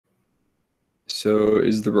So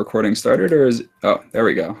is the recording started or is, oh, there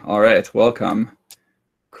we go. All right, welcome.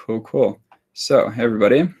 Cool. So, hey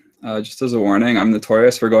everybody, just as a warning, I'm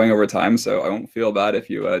notorious for going over time, so I won't feel bad if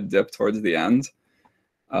you dip towards the end.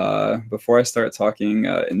 Before I start talking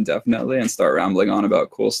indefinitely and start rambling on about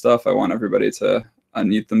cool stuff, I want everybody to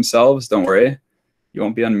unmute themselves. Don't worry, you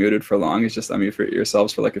won't be unmuted for long. It's just unmute for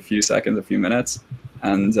yourselves for like a few seconds, a few minutes.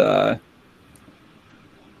 And we'll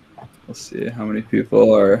see how many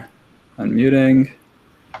people are unmuting.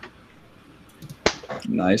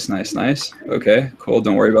 Nice. Okay, cool.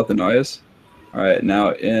 Don't worry about the noise. All right, now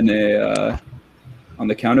on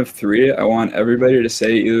the count of 3, I want everybody to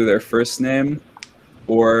say either their first name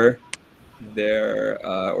or their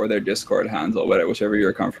Discord handle, whichever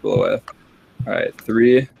you're comfortable with. All right,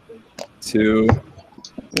 3, 2,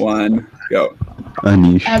 1, go.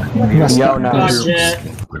 Anish. Yo,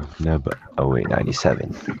 Neb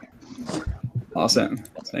 0897. Awesome.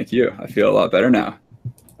 Thank you. I feel a lot better now.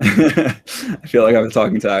 I feel like I'm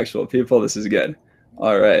talking to actual people. This is good.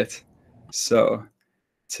 All right. So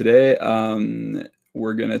today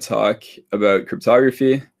we're going to talk about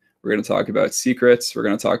cryptography. We're going to talk about secrets. We're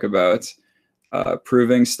going to talk about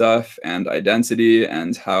proving stuff and identity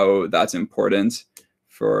and how that's important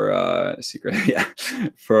for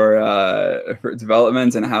for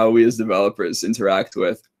development and how we as developers interact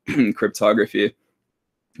with cryptography,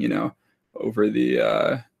 over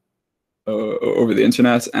the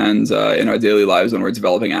internet and in our daily lives when we're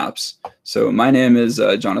developing apps. So my name is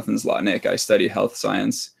Jonathan Zlotnick. I study health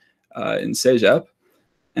science in CEGEP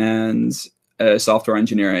and software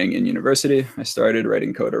engineering in university. I started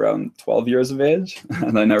writing code around 12 years of age,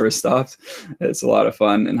 and I never stopped. It's a lot of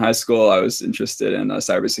fun. In high school, I was interested in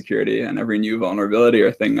cybersecurity, and every new vulnerability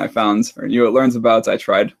or thing I found or knew it learns about, I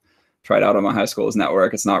tried out on my high school's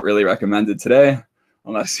network. It's not really recommended today,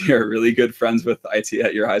 unless you're really good friends with IT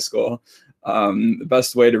at your high school. The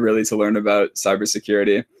best way to learn about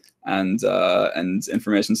cybersecurity and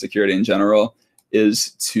information security in general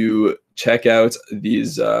is to check out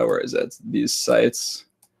these these sites,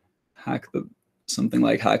 something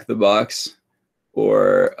like Hack the Box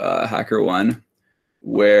or HackerOne,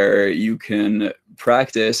 where you can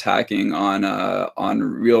practice hacking on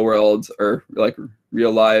real world or like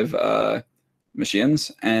real live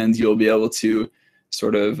machines, and you'll be able to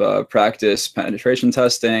sort of practice penetration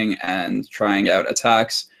testing and trying out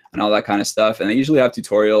attacks and all that kind of stuff. And they usually have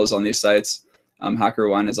tutorials on these sites.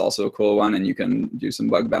 HackerOne is also a cool one, and you can do some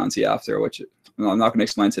bug bounty after, which I'm not going to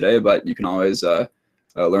explain today, but you can always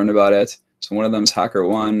learn about it. So one of them is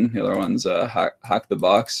HackerOne, the other one's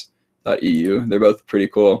hackthebox.eu. They're both pretty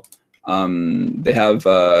cool. They have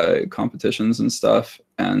competitions and stuff,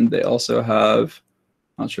 and they also have,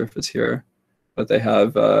 not sure if it's here, but they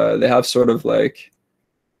have sort of like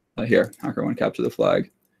here, HackerOne Capture the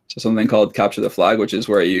Flag. So something called Capture the Flag, which is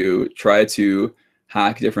where you try to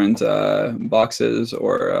hack different boxes,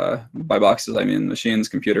 or by boxes I mean machines,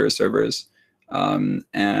 computers, servers,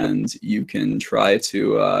 and you can try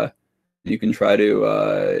to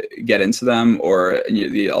get into them. Or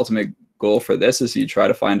the ultimate goal for this is you try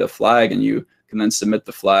to find a flag, and you can then submit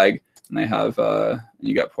the flag, and they have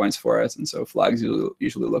you get points for it. And so flags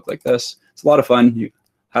usually look like this. It's a lot of fun. You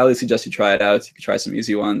highly suggest you try it out. You can try some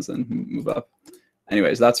easy ones and move up.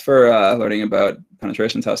 Anyways, that's for learning about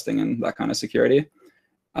penetration testing and that kind of security.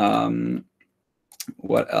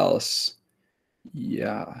 What else?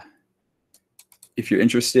 Yeah. If you're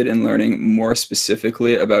interested in learning more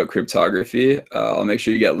specifically about cryptography, I'll make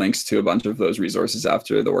sure you get links to a bunch of those resources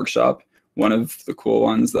after the workshop. One of the cool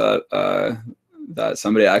ones that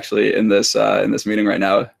somebody actually in this meeting right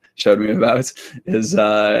now showed me about is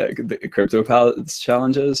the crypto palettes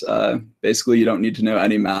challenges. Basically, you don't need to know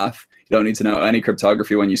any math. You don't need to know any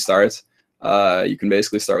cryptography when you start. You can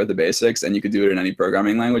basically start with the basics, and you could do it in any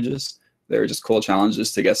programming languages. They're just cool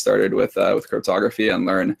challenges to get started with cryptography and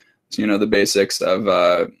learn, the basics of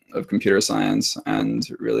computer science, and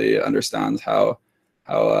really understand how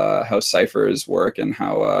ciphers work, and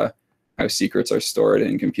how secrets are stored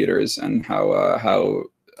in computers, and how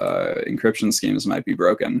encryption schemes might be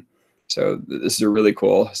broken. So this is a really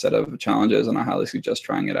cool set of challenges, and I highly suggest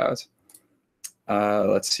trying it out.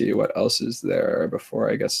 Let's see what else is there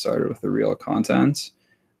before I get started with the real content.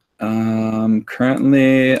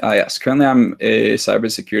 Currently I'm a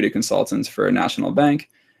cybersecurity consultant for a national bank,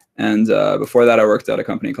 and before that I worked at a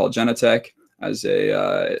company called Genetech as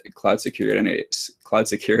a cloud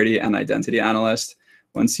security and identity analyst.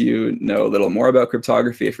 Once you know a little more about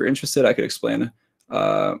cryptography, if you're interested, I could explain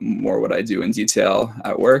more what I do in detail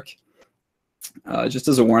at work. Just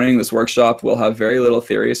as a warning, this workshop will have very little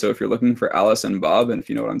theory, so if you're looking for Alice and Bob, and if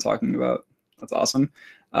you know what I'm talking about, that's awesome.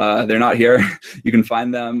 They're not here. You can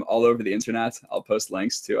find them all over the internet. I'll post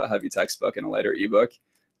links to a heavy textbook and a lighter ebook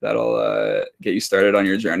that'll get you started on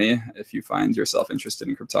your journey if you find yourself interested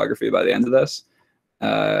in cryptography by the end of this.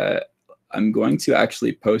 I'm going to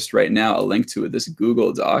actually post right now a link to this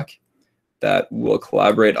Google Doc that we'll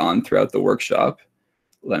collaborate on throughout the workshop.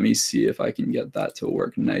 Let me see if I can get that to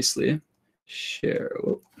work nicely. Share.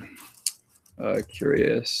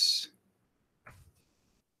 Curious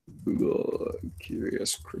Google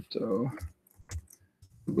Curious Crypto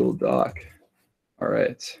Google Doc. All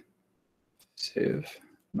right. Save.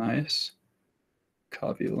 Nice.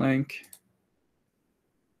 Copy link.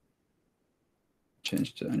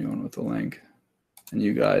 Change to anyone with a link. And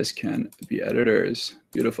you guys can be editors.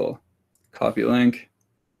 Beautiful. Copy link.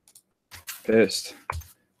 Paste.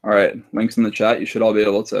 All right. Links in the chat. You should all be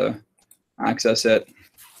able to access it.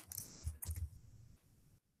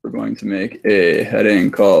 We're going to make a heading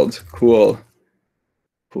called cool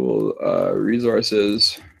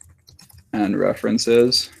resources and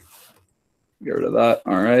references. Get rid of that.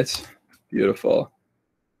 All right. Beautiful.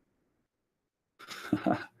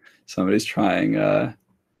 Somebody's trying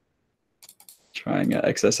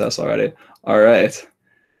XSS already. All right.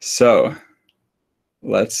 So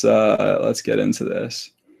let's get into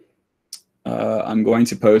this. I'm going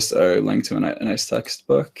to post a link to a nice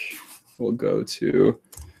textbook. We'll go to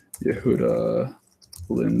Yehuda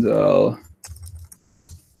Lindell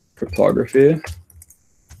Cryptography.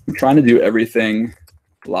 I'm trying to do everything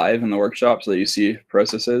live in the workshop so that you see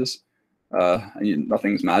processes.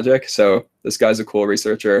 Nothing's magic. So this guy's a cool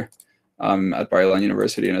researcher at Bar-Ilan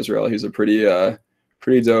University in Israel. He's a pretty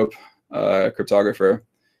dope cryptographer.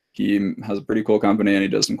 He has a pretty cool company and he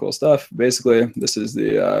does some cool stuff. Basically, this is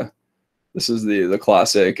the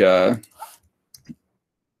classic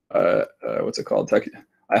what's it called?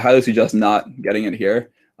 I highly suggest not getting it here.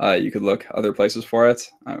 You could look other places for it.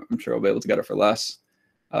 I'm sure we'll be able to get it for less.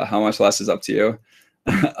 How much less is up to you.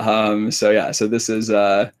 So yeah, so this is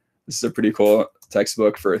a pretty cool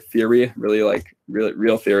textbook for theory, really like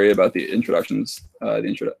real theory about the introductions, the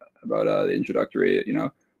introductory,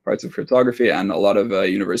 parts of cryptography, and a lot of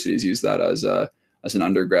universities use that as an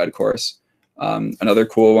undergrad course. Another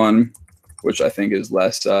cool one, which I think is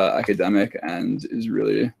less academic and is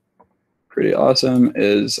really pretty awesome,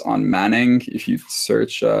 is on Manning. If you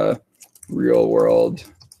search real world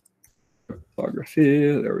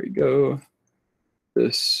cryptography, there we go.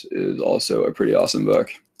 This is also a pretty awesome book.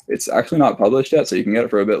 It's actually not published yet, so you can get it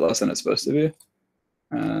for a bit less than it's supposed to be.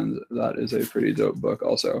 And that is a pretty dope book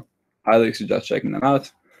also. Highly suggest checking them out.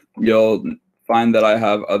 You'll find that I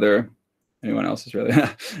have anyone else is really,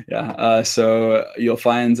 yeah. So you'll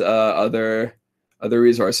find other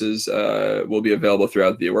resources will be available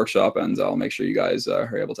throughout the workshop, and I'll make sure you guys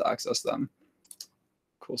are able to access them.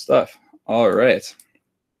 Cool stuff. All right.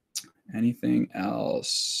 Anything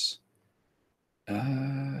else?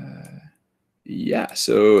 Yeah,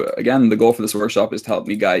 so again, the goal for this workshop is to help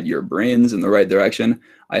me guide your brains in the right direction.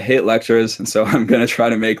 I hate lectures, and so I'm going to try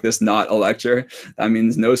to make this not a lecture. That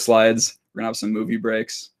means no slides. We're going to have some movie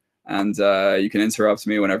breaks, and you can interrupt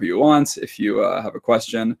me whenever you want. If you have a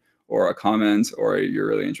question or a comment, or you're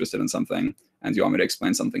really interested in something and you want me to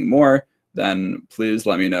explain something more, then please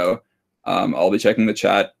let me know. I'll be checking the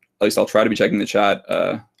chat. At least I'll try to be checking the chat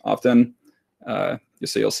often.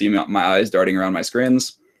 So you'll see my eyes darting around my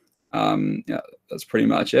screens. Yeah, that's pretty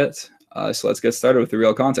much it. So let's get started with the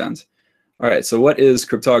real content. All right, so what is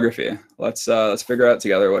cryptography? Let's figure out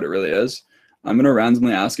together what it really is. I'm going to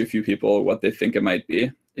randomly ask a few people what they think it might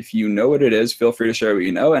be. If you know what it is, feel free to share what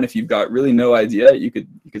you know. And if you've got really no idea, you could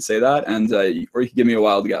say that, and or you could give me a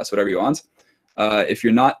wild guess, whatever you want. If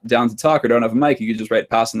you're not down to talk or don't have a mic, you could just write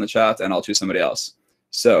pass in the chat, and I'll choose somebody else.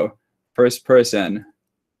 So first person,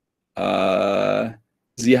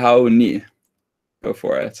 Zihao Ni, go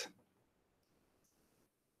for it.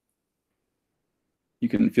 You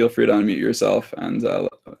can feel free to unmute yourself and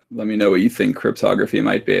let me know what you think cryptography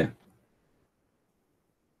might be.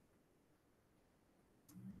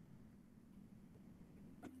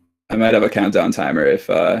 I might have a countdown timer if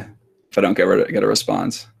I don't get a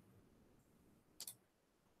response.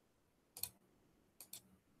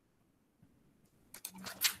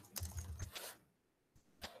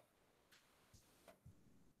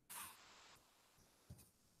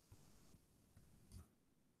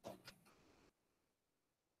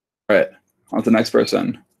 All right, on to the next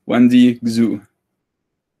person. Wendy Xu.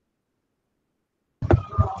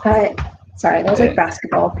 Hi. Sorry, there's like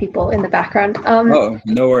basketball people in the background. Oh,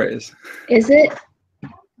 no worries. Is it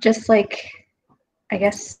just like, I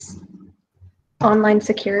guess, online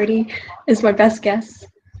security is my best guess?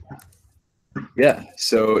 Yeah,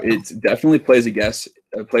 so it definitely plays a guess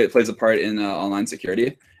plays a part in online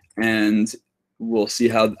security, and we'll see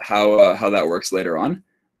how that works later on.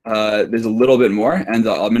 There's a little bit more, and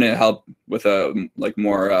I'm going to help with a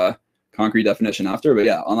more concrete definition after. But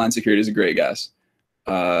yeah, online security is a great guess.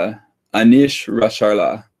 Anish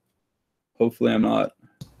Rasharla. Hopefully, I'm not.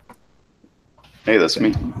 Hey, that's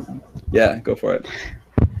me. Yeah, go for it.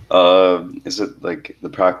 Is it like the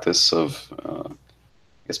practice of, I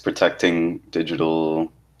guess, protecting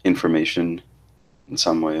digital information in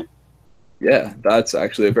some way? Yeah, that's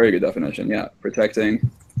actually a very good definition. Yeah, protecting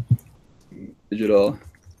digital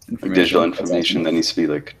information. Like digital information that needs to be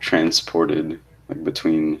like transported like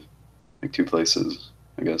between like two places,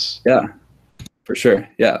 I guess. Yeah, for sure.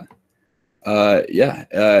 Yeah.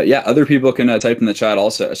 Yeah. Other people can type in the chat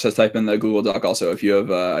also. Just type in the Google Doc also if you have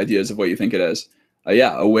ideas of what you think it is.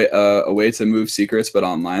 Yeah, a way to move secrets, but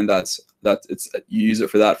online. You use it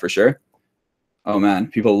for that for sure. Oh man,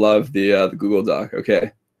 people love the Google Doc.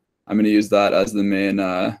 Okay, I'm gonna use that as the main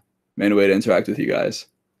way to interact with you guys.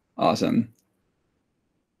 Awesome.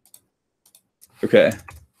 Okay.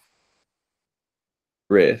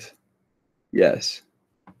 Great. Yes.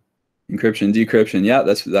 Encryption, decryption. Yeah,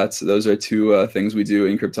 those are two things we do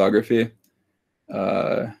in cryptography.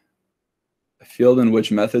 A field in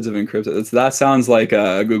which methods of encryption. That sounds like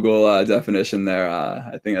a Google definition there.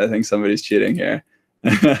 I think somebody's cheating here.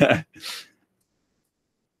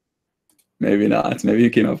 Maybe not. Maybe he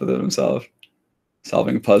came up with it himself.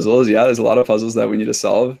 Solving puzzles. Yeah, there's a lot of puzzles that we need to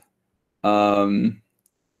solve. Hiding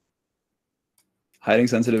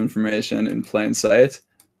sensitive information in plain sight.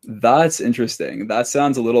 That's interesting. That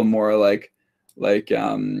sounds a little more like what's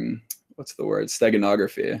the word?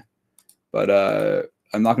 Steganography. But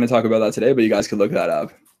I'm not going to talk about that today, but you guys could look that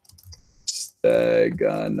up.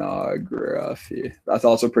 Steganography. That's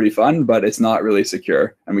also pretty fun, but it's not really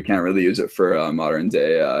secure, and we can't really use it for modern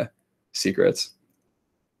day secrets.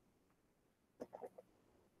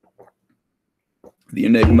 The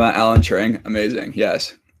Enigma, Alan Turing, amazing.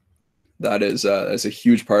 Yes, that is a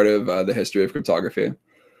huge part of the history of cryptography.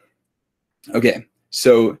 Okay,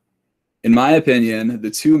 so in my opinion, the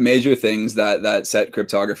two major things that set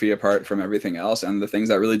cryptography apart from everything else, and the things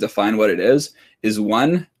that really define what it is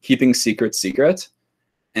one, keeping secrets secret,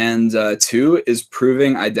 and two is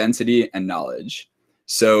proving identity and knowledge.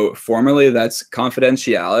 So formally, that's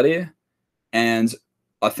confidentiality and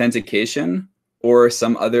authentication, or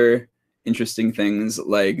some other interesting things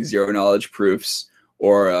like zero knowledge proofs,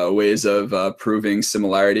 or ways of proving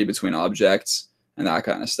similarity between objects and that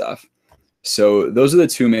kind of stuff. So those are the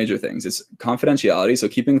two major things. It's confidentiality, so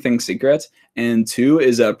keeping things secret, and two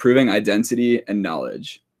is proving identity and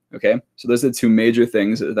knowledge. Okay, so those are the two major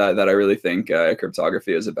things that I really think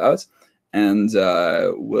cryptography is about, and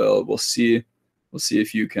we'll see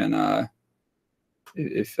if you can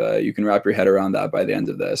you can wrap your head around that by the end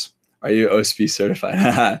of this. Are you OSCP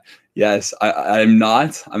certified? Yes, I'm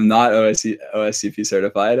not. I'm not OSCP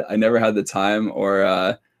certified. I never had the time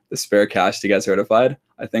or the spare cash to get certified.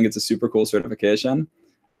 I think it's a super cool certification,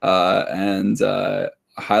 and I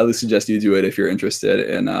highly suggest you do it if you're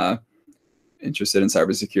interested in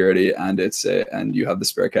cybersecurity and you have the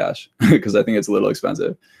spare cash, because I think it's a little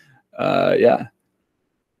expensive. Yeah.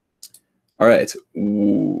 All right.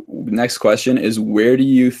 Next question is, where do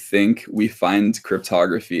you think we find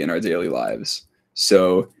cryptography in our daily lives?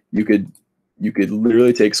 So you could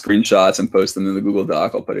literally take screenshots and post them in the Google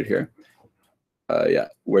Doc. I'll put it here. Yeah,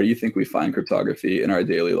 where do you think we find cryptography in our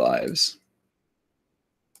daily lives?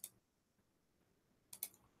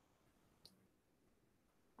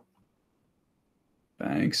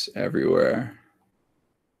 Banks everywhere.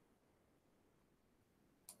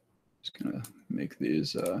 Just gonna make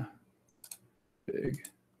these big.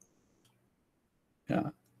 Yeah.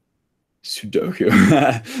 Sudoku.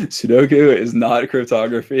 Sudoku is not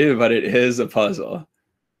cryptography, but it is a puzzle.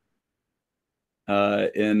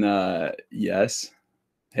 Yes.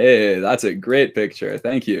 Hey, that's a great picture.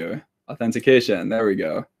 Thank you. Authentication. There we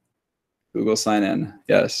go. Google sign in.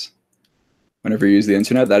 Yes. Whenever you use the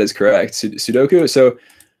internet, that is correct. Sudoku. So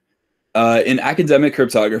in academic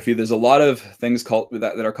cryptography, there's a lot of things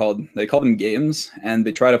they call them games, and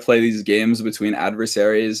they try to play these games between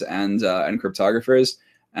adversaries and cryptographers,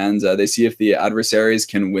 and they see if the adversaries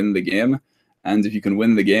can win the game, and if you can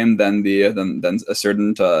win the game, then a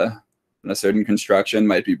certain construction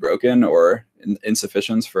might be broken or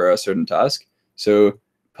insufficient for a certain task. So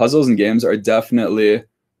puzzles and games are definitely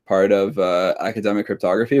part of academic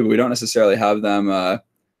cryptography, but we don't necessarily have them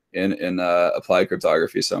in applied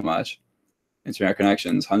cryptography so much. Internet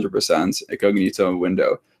connections, 100%. Incognito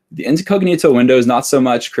window. The incognito window is not so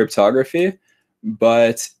much cryptography,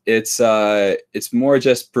 but it's more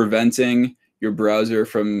just preventing your browser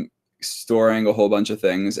from storing a whole bunch of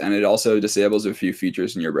things, and it also disables a few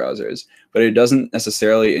features in your browsers, but it doesn't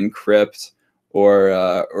necessarily encrypt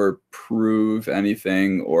or prove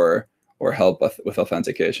anything or help with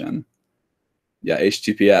authentication. Yeah,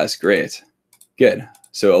 HTTPS, great, good.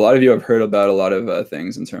 So a lot of you have heard about a lot of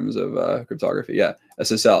things in terms of cryptography. Yeah,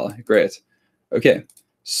 SSL, great. Okay,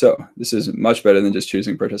 so this is much better than just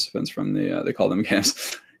choosing participants from the they call them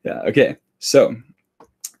games. Yeah, okay. So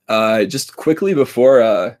just quickly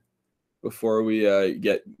before we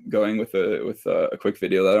get going with a quick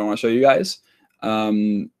video that I want to show you guys,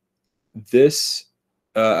 this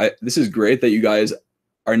is great that you guys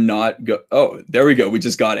are not oh, there we go. We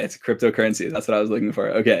just got it. Cryptocurrency. That's what I was looking for.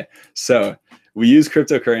 Okay, so we use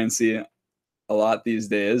cryptocurrency a lot these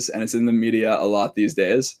days, and it's in the media a lot these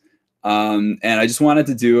days. And I just wanted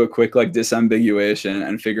to do a quick disambiguation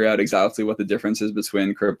and figure out exactly what the difference is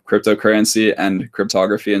between cryptocurrency and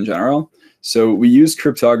cryptography in general. So we use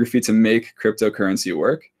cryptography to make cryptocurrency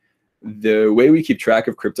work. The way we keep track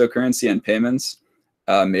of cryptocurrency and payments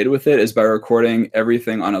made with it is by recording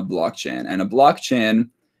everything on a blockchain. And a blockchain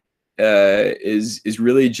is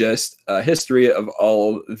really just a history of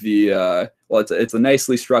all the, it's a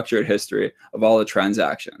nicely structured history of all the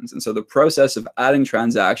transactions. And so the process of adding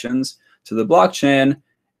transactions to the blockchain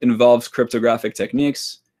involves cryptographic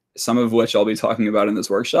techniques, some of which I'll be talking about in this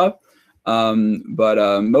workshop.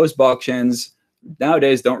 But most blockchains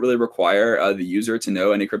nowadays don't really require the user to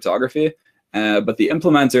know any cryptography, but the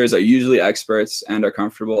implementers are usually experts and are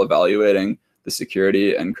comfortable evaluating the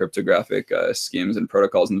security and cryptographic schemes and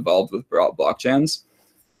protocols involved with blockchains.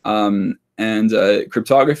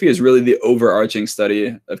 Cryptography is really the overarching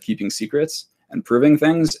study of keeping secrets and proving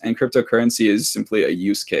things, and cryptocurrency is simply a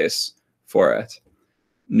use case for it.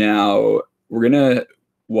 Now, we're going to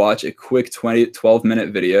watch a quick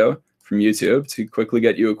 12-minute video from YouTube to quickly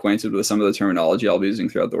get you acquainted with some of the terminology I'll be using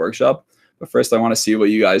throughout the workshop. But first, I want to see what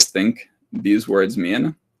you guys think these words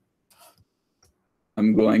mean.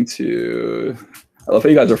 I'm going to, I love how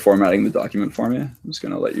you guys are formatting the document for me. I'm just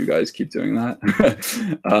going to let you guys keep doing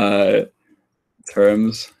that.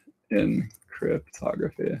 Terms in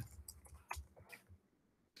cryptography. I'm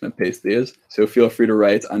going to paste these. So feel free to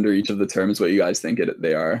write under each of the terms what you guys think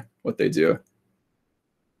they are, what they do.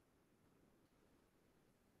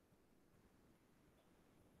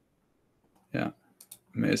 Yeah,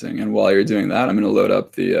 amazing. And while you're doing that, I'm going to load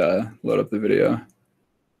up the video.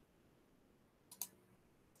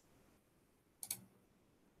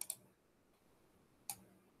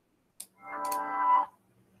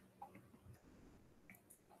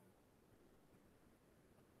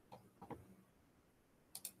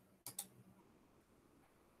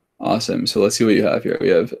 Awesome. So let's see what you have here. We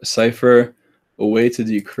have cipher, a way to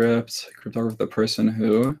decrypt, cryptography, the person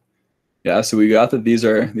who. Yeah, so we got that these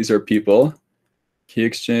are people. Key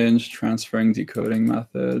exchange, transferring, decoding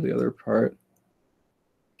method, the other part.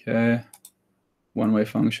 Okay. One-way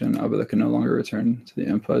function, but that can no longer return to the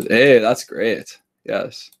input. Hey, that's great.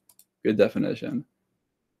 Yes. Good definition.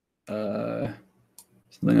 Something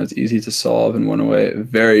that's easy to solve in one way.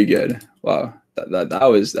 Very good. Wow. That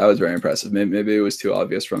was very impressive. Maybe it was too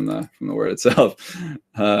obvious from the word itself.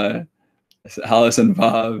 Alice and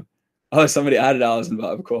Bob. Oh, somebody added Alice and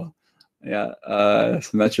Bob. Cool. Yeah.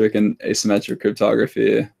 Symmetric and asymmetric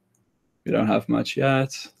cryptography. We don't have much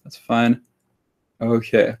yet. That's fine.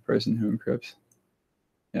 Okay. Person who encrypts.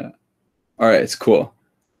 Yeah. All right. It's cool.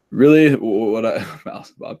 Really, what I Alice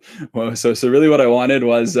and Bob. Well, so really, what I wanted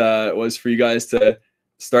was for you guys to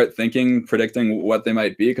start thinking, predicting what they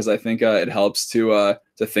might be, because I think it helps to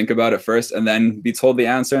think about it first and then be told the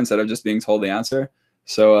answer instead of just being told the answer.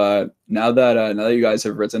 So now that you guys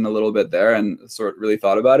have written a little bit there and sort of really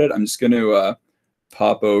thought about it, I'm just going to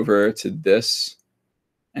pop over to this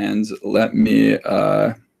and let me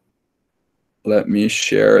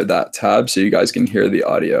share that tab so you guys can hear the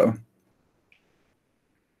audio.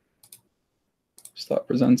 Stop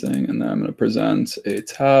presenting, and then I'm going to present a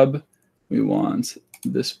tab. We want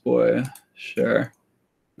this boy, share.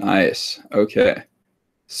 Nice. Okay.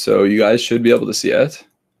 So you guys should be able to see it.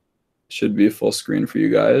 Should be full screen for you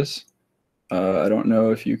guys. I don't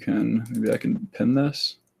know if you can, maybe I can pin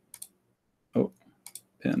this. Oh,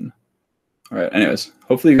 pin. All right. Anyways,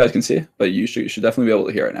 hopefully you guys can see, but you should definitely be able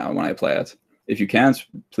to hear it now when I play it. If you can't,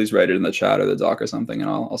 please write it in the chat or the doc or something, and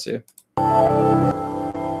I'll see you.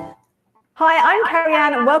 Hi, I'm Carrie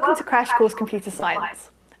Ann, and welcome to Crash Course Computer Science.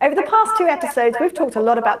 Over the past 2 episodes, we've talked a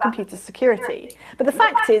lot about computer security, but the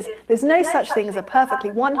fact is, there's no such thing as a perfectly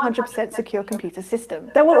 100% secure computer system.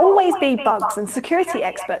 There will always be bugs, and security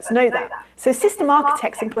experts know that. So system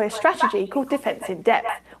architects employ a strategy called defense in depth,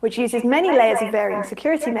 which uses many layers of varying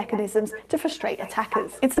security mechanisms to frustrate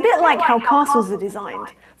attackers. It's a bit like how castles are designed.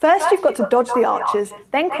 First, you've got to dodge the archers,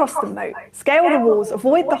 then cross the moat, scale the walls,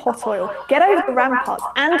 avoid the hot oil, get over the ramparts,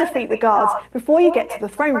 and defeat the guards before you get to the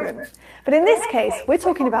throne room. But in this case, we're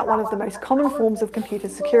talking about one of the most common forms of computer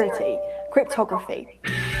security, cryptography.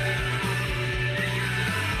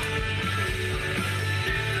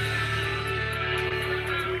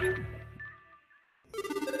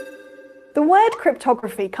 The word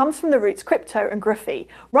cryptography comes from the roots crypto and graphy,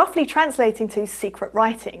 roughly translating to secret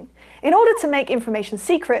writing. In order to make information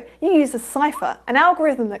secret, you use a cipher, an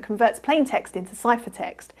algorithm that converts plain text into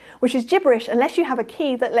ciphertext, which is gibberish unless you have a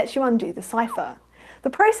key that lets you undo the cipher. The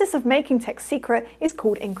process of making text secret is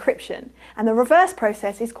called encryption, and the reverse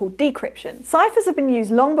process is called decryption. Ciphers have been used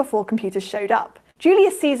long before computers showed up.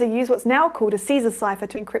 Julius Caesar used what's now called a Caesar cipher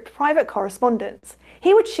to encrypt private correspondence.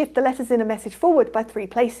 He would shift the letters in a message forward by 3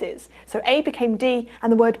 places, so A became D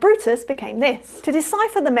and the word Brutus became this. To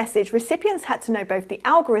decipher the message, recipients had to know both the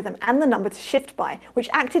algorithm and the number to shift by, which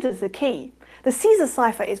acted as the key. The Caesar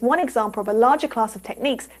cipher is one example of a larger class of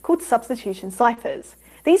techniques called substitution ciphers.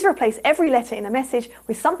 These replace every letter in a message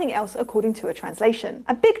with something else according to a translation.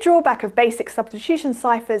 A big drawback of basic substitution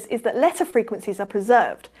ciphers is that letter frequencies are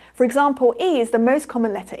preserved. For example, E is the most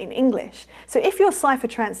common letter in English. So if your cipher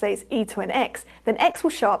translates E to an X, then X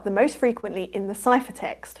will show up the most frequently in the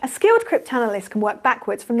ciphertext. A skilled cryptanalyst can work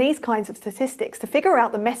backwards from these kinds of statistics to figure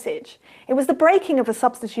out the message. It was the breaking of a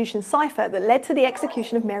substitution cipher that led to the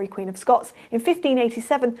execution of Mary Queen of Scots in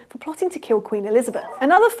 1587 for plotting to kill Queen Elizabeth.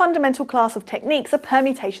 Another fundamental class of techniques are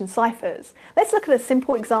permutation ciphers. Let's look at a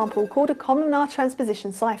simple example called a columnar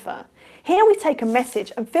transposition cipher. Here we take a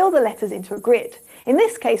message and fill the letters into a grid. In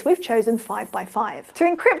this case, we've chosen 5 by 5. To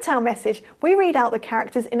encrypt our message, we read out the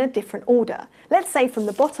characters in a different order. Let's say from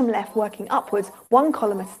the bottom left working upwards, 1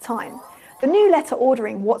 column at a time. The new letter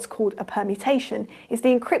ordering, what's called a permutation, is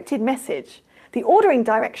the encrypted message. The ordering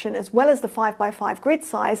direction, as well as the 5 by 5 grid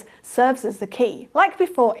size, serves as the key. Like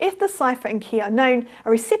before, if the cipher and key are known, a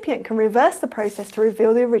recipient can reverse the process to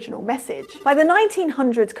reveal the original message. By the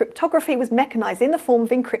 1900s, cryptography was mechanized in the form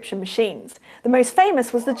of encryption machines. The most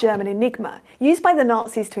famous was the German Enigma, used by the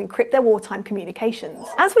Nazis to encrypt their wartime communications.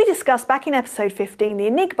 As we discussed back in episode 15, the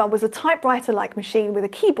Enigma was a typewriter-like machine with a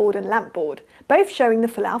keyboard and lampboard, both showing the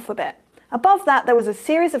full alphabet. Above that, there was a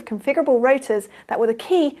series of configurable rotors that were the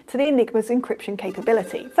key to the Enigma's encryption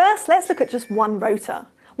capability. First, let's look at just one rotor.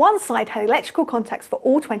 One side had electrical contacts for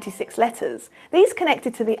all 26 letters. These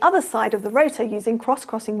connected to the other side of the rotor using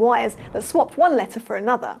cross-crossing wires that swapped one letter for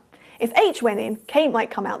another. If H went in, K might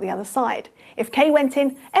come out the other side. If K went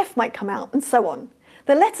in, F might come out, and so on.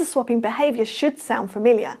 The letter swapping behavior should sound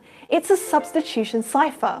familiar. It's a substitution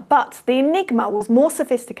cipher, but the Enigma was more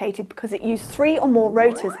sophisticated because it used 3 or more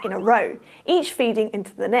rotors in a row, each feeding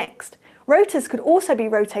into the next. Rotors could also be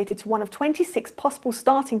rotated to one of 26 possible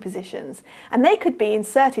starting positions, and they could be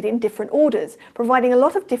inserted in different orders, providing a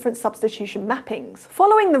lot of different substitution mappings.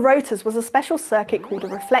 Following the rotors was a special circuit called a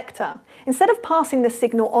reflector. Instead of passing the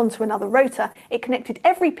signal onto another rotor, it connected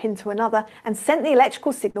every pin to another and sent the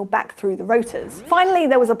electrical signal back through the rotors. Finally,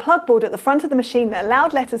 there was a plug board at the front of the machine that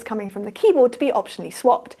allowed letters coming from the keyboard to be optionally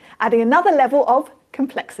swapped, adding another level of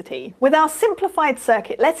complexity. With our simplified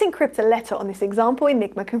circuit, let's encrypt a letter on this example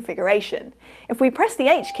Enigma configuration. If we press the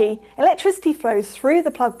H key, electricity flows through the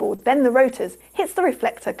plug board, then the rotors, hits the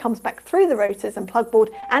reflector, comes back through the rotors and plug board,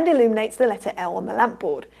 and illuminates the letter L on the lamp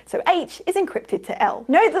board. So H is encrypted to L.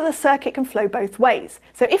 Note that the circuit can flow both ways.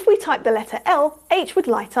 So if we type the letter L, H would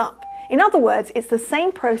light up. In other words, it's the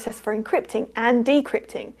same process for encrypting and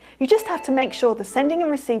decrypting. You just have to make sure the sending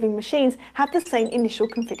and receiving machines have the same initial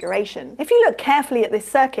configuration. If you look carefully at this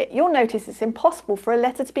circuit, you'll notice it's impossible for a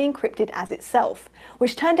letter to be encrypted as itself,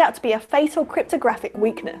 which turned out to be a fatal cryptographic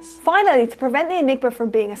weakness. Finally, to prevent the Enigma from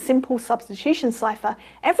being a simple substitution cipher,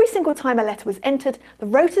 every single time a letter was entered, the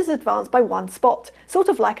rotors advanced by 1 spot, sort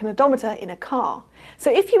of like an odometer in a car.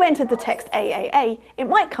 So if you entered the text AAA, it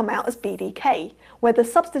might come out as BDK, where the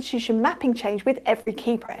substitution mapping changed with every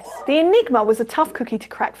key press. The Enigma was a tough cookie to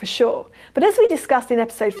crack for sure, but as we discussed in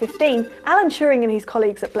episode 15, Alan Turing and his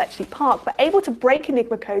colleagues at Bletchley Park were able to break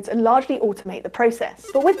Enigma codes and largely automate the process.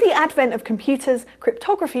 But with the advent of computers,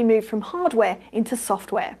 cryptography moved from hardware into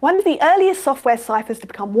software. One of the earliest software ciphers to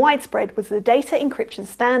become widespread was the data encryption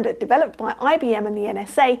standard developed by IBM and the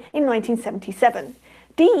NSA in 1977.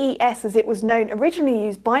 DES, as it was known, originally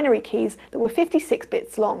used binary keys that were 56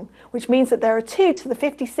 bits long, which means that there are 2 to the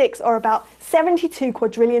 56, or about 72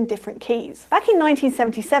 quadrillion different keys. Back in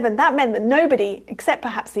 1977, that meant that nobody, except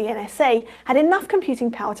perhaps the NSA, had enough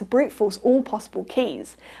computing power to brute force all possible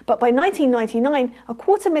keys. But by 1999, a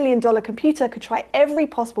 $250,000 computer could try every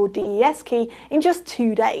possible DES key in just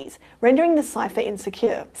 2 days, rendering the cipher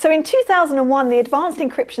insecure. So in 2001, the Advanced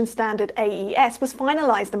Encryption Standard AES was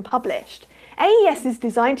finalized and published. AES is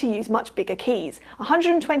designed to use much bigger keys,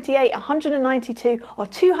 128, 192 or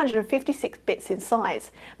 256 bits in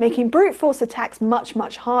size, making brute force attacks much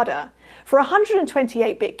harder. For a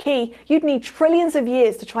 128-bit key, you'd need trillions of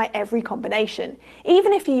years to try every combination,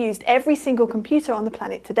 even if you used every single computer on the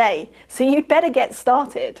planet today, so you'd better get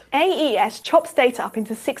started. AES chops data up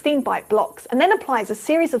into 16-byte blocks and then applies a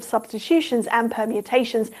series of substitutions and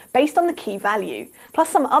permutations based on the key value, plus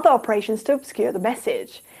some other operations to obscure the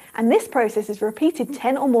message. And this process is repeated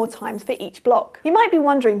 10 or more times for each block. You might be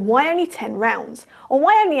wondering why only 10 rounds, or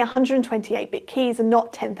why only 128-bit keys and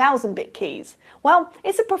not 10,000-bit keys? Well,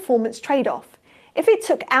 it's a performance trade-off. If it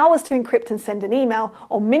took hours to encrypt and send an email,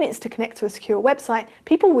 or minutes to connect to a secure website,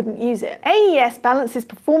 people wouldn't use it. AES balances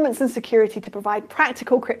performance and security to provide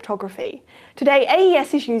practical cryptography. Today,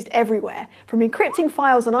 AES is used everywhere, from encrypting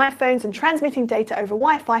files on iPhones and transmitting data over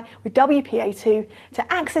Wi-Fi with WPA2 to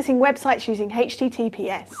accessing websites using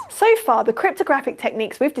HTTPS. So far, the cryptographic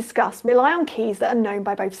techniques we've discussed rely on keys that are known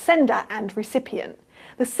by both sender and recipient.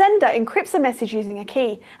 The sender encrypts a message using a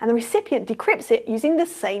key, and the recipient decrypts it using the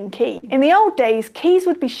same key. In the old days, keys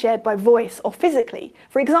would be shared by voice or physically.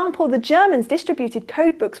 For example, the Germans distributed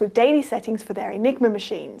codebooks with daily settings for their Enigma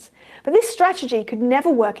machines. But this strategy could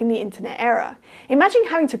never work in the internet era. Imagine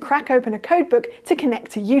having to crack open a codebook to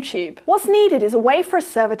connect to YouTube. What's needed is a way for a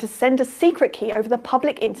server to send a secret key over the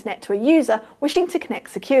public internet to a user wishing to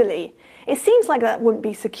connect securely. It seems like that wouldn't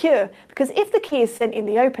be secure, because if the key is sent in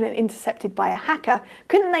the open and intercepted by a hacker,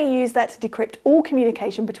 couldn't they use that to decrypt all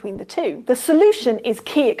communication between the two? The solution is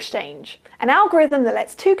key exchange, an algorithm that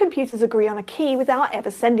lets two computers agree on a key without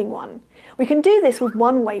ever sending one. We can do this with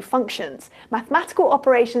one-way functions, mathematical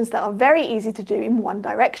operations that are very easy to do in one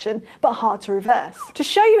direction, but hard to reverse. To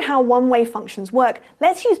show you how one-way functions work,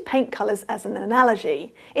 let's use paint colors as an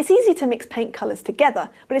analogy. It's easy to mix paint colors together,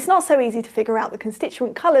 but it's not so easy to figure out the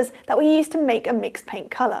constituent colors that we use to make a mixed paint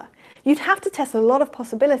color. You'd have to test a lot of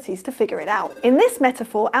possibilities to figure it out. In this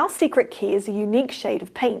metaphor, our secret key is a unique shade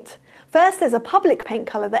of paint. First, there's a public paint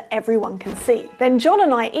color that everyone can see. Then John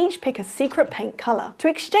and I each pick a secret paint color. To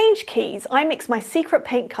exchange keys, I mix my secret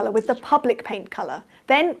paint color with the public paint color.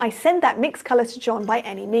 Then I send that mixed color to John by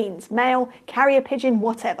any means, mail, carrier pigeon,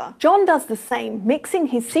 whatever. John does the same, mixing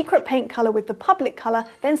his secret paint color with the public color,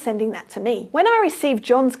 then sending that to me. When I receive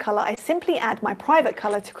John's color, I simply add my private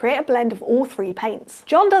color to create a blend of all three paints.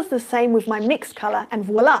 John does the same with my mixed color, and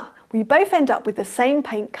voila! We both end up with the same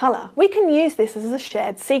paint color. We can use this as a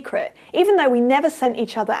shared secret, even though we never sent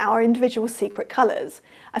each other our individual secret colors.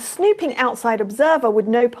 A snooping outside observer would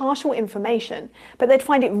know partial information, but they'd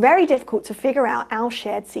find it very difficult to figure out our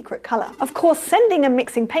shared secret color. Of course, sending and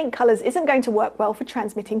mixing paint colors isn't going to work well for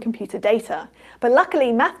transmitting computer data, but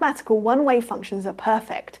luckily mathematical one-way functions are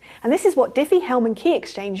perfect, and this is what Diffie-Hellman key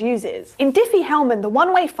exchange uses. In Diffie-Hellman, the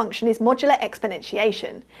one-way function is modular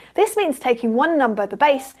exponentiation. This means taking one number, the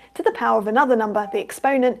base, to the power of another number, the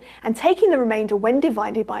exponent, and taking the remainder when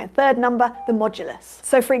divided by a third number, the modulus.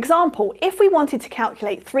 So for example, if we wanted to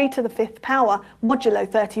calculate 3 to the 5th power modulo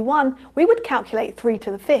 31, we would calculate 3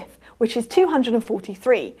 to the 5th, which is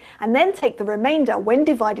 243, and then take the remainder when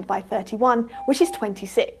divided by 31, which is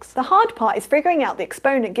 26. The hard part is figuring out the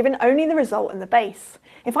exponent given only the result and the base.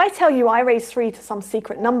 If I tell you I raised 3 to some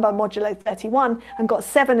secret number modulo 31 and got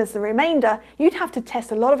 7 as the remainder, you'd have to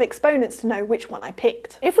test a lot of exponents to know which one I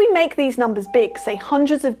picked. If we make these numbers big, say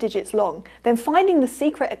hundreds of digits long, then finding the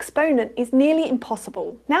secret exponent is nearly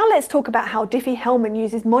impossible. Now let's talk about how Diffie-Hellman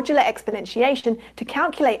uses modular exponentiation to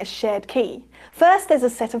calculate a shared key. First, there's a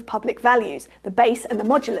set of public values, the base and the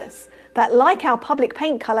modulus, that, like our public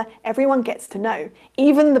paint color, everyone gets to know,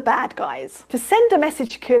 even the bad guys. To send a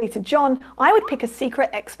message securely to John, I would pick a secret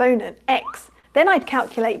exponent, x. Then I'd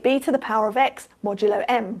calculate b to the power of x modulo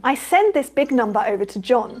m. I send this big number over to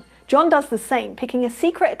John. John does the same, picking a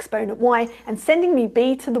secret exponent y and sending me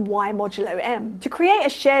b to the y modulo m. To create a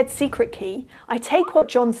shared secret key, I take what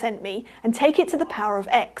John sent me and take it to the power of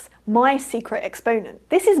x, my secret exponent.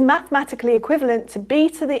 This is mathematically equivalent to b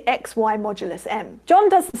to the xy modulus m. John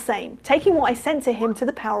does the same, taking what I sent to him to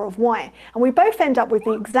the power of y, and we both end up with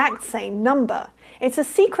the exact same number. It's a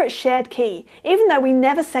secret shared key, even though we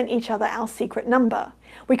never sent each other our secret number.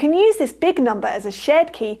 We can use this big number as a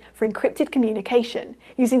shared key for encrypted communication,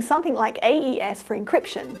 using something like AES for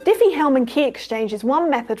encryption. Diffie-Hellman key exchange is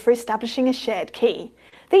one method for establishing a shared key.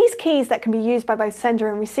 These keys that can be used by both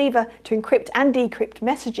sender and receiver to encrypt and decrypt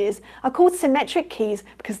messages are called symmetric keys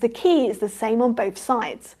because the key is the same on both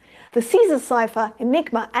sides. The Caesar cipher,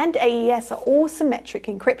 Enigma, and AES are all symmetric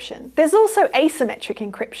encryption. There's also asymmetric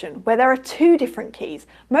encryption, where there are two different keys,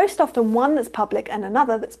 most often one that's public and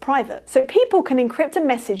another that's private. So people can encrypt a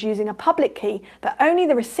message using a public key that only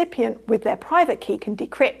the recipient with their private key can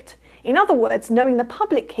decrypt. In other words, knowing the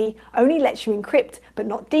public key only lets you encrypt but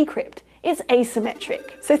not decrypt. It's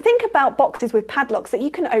asymmetric. So think about boxes with padlocks that you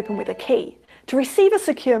can open with a key. To receive a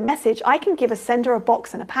secure message, I can give a sender a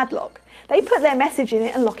box and a padlock. They put their message in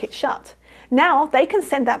it and lock it shut. Now they can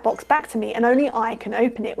send that box back to me and only I can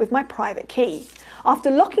open it with my private key. After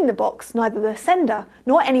locking the box, neither the sender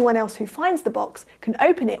nor anyone else who finds the box can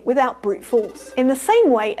open it without brute force. In the same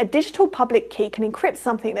way, a digital public key can encrypt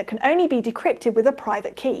something that can only be decrypted with a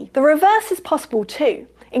private key. The reverse is possible too,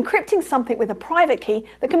 encrypting something with a private key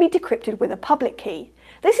that can be decrypted with a public key.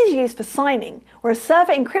 This is used for signing, where a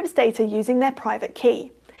server encrypts data using their private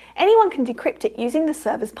key. Anyone can decrypt it using the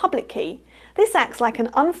server's public key. This acts like an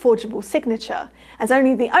unforgeable signature, as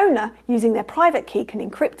only the owner, using their private key, can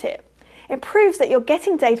encrypt it. It proves that you're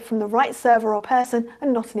getting data from the right server or person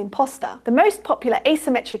and not an imposter. The most popular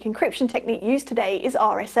asymmetric encryption technique used today is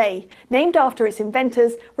RSA, named after its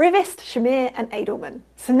inventors Rivest, Shamir, and Edelman.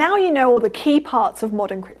 So now you know all the key parts of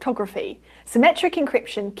modern cryptography: symmetric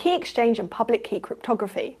encryption, key exchange, and public key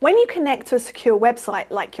cryptography. When you connect to a secure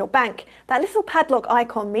website like your bank, that little padlock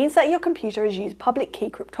icon means that your computer has used public key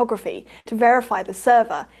cryptography to verify the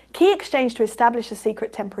server, key exchange to establish a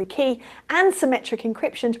secret temporary key, and symmetric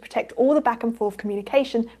encryption to protect all the back and forth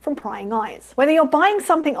communication from prying eyes. Whether you're buying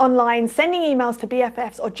something online, sending emails to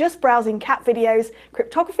BFFs, or just browsing cat videos,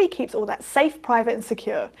 cryptography keeps all that safe, private, and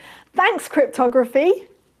secure. Thanks, cryptography!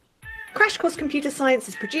 Crash Course Computer Science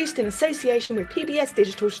is produced in association with PBS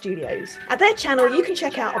Digital Studios. At their channel, you can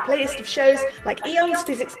check out a playlist of shows like Eon's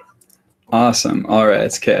Physics. Awesome. All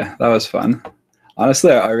right. Okay. That was fun.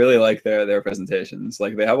 Honestly, I really like their presentations.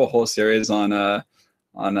 Like, they have a whole series on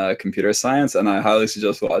computer science, and I highly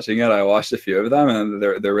suggest watching it. I watched a few of them, and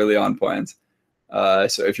they're really on point.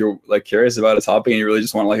 So if you're like curious about a topic and you really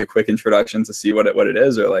just want like a quick introduction to see what it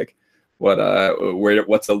is, or like what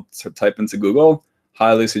to type into Google,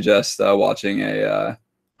 highly suggest watching a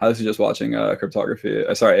cryptography.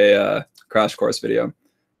 A crash course video.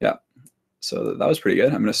 Yeah. So that was pretty good.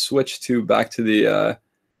 I'm going to switch back to the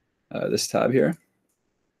this tab here.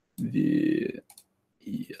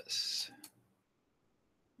 Yes.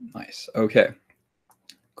 Nice. Okay.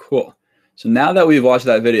 Cool. So now that we've watched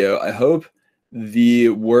that video, I hope the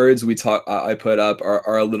words I put up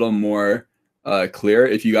are a little more clear.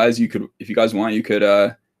 If you guys want, you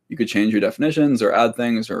could change your definitions or add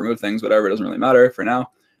things or remove things, whatever. It doesn't really matter for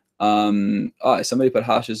now. Somebody put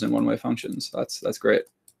hashes in one-way functions. That's great.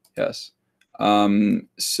 Yes.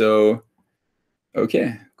 So,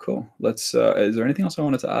 okay, cool. Let's, is there anything else I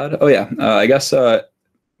wanted to add? Oh yeah, I guess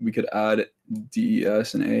we could add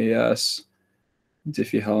DES and AES.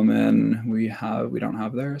 Diffie-Hellman we don't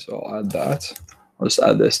have there, so I'll add that. I'll just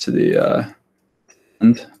add this to the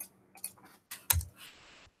end.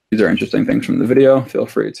 These are interesting things from the video. Feel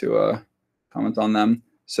free to comment on them.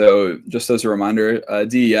 So just as a reminder,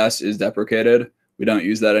 DES is deprecated. We don't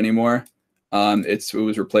use that anymore. It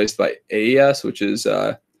was replaced by AES, which is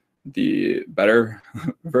the better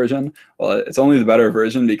version. Well, it's only the better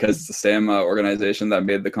version because it's the same organization that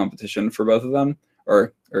made the competition for both of them.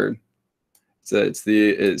 Was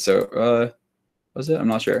it? I'm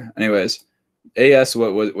not sure. Anyways, AES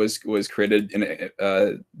was created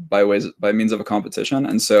by means of a competition,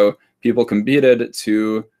 and so people competed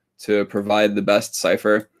to provide the best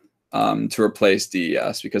cipher to replace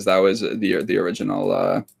DES, because that was the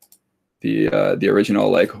original the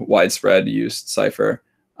original like widespread used cipher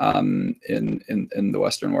in the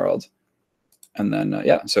Western world. And then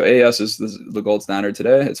yeah, so AES is the gold standard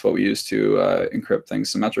today. It's what we use to encrypt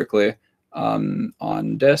things symmetrically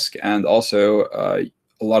on disk, and also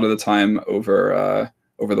a lot of the time over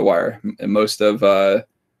the wire. And most of the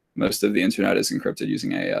internet is encrypted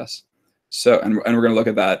using AES. So, and we're going to look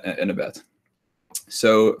at that in a bit.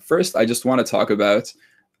 So first, I just want to talk about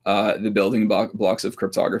the building blocks of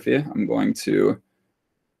cryptography. I'm going to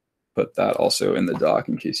put that also in the doc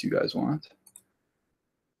in case you guys want.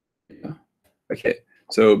 Yeah. Okay,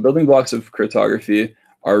 so building blocks of cryptography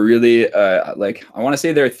are really like, I want to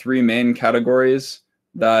say there are three main categories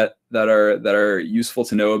that that are useful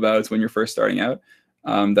to know about when you're first starting out,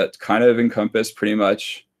 that kind of encompass pretty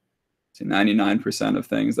much 99% of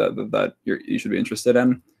things that you should be interested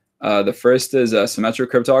in. The first is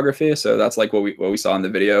symmetric cryptography. So that's like what we saw in the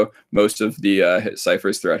video. Most of the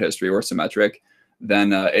ciphers throughout history were symmetric.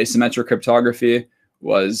 Then asymmetric cryptography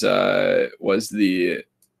was the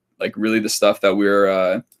really the stuff that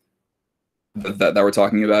we're that we're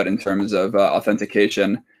talking about in terms of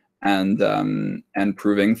authentication and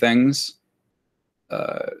proving things.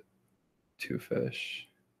 Two fish,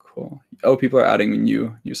 cool. Oh, people are adding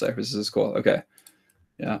new ciphers. This is cool. Okay,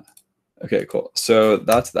 yeah. Okay, cool. So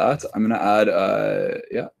that's that. I'm gonna add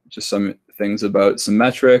just some things about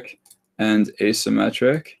symmetric and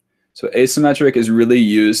asymmetric. So asymmetric is really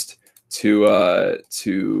used to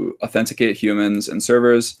authenticate humans and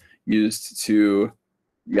servers. Used to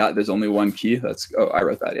there's only one key. I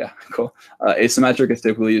wrote that. Yeah, cool. Asymmetric is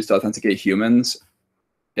typically used to authenticate humans.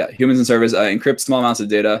 Yeah, humans and servers encrypt small amounts of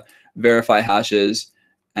data, verify hashes,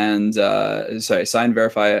 and sign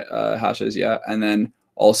verify hashes. Yeah, and then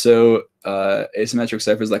also asymmetric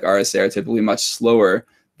ciphers like RSA are typically much slower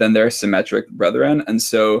than their symmetric brethren, and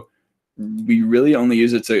so we really only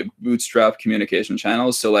use it to bootstrap communication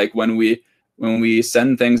channels. So like when we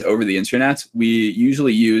send things over the internet, we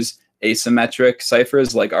usually use asymmetric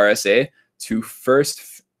ciphers like RSA to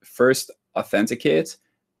first authenticate,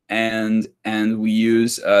 and we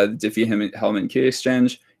use the Diffie-Hellman key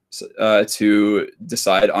exchange to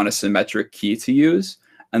decide on a symmetric key to use,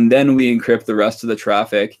 and then we encrypt the rest of the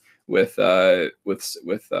traffic with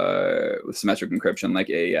symmetric encryption like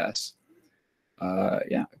AES.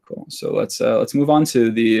 Yeah, cool. So let's move on to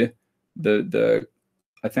the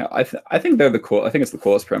I think they're the cool. I think it's the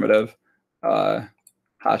coolest primitive.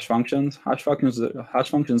 Hash functions. Hash functions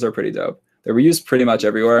are pretty dope. They're used pretty much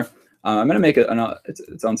everywhere. I'm gonna make it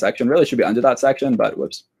its own section. Really should be under that section, but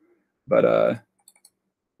whoops. But I'll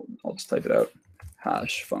just type it out.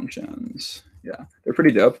 Hash functions. Yeah, they're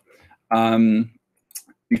pretty dope.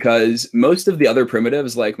 Because most of the other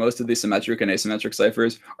primitives, like most of the symmetric and asymmetric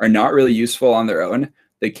ciphers, are not really useful on their own.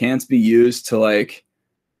 They can't be used to like,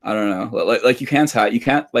 I don't know, like you can't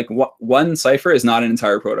like one cipher is not an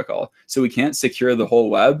entire protocol, so we can't secure the whole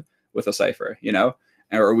web with a cipher, you know,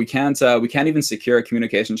 or we can't even secure a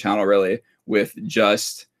communication channel really with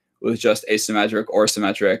just asymmetric or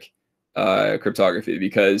symmetric cryptography,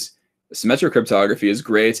 because symmetric cryptography is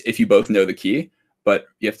great if you both know the key, but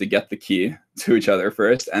you have to get the key to each other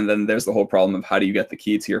first, and then there's the whole problem of how do you get the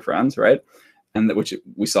key to your friends, right? And which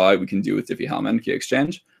we saw we can do with Diffie-Hellman key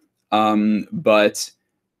exchange. But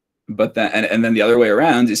then and then the other way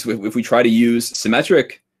around is if we try to use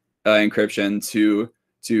symmetric encryption to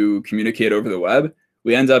communicate over the web,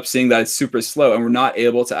 we end up seeing that it's super slow and we're not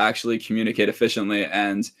able to actually communicate efficiently.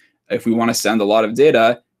 And if we want to send a lot of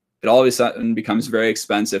data, it all of a sudden becomes very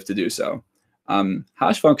expensive to do so.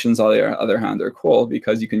 Hash functions, on the other hand, are cool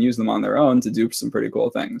because you can use them on their own to do some pretty cool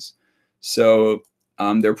things. So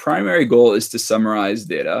their primary goal is to summarize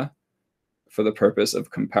data for the purpose of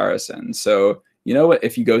comparison. So you know what?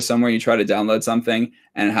 If you go somewhere, you try to download something,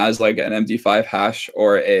 and it has like an MD5 hash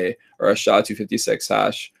or a SHA-256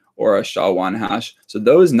 hash or a SHA-1 hash. So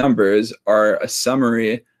those numbers are a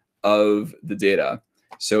summary of the data.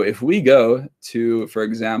 So if we go to, for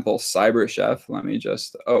example, CyberChef, let me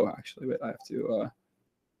just, actually, wait, I have to,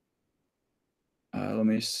 let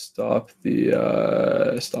me stop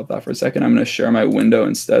that for a second. I'm going to share my window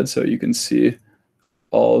instead so you can see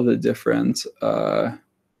all the different,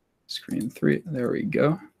 screen 3, there we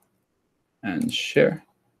go, and share,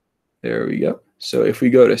 there we go. So if we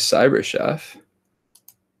go to CyberChef,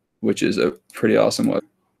 which is a pretty awesome web,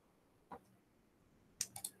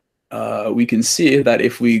 we can see that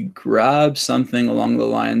if we grab something along the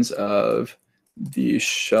lines of the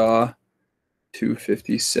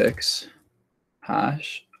SHA-256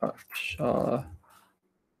 hash, SHA-3,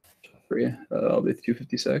 that'll be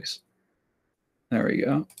 256. There we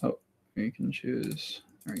go. Oh, we can choose.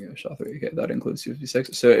 There we go. SHA-3. Okay, that includes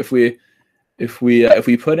 256. So if we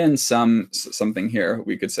put in something here,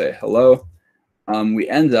 we could say hello. We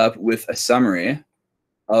end up with a summary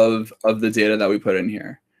of the data that we put in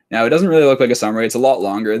here. Now, it doesn't really look like a summary. It's a lot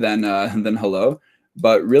longer than hello,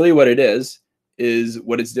 but really what it is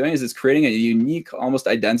what it's doing is it's creating a unique almost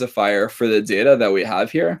identifier for the data that we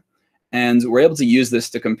have here. And we're able to use this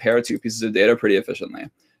to compare two pieces of data pretty efficiently.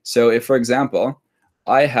 So if, for example,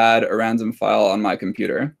 I had a random file on my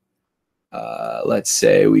computer, let's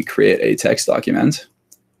say we create a text document,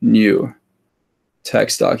 new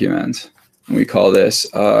text document, and we call this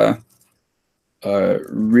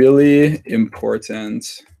really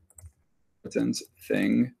important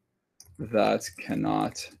thing that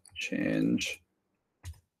cannot change.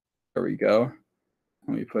 There we go.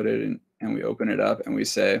 And we put it in and we open it up and we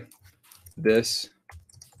say, this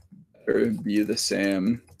better be the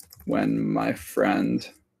same when my friend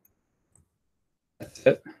gets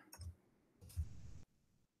it.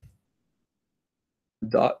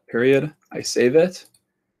 Dot period. I save it.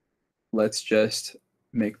 Let's just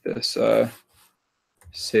make this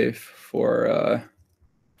safe for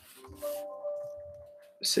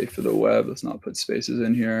the web. Let's not put spaces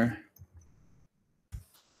in here.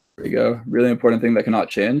 There we go. Really important thing that cannot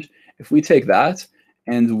change. If we take that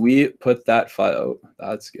and we put that file, oh,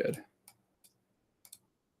 that's good.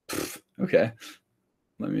 Okay.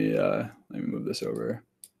 Let me move this over.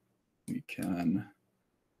 We can.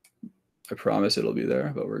 I promise it'll be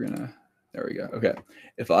there, but we're gonna. There we go. Okay.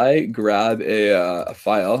 If I grab a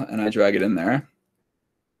file and I drag it in there,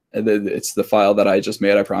 and it's the file that I just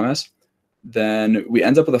made, I promise. Then we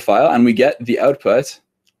end up with a file and we get the output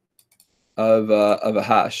of a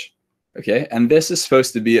hash. Okay. And this is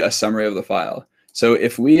supposed to be a summary of the file. So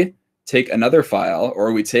if we take another file,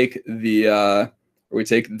 or we take the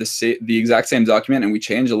exact same document and we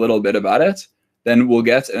change a little bit about it, then we'll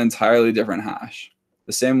get an entirely different hash.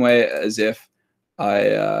 The same way as if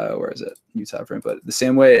where is it? New tab for input. The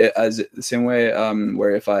same way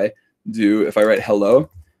where if I write hello,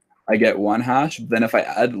 I get one hash. But then if I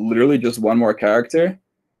add literally just one more character,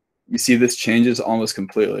 you see this changes almost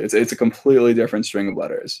completely. It's a completely different string of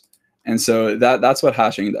letters. And so that's what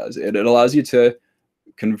hashing does. It allows you to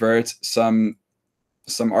convert some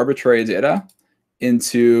arbitrary data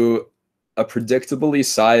into a predictably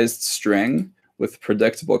sized string with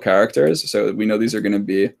predictable characters. So we know these are going to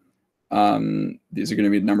be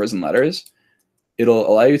numbers and letters. It'll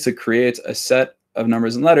allow you to create a set of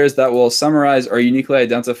numbers and letters that will summarize or uniquely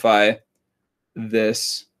identify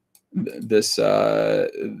this input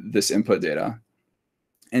data.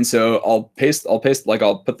 And so I'll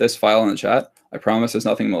put this file in the chat. I promise there's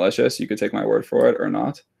nothing malicious. You could take my word for it or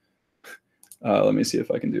not. Let me see if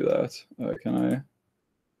I can do that. Can I?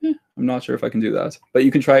 I'm not sure if I can do that, but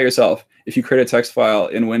you can try it yourself. If you create a text file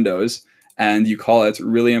in Windows and you call it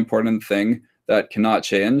really important thing that cannot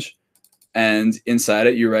change, and inside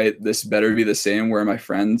it you write this better be the same where my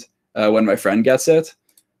friend when my friend gets it,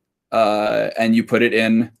 and you put it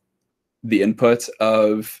in the input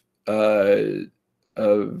of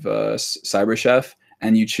CyberChef,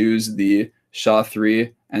 and you choose the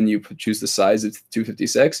SHA-3 and you choose the size of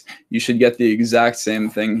 256, you should get the exact same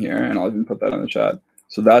thing here, and I'll even put that in the chat.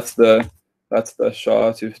 So that's the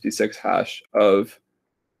SHA-256 hash of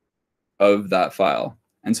that file.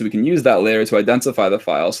 And so we can use that later to identify the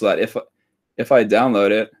file, so that if I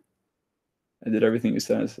download it, I did everything you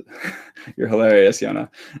said. You're hilarious, Yona.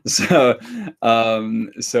 So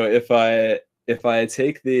so if I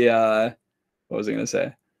take the what was I going to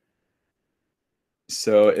say?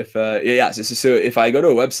 So if so if I go to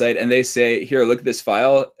a website and they say, here, look at this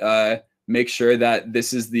file, make sure that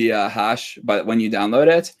this is the hash, but when you download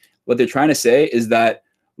it, what they're trying to say is that,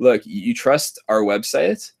 look, you trust our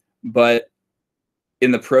website, but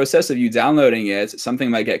in the process of you downloading it, something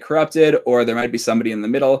might get corrupted, or there might be somebody in the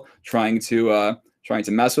middle trying to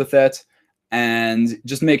mess with it. And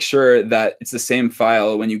just make sure that it's the same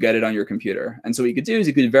file when you get it on your computer. And so what you could do is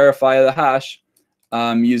you could verify the hash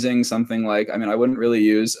using something like, I mean, I wouldn't really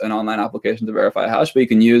use an online application to verify a hash, but you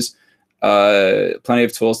can use plenty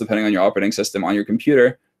of tools depending on your operating system on your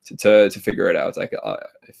computer to figure it out. I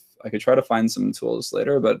could try to find some tools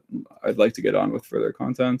later, but I'd like to get on with further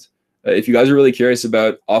content. If you guys are really curious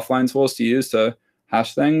about offline tools to use to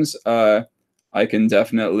hash things, I can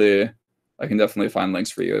definitely find links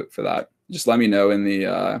for you for that. Just let me know in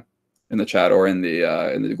the chat or in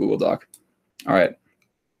the Google Doc. All right.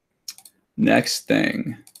 Next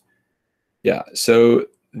thing. Yeah. So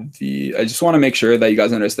I just want to make sure that you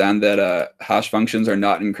guys understand that hash functions are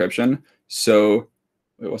not encryption. So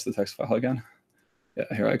wait, what's the text file again? Yeah,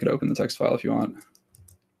 here, I could open the text file if you want.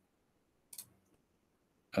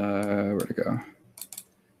 Where'd it go?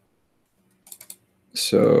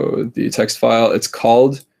 So the text file, it's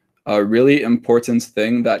called a really important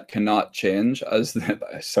thing that cannot change as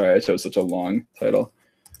sorry, I chose such a long title.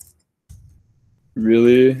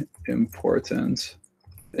 Really important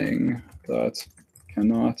thing that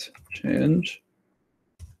cannot change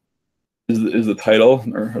is the title,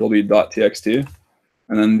 or it'll be .txt.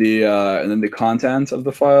 And then the content of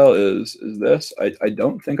the file is this. I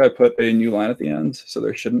don't think I put a new line at the end, so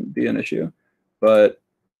there shouldn't be an issue. But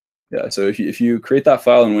yeah, so if you create that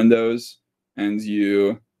file in Windows and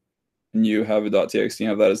you have a .txt and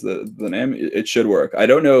have that as the name, it should work. I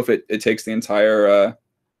don't know if it takes the entire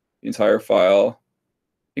file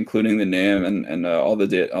including the name and all the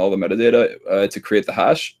metadata to create the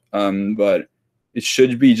hash. But it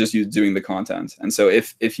should be just you doing the content. And so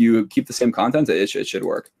if you keep the same content, it should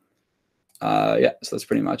work. Yeah, so that's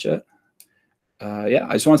pretty much it. Yeah,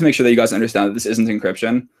 I just want to make sure that you guys understand that this isn't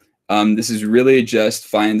encryption. This is really just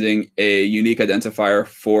finding a unique identifier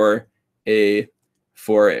for a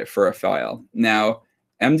file. Now,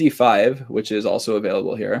 MD5, which is also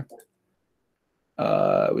available here,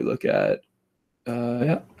 we look at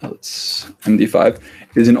MD5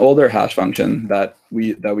 is an older hash function that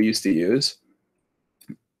we used to use,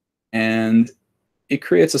 and it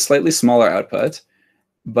creates a slightly smaller output.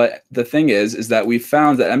 But the thing is that we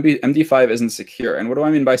found that MD5 isn't secure. And what do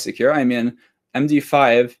I mean by secure? I mean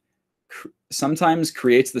MD5 sometimes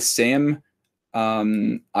creates the same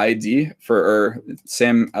ID or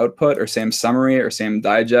same output or same summary or same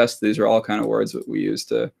digest. These are all kind of words that we use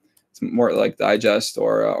to, it's more like digest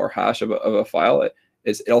or hash of a file.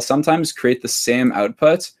 It'll sometimes create the same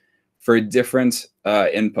output for different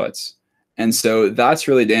inputs. And so that's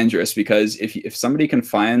really dangerous, because if somebody can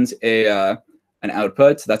find an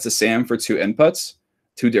output that's the same for two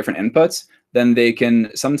different inputs, then they can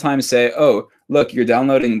sometimes say, oh, look, you're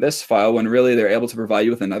downloading this file, when really they're able to provide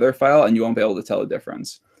you with another file and you won't be able to tell the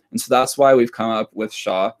difference. And so that's why we've come up with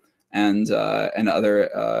SHA and other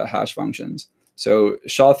hash functions. So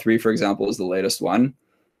SHA-3, for example, is the latest one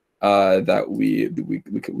that we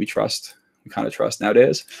trust, we kind of trust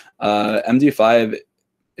nowadays. MD5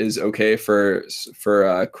 is okay for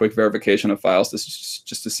quick verification of files,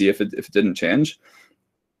 just to see if it didn't change.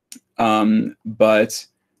 But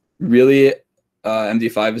really,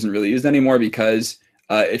 MD5 isn't really used anymore, because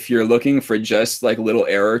if you're looking for just like little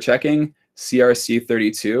error checking,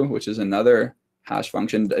 CRC32, which is another hash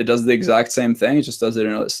function, it does the exact same thing. It just does it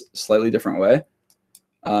in a slightly different way.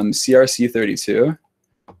 CRC32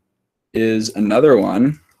 is another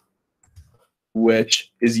one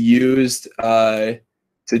which is used to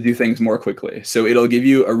do things more quickly. So it'll give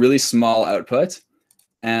you a really small output,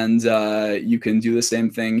 and you can do the same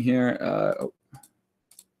thing here.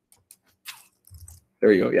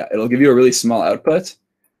 There you go. Yeah, it'll give you a really small output,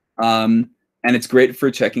 and it's great for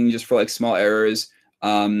checking just for like small errors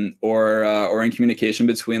or in communication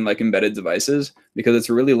between like embedded devices, because it's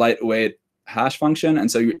a really lightweight hash function, and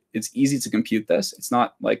so it's easy to compute this. It's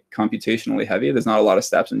not like computationally heavy. There's not a lot of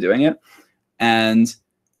steps in doing it, and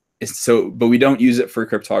but we don't use it for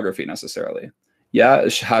cryptography necessarily. Yeah,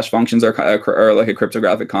 hash functions are like a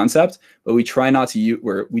cryptographic concept, but we try not to use,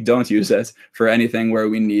 we don't use it for anything where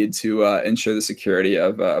we need to ensure the security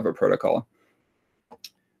of a protocol.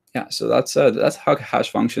 Yeah, so that's how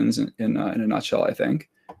hash functions in a nutshell, I think.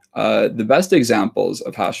 The best examples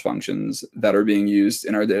of hash functions that are being used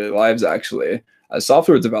in our daily lives, actually, as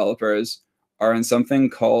software developers, are in something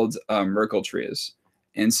called Merkle trees.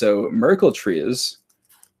 And so Merkle trees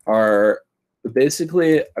are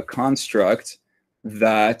basically a construct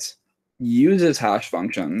that uses hash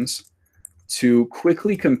functions to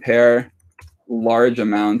quickly compare large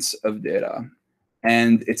amounts of data.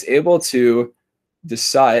 And it's able to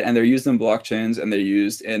decide, and they're used in blockchains, and they're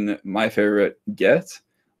used in my favorite, Git.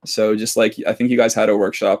 So just like, I think you guys had a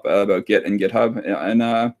workshop about Git and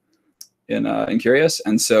GitHub in Curious.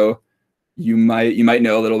 And so you might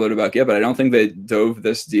know a little bit about Git, but I don't think they dove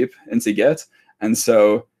this deep into Git. And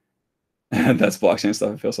so that's blockchain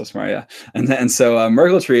stuff. I feel so smart, yeah. And so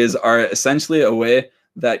Merkle trees are essentially a way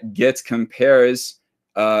that Git compares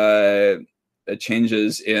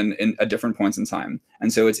changes at different points in time.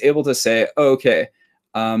 And so it's able to say, oh, okay,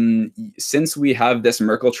 since we have this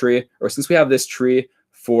Merkle tree, or since we have this tree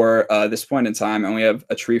for this point in time, and we have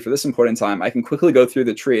a tree for this point in time, I can quickly go through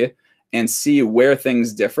the tree and see where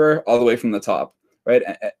things differ all the way from the top, right?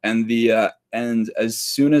 And as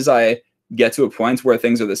soon as I get to a point where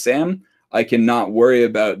things are the same, I can not worry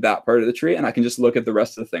about that part of the tree, and I can just look at the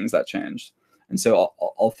rest of the things that changed. And so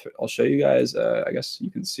I'll show you guys. I guess you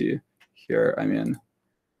can see here. I mean,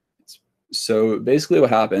 so basically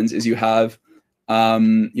what happens is you have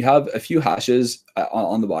a few hashes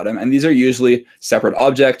on the bottom, and these are usually separate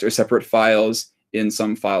objects or separate files in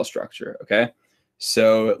some file structure. Okay,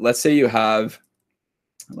 so let's say you have.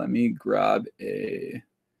 Let me grab a.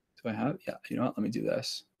 Do I have? Yeah. You know what? Let me do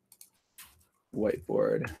this.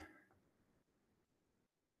 Whiteboard.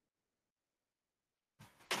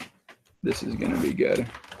 This is going to be good.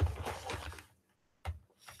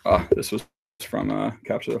 Oh, this was from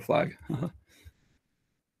Capture the Flag.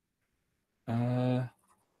 Oh,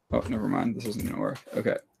 never mind. This isn't going to work.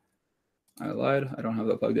 Okay. I lied. I don't have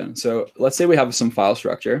that plugged in. So let's say we have some file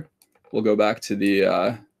structure. We'll go back to the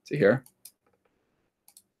to here.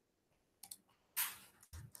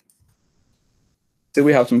 say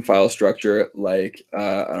we have some file structure like,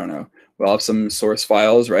 I don't know, we'll have some source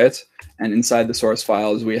files, right? And inside the source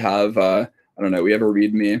files, we have, I don't know, we have a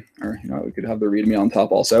README, or, you know, we could have the README on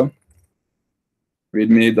top also.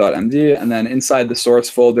 README.md, and then inside the source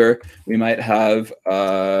folder, we might have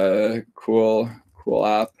cool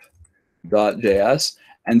app.js,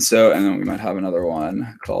 and then we might have another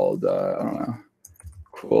one called I don't know,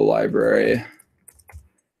 cool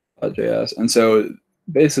library.js. And so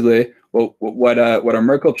basically, what a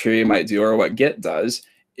Merkle tree might do, or what Git does,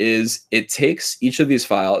 is it takes each of these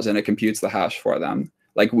files and it computes the hash for them,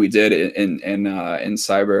 like we did in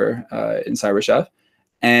CyberChef,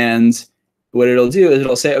 and what it'll do is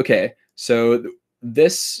it'll say, okay, so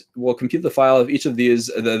this will compute the file of each of these,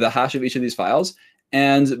 the hash of each of these files.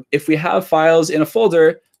 And if we have files in a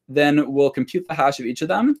folder, then we'll compute the hash of each of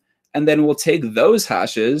them. And then we'll take those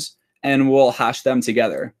hashes and we'll hash them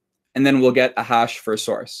together. And then we'll get a hash for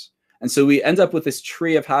source. And so we end up with this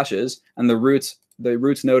tree of hashes, and the root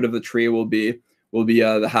node of the tree will be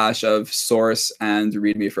the hash of source and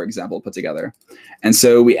README, for example, put together. And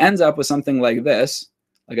so we end up with something like this,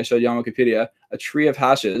 like I showed you on Wikipedia, a tree of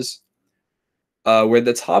hashes where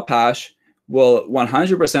the top hash will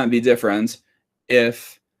 100% be different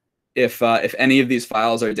if any of these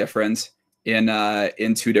files are different in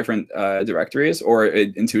two different directories or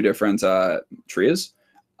in two different trees.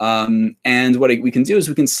 And what we can do is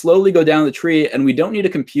we can slowly go down the tree, and we don't need to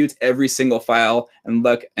compute every single file and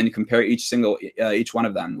look and compare each one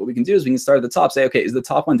of them. What we can do is we can start at the top, say, okay, is the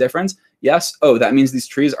top one different? Yes. Oh, that means these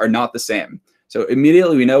trees are not the same. So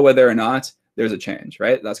immediately we know whether or not there's a change,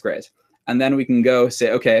 right? That's great. And then we can go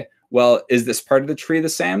say, okay, well, is this part of the tree the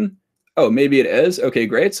same? Oh, maybe it is. Okay,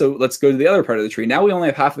 great. So let's go to the other part of the tree. Now we only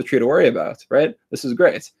have half the tree to worry about, right? This is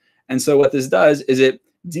great. And so what this does is it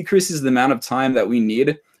decreases the amount of time that we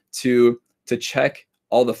need to check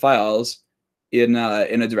all the files in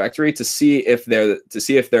a directory to see if there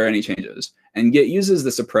are any changes. And Git uses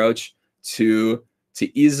this approach to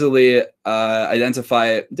easily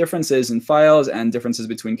identify differences in files and differences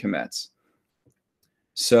between commits.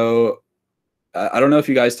 So I don't know if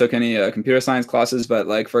you guys took any computer science classes, but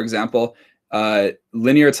like, for example,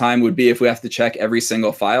 linear time would be if we have to check every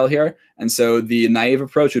single file here. And so the naive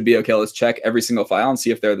approach would be, okay, let's check every single file and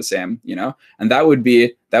see if they're the same, you know? And that would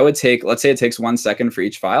take, let's say it takes 1 second for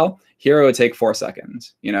each file. Here it would take 4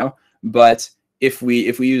 seconds, you know? But if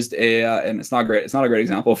we used and it's not a great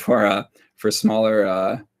example for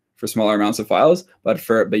smaller amounts of files, but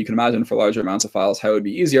you can imagine for larger amounts of files how it would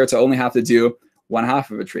be easier to only have to do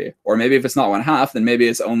 1/2 of a tree. Or maybe if it's not 1/2, then maybe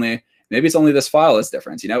it's only this file is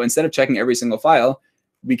different. You know, instead of checking every single file,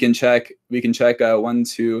 we can check 1,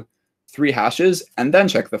 2, 3 hashes and then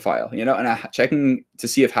check the file. You know, and checking to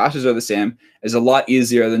see if hashes are the same is a lot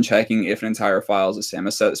easier than checking if an entire file is the same,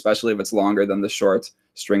 especially if it's longer than the short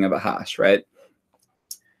string of a hash, right?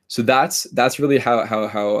 So that's really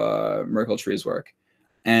how Merkle trees work.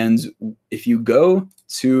 And if you go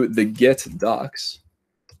to the Git docs,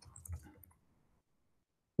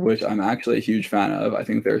 which I'm actually a huge fan of, I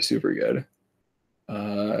think they're super good.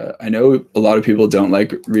 I know a lot of people don't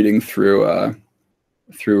like reading through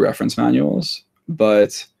reference manuals,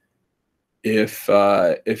 but if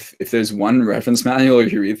there's one reference manual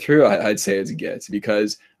you read through, I'd say it's Git,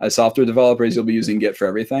 because as software developers, you'll be using Git for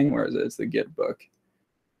everything, whereas it's the Git book.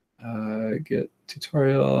 Git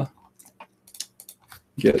tutorial,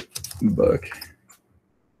 Git book.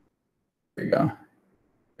 There you go.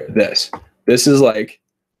 This is like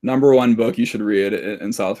 #1 book you should read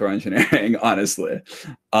in software engineering, honestly.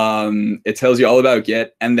 It tells you all about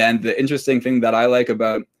Git. And then the interesting thing that I like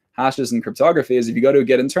about hashes and cryptography is if you go to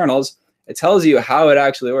Git internals, it tells you how it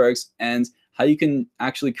actually works and how you can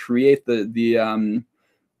actually create the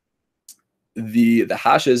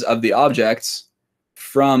hashes of the objects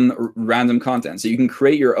from random content. So you can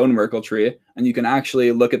create your own Merkle tree, and you can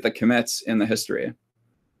actually look at the commits in the history.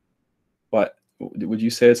 What would you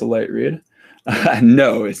say it's a light read?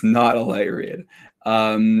 No, it's not a light read.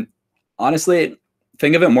 Honestly,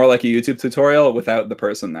 think of it more like a YouTube tutorial without the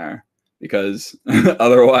person there, because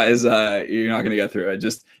otherwise you're not going to get through it.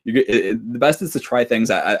 The best is to try things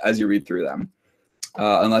as you read through them,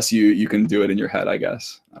 unless you can do it in your head, I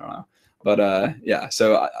guess. I don't know. But yeah,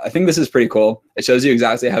 so I think this is pretty cool. It shows you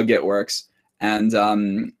exactly how Git works. And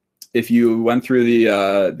if you went through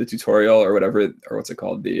the tutorial or whatever, or what's it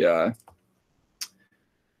called, the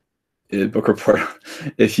book report,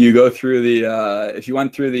 if you went through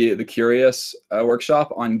the Curious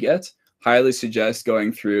workshop on Git, highly suggest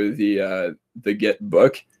going through the Git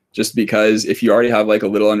book, just because if you already have like a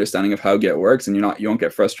little understanding of how Git works and you won't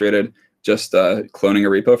get frustrated just cloning a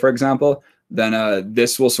repo, for example, then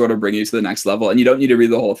this will sort of bring you to the next level. And you don't need to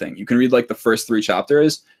read the whole thing. You can read like the first 3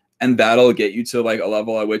 chapters, and that'll get you to like a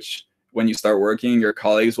level at which when you start working, your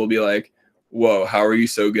colleagues will be like, whoa, how are you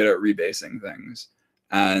so good at rebasing things?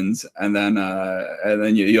 And then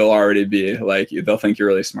you'll already be like, they'll think you're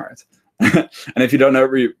really smart. And if you don't know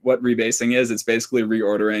what rebasing is, it's basically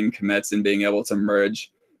reordering commits and being able to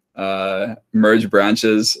merge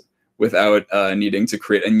branches without needing to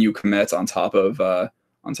create a new commit on top of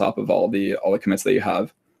all the commits that you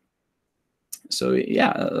have. So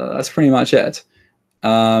yeah, that's pretty much it.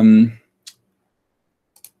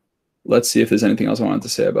 Let's see if there's anything else I wanted to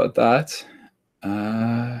say about that.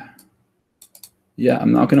 Yeah,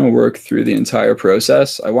 I'm not going to work through the entire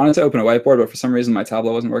process. I wanted to open a whiteboard, but for some reason my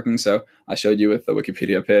tablet wasn't working, so I showed you with the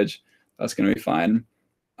Wikipedia page. That's going to be fine.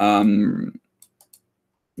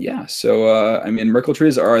 Yeah, so I mean, Merkle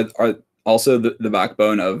trees are also the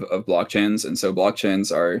backbone of blockchains, and so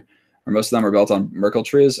blockchains are most of them are built on Merkle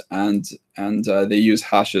trees, and they use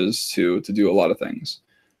hashes to do a lot of things.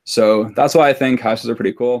 So that's why I think hashes are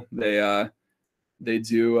pretty cool. They're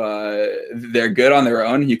good on their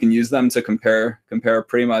own. You can use them to compare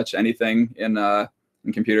pretty much anything in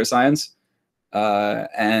computer science,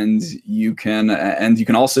 and you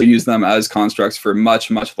can also use them as constructs for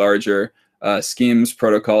much larger schemes,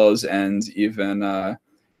 protocols, and even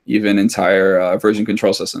entire version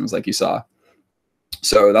control systems, like you saw.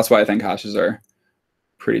 So that's why I think hashes are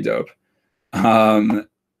pretty dope. I'm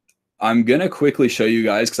gonna quickly show you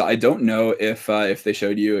guys, because I don't know if they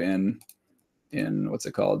showed you in what's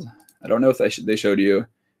it called? I don't know if they showed you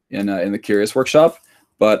in the Curious workshop,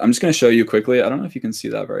 but I'm just gonna show you quickly. I don't know if you can see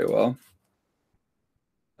that very well.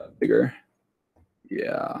 Bigger,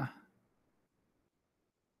 yeah.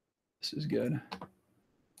 This is good.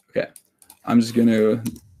 Okay, I'm just gonna.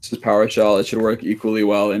 This is PowerShell. It should work equally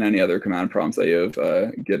well in any other command prompt that you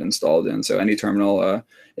have Git installed in. So any terminal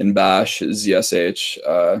in Bash,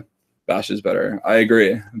 ZSH, Bash is better. I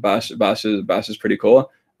agree. Bash is pretty cool.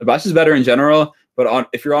 Bash is better in general, but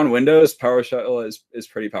if you're on Windows, PowerShell is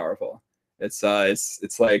pretty powerful. It's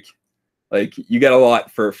like you get a lot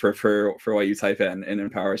for what you type in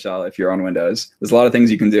PowerShell if you're on Windows. There's a lot of things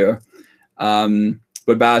you can do.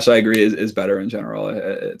 But Bash, I agree, is better in general.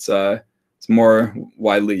 It's more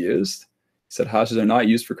widely used. He said hashes are not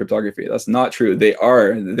used for cryptography. That's not true.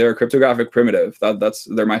 They're a cryptographic primitive.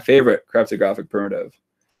 They're my favorite cryptographic primitive.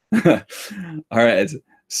 All right.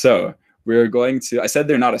 So we're going to. I said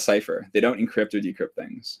they're not a cipher. They don't encrypt or decrypt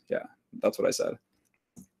things. Yeah, that's what I said.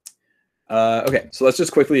 Okay, so let's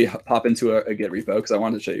just quickly pop into a Git repo because I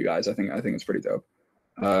wanted to show you guys. I think it's pretty dope.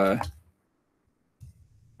 How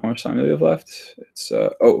much time do we have left? It's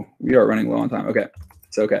oh, we are running low on time. Okay,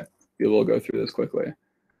 it's okay. We will go through this quickly.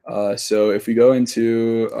 So if we go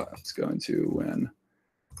into, let's go into when.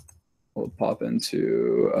 We'll pop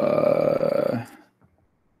into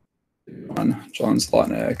John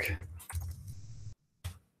Zlotnick.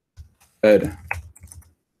 Good.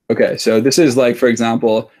 Okay, so this is like, for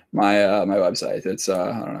example, my website. It's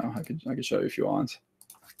I don't know. I could show you if you want.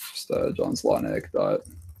 Just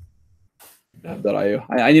johnzlotnick.io.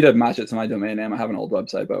 I need to match it to my domain name. I have an old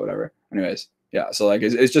website, but whatever. Anyways, yeah. So like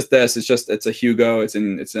it's just this. It's a Hugo. It's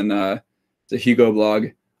a Hugo blog.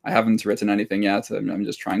 I haven't written anything yet. I'm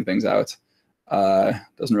just trying things out.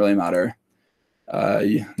 Doesn't really matter.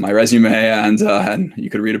 My resume and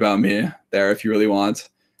you could read about me there if you really want.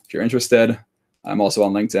 If you're interested, I'm also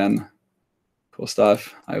on LinkedIn. Cool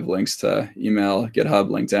stuff. I have links to email, GitHub,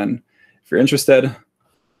 LinkedIn. If you're interested,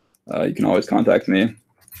 you can always contact me.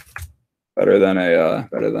 Better than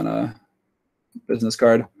a business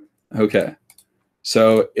card. Okay.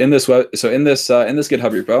 So in this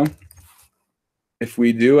GitHub repo, if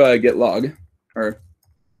we do git log, or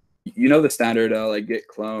you know the standard like git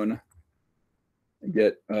clone,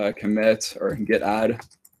 git commit, or git add,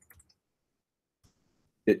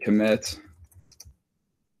 git commit.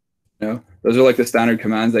 You know, those are like the standard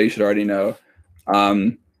commands that you should already know.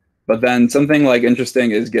 But then something like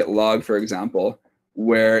interesting is git log, for example,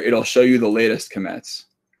 where it'll show you the latest commits,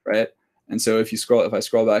 right? And so if I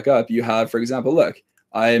scroll back up, you have, for example, look,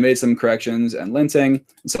 I made some corrections and linting.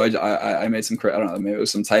 And so I made some, I don't know, maybe it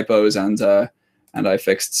was some typos and I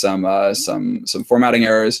fixed some formatting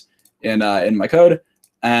errors in my code.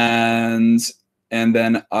 And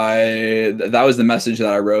then that was the message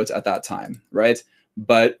that I wrote at that time, right?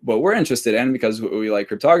 But what we're interested in, because we like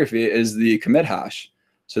cryptography, is the commit hash.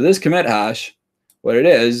 So this commit hash, what it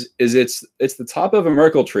is it's the top of a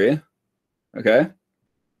Merkle tree, okay?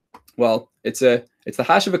 Well, it's the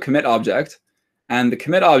hash of a commit object, and the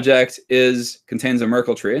commit object contains a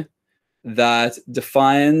Merkle tree that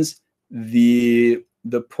defines the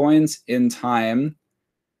the point in time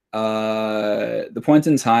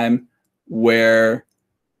where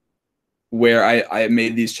I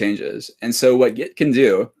made these changes. And so what Git can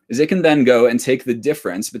do is it can then go and take the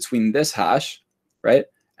difference between this hash, right,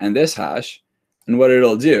 and this hash, and what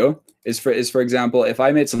it'll do is for example, if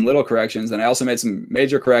I made some little corrections and I also made some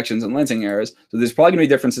major corrections and linting errors, so there's probably gonna be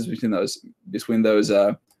differences between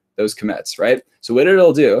those commits, right? So what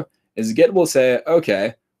it'll do is Git will say,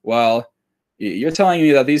 okay, well, you're telling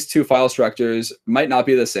me that these two file structures might not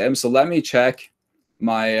be the same, so let me check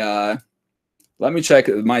my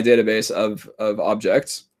database of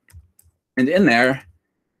objects, and in there,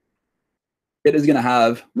 it is going to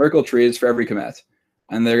have Merkle trees for every commit,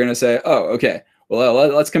 and they're going to say, oh, okay, well,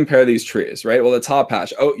 let's compare these trees, right? Well, the top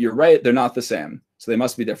hash, oh, you're right, they're not the same, so they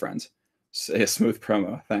must be different. Say a smooth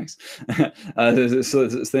promo, thanks. So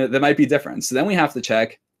they might be different. So then we have to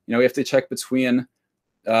check, we have to check between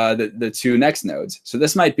the two next nodes. So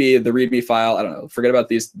this might be the README file. I don't know, forget about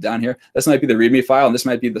these down here. This might be the README file, and this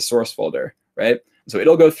might be the source folder, right? So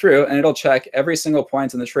it'll go through and it'll check every single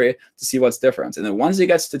point in the tree to see what's different. And then once it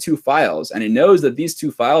gets to two files and it knows that these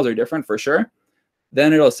two files are different for sure,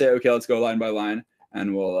 then it'll say, okay, let's go line by line,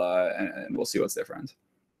 and we'll see what's different.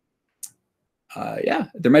 Yeah,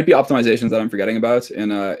 there might be optimizations that I'm forgetting about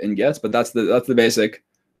in Git, but that's the basic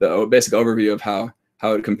overview of how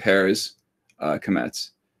it compares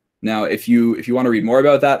commits. Now, if you want to read more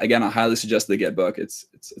about that, again, I highly suggest the Git book. It's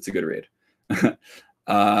a good read.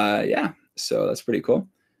 Yeah, so that's pretty cool.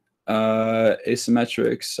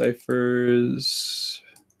 Asymmetric ciphers.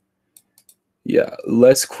 Yeah,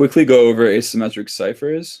 let's quickly go over asymmetric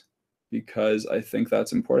ciphers because I think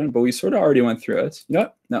that's important. But we sort of already went through it.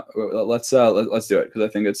 No, let's do it because I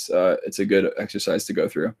think it's a good exercise to go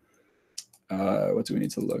through. What do we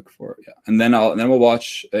need to look for? Yeah, and then we'll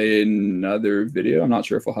watch another video. I'm not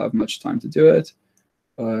sure if I'll have much time to do it,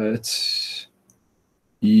 but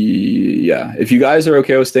yeah, if you guys are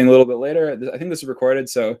okay with staying a little bit later, I think this is recorded,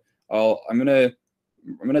 so I'm gonna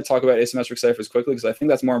talk about asymmetric ciphers quickly because I think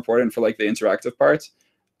that's more important for like the interactive part,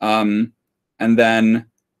 and then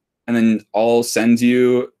I'll send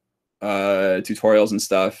you tutorials and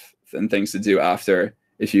stuff and things to do after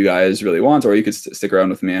if you guys really want, or you could stick around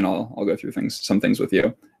with me and I'll go through some things with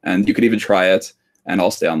you, and you could even try it and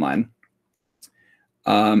I'll stay online.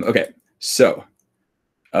 Okay, so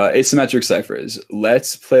asymmetric ciphers.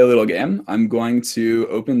 Let's play a little game. I'm going to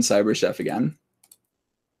open CyberChef again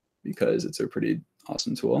because it's a pretty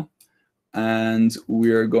awesome tool. And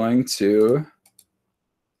we're going to,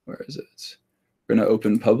 where is it? We're going to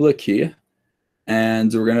open public key.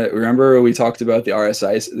 And we're going to, remember we talked about the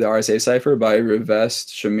RSA cipher by Rivest,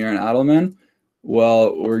 Shamir, and Adelman?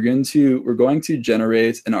 Well, we're going to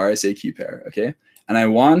generate an RSA key pair, okay? And I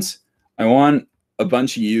want a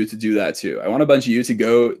bunch of you to do that too. I want a bunch of you to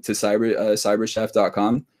go to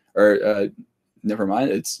cyberchef.com, or never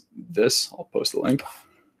mind, it's this. I'll post the link.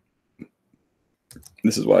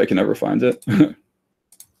 This is why I can never find it.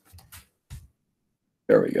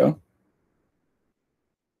 There we go.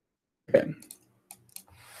 Okay.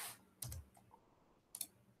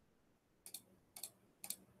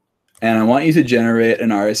 And I want you to generate an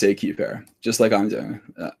RSA key pair, just like I'm doing.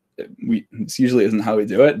 This usually isn't how we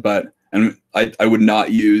do it, and I would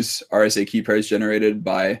not use RSA key pairs generated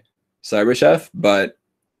by CyberChef, but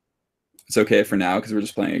it's okay for now because we're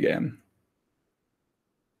just playing a game.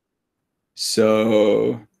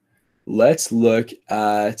 So let's look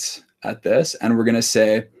at this, and we're going to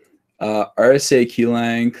say RSA key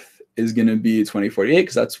length is going to be 2048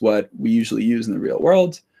 because that's what we usually use in the real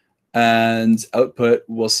world. And output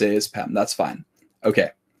we'll say is PEM. That's fine.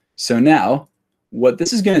 Okay, so now what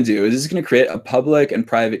this is going to do is it's going to create a public and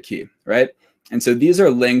private key, right? And so these are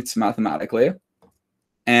linked mathematically,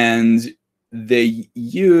 and they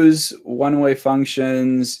use one-way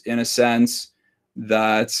functions in a sense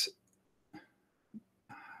that,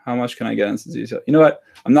 how much can I get into detail? You know what?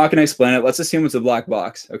 I'm not going to explain it. Let's assume it's a black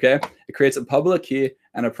box, okay? It creates a public key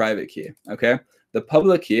and a private key, okay? The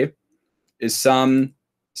public key is some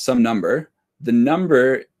number. The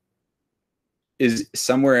number is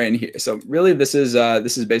somewhere in here. So really, this is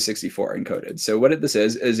base 64 encoded. So what this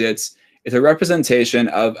is it's a representation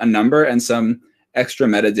of a number and some extra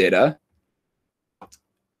metadata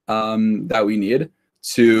that we need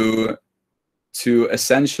to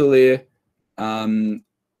essentially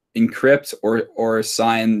encrypt or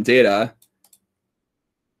sign data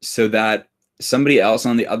so that somebody else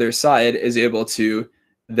on the other side is able to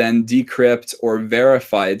then decrypt or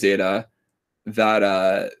verify data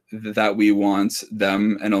that we want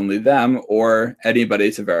them and only them or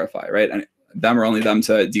anybody to verify, right? And them or only them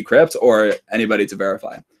to decrypt or anybody to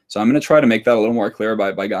verify. So I'm going to try to make that a little more clear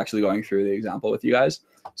by actually going through the example with you guys.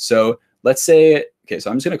 So let's say, okay,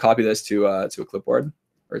 so I'm just going to copy this to a clipboard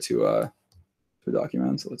or to a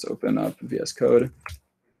document. So let's open up VS Code.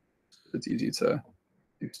 It's easy to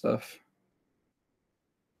do stuff.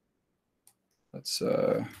 Let's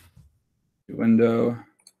do window.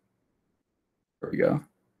 There we go.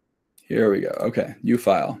 Here we go. Okay, new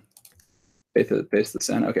file. Paste this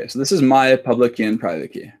in. Okay, so this is my public key and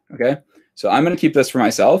private key. Okay, so I'm going to keep this for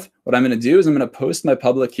myself. What I'm going to do is I'm going to post my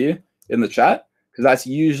public key in the chat, because that's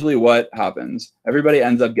usually what happens. Everybody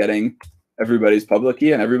ends up getting everybody's public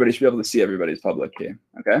key, and everybody should be able to see everybody's public key.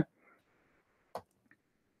 Okay.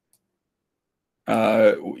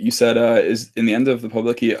 You said is in the end of the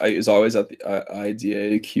public key is always at the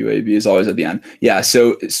IDA QAB is always at the end. Yeah.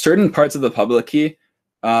 So certain parts of the public key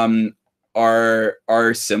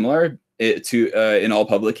are similar to in all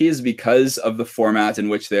public keys because of the format in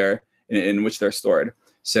which they're stored.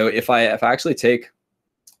 So if I actually take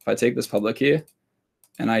this public key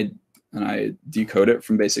and I decode it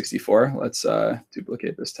from base64, let's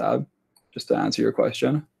duplicate this tab just to answer your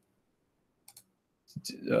question.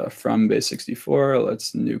 From base64,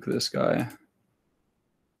 let's nuke this guy.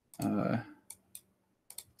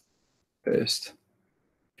 Paste.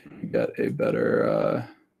 Get a better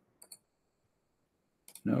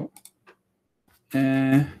no.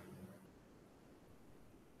 I'm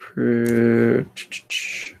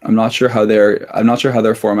not sure how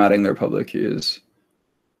they're formatting their public keys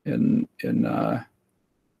in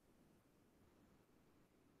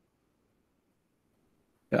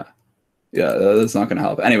yeah, that's not going to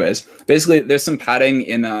help. Anyways, basically, there's some padding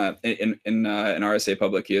in RSA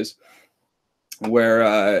public keys,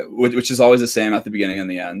 where which is always the same at the beginning and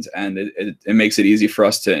the end, and it makes it easy for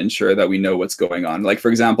us to ensure that we know what's going on. Like for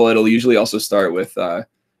example, it'll usually also start with I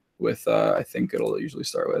think it'll usually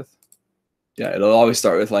start with, yeah, it'll always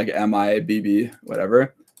start with like MIBB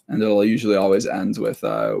whatever, and it'll usually always end with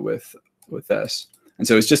this. And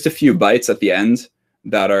so it's just a few bytes at the end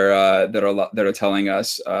that are telling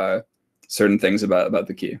us certain things about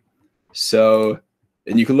the key. So,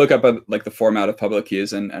 and you can look up like the format of public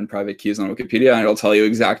keys and private keys on Wikipedia, and it'll tell you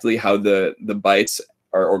exactly how the bytes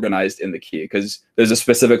are organized in the key, because there's a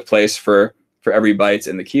specific place for every byte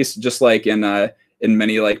in the key. So just like in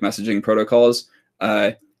many like messaging protocols,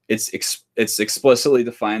 it's explicitly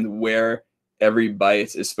defined where every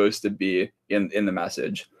byte is supposed to be in the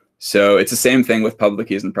message. So it's the same thing with public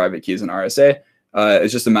keys and private keys in RSA.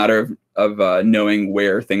 It's just a matter of knowing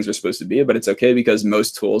where things are supposed to be, but it's okay because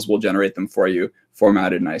most tools will generate them for you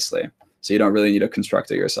formatted nicely. So you don't really need to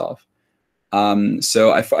construct it yourself.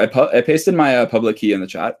 So I pasted my public key in the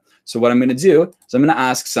chat. So what I'm going to do is I'm going to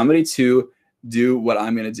ask somebody to do what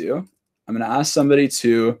I'm going to do. I'm going to ask somebody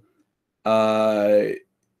to, where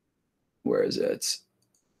is it?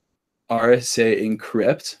 RSA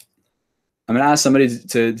encrypt. I'm going to ask somebody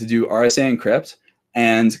to do RSA encrypt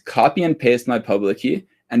and copy and paste my public key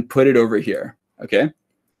and put it over here. Okay,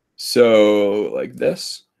 so like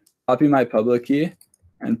this, copy my public key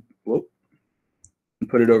and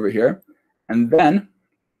put it over here. And then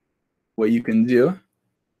what you can do,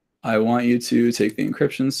 I want you to take the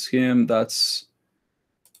encryption scheme. That's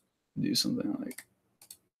do something like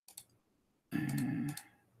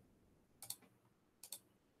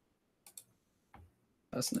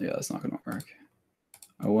that's not gonna work.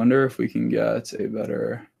 I wonder if we can get a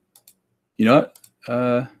better, you know what?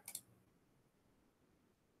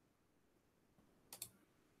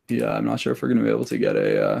 Yeah, I'm not sure if we're gonna be able to get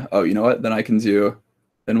a, oh, you know what? Then I can do,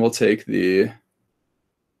 then we'll take the,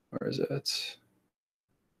 where is it?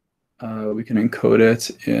 We can encode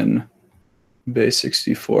it in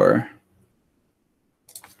base64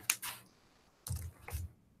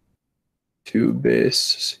 to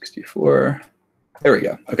base64. There we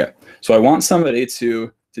go. Okay, so I want somebody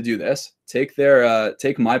to do this. Take their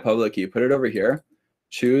take my public key, put it over here.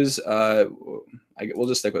 Choose. We'll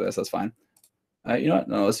just stick with this. That's fine. You know what?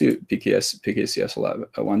 No, let's do PKCS 11.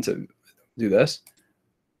 I want to do this,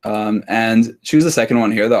 and choose the second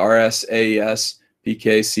one here, the RSAES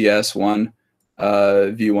PKCS1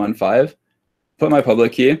 V15. Put my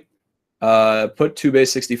public key. Put to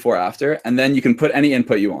base64 after, and then you can put any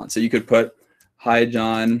input you want. So you could put, "Hi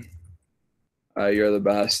John, you're the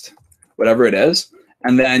best," whatever it is,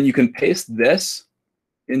 and then you can paste this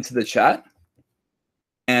into the chat,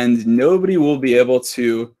 and nobody will be able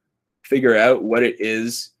to figure out what it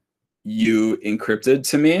is you encrypted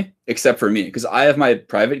to me except for me, because I have my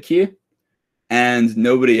private key and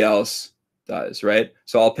nobody else does, right?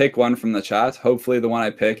 So I'll pick one from the chat. Hopefully the one I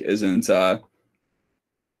pick isn't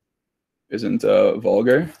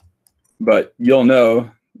vulgar, but you'll know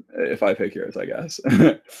if I pick yours, I guess.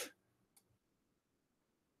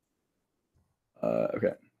 Okay.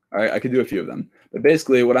 All right, I could do a few of them. But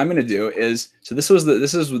basically what I'm going to do is, so this is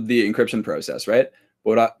the encryption process, right?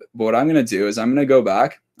 But what I'm going to do is I'm going to go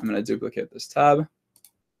back. I'm going to duplicate this tab.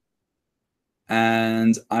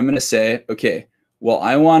 And I'm going to say, okay, well,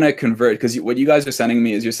 I want to convert, because what you guys are sending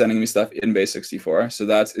me is you're sending me stuff in base 64. So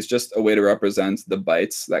it's just a way to represent the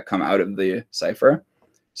bytes that come out of the cipher.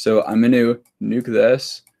 So I'm going to nuke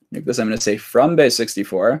this. I'm going to say from base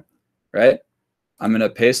 64, right? I'm going to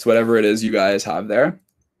paste whatever it is you guys have there.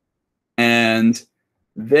 And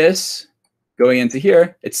this going into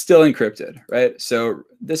here, it's still encrypted, right? So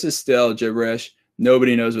this is still gibberish.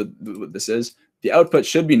 Nobody knows what this is. The output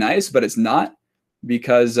should be nice, but it's not,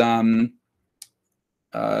 because it's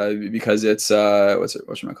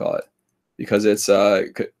what should I call it? Because it's not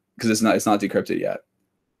decrypted yet.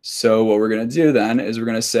 So what we're gonna do then is we're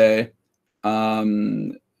gonna say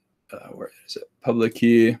where is it? Public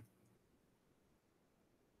key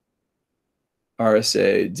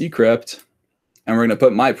RSA decrypt, and we're gonna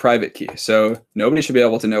put my private key. So nobody should be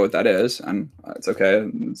able to know what that is, and it's okay.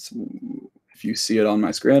 If you see it on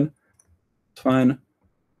my screen, it's fine.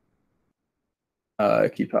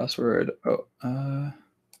 Key password.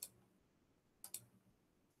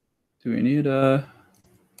 Do we need a?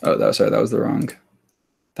 Oh, that was the wrong.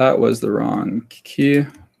 That was the wrong key.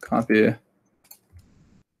 Copy.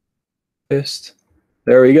 Paste.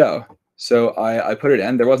 There we go. So I put it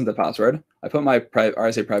in. There wasn't a password. I put my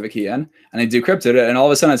RSA private key in, and I decrypted it, and all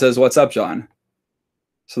of a sudden it says, "What's up, John?"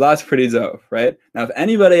 So that's pretty dope, right? Now, if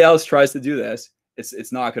anybody else tries to do this,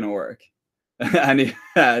 it's not going to work.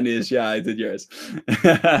 Anish, yeah, I did yours.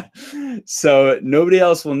 So nobody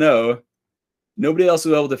else will know. Nobody else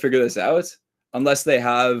will be able to figure this out unless they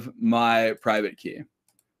have my private key,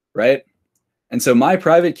 right? And so my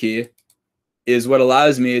private key is what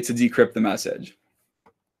allows me to decrypt the message.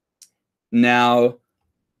 Now,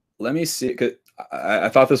 let me see, because I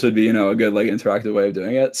thought this would be, a good interactive way of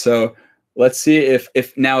doing it. So let's see if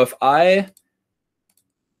I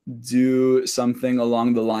do something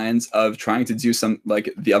along the lines of trying to do some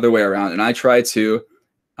the other way around, and I try to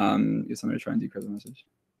get somebody to try and decrypt the message.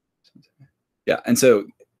 Yeah, and so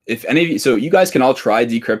if any of you, so you guys can all try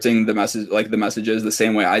decrypting the message, the messages, the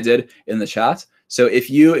same way I did in the chat. So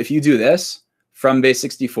if you do this from base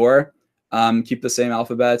 64, keep the same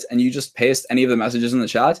alphabet, and you just paste any of the messages in the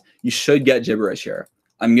chat, you should get gibberish here.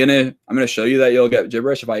 I'm gonna show you that you'll get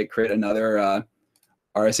gibberish if I create another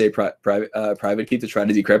RSA private key to try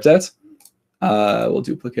to decrypt it. We'll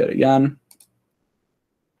duplicate again.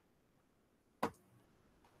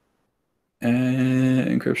 And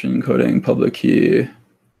encryption encoding public key.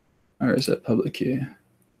 Or is it public key?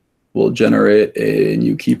 We'll generate a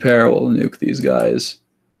new key pair. We'll nuke these guys.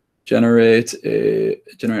 Generate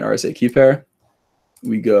RSA key pair.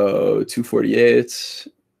 We go 248.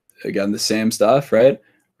 Again, the same stuff, right?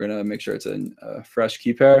 We're gonna make sure it's a fresh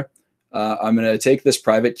key pair. I'm gonna take this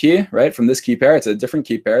private key, right, from this key pair. It's a different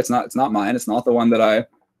key pair. It's not mine. It's not the one that I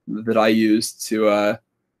used to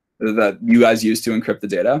that you guys use to encrypt the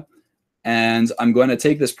data. And I'm going to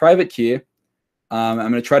take this private key. I'm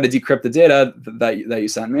going to try to decrypt the data that you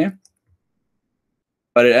sent me,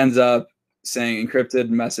 but it ends up saying encrypted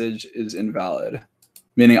message is invalid,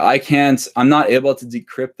 meaning I'm not able to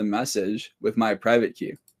decrypt the message with my private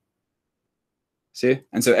key. See?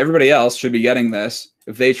 And so everybody else should be getting this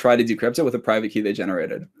if they try to decrypt it with a private key they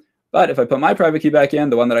generated. But if I put my private key back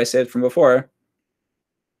in, the one that I saved from before,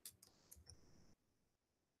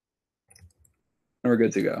 we're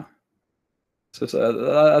good to go. So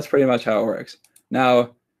that's pretty much how it works.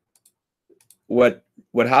 Now, what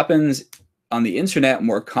happens on the internet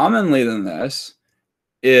more commonly than this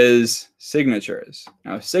is signatures.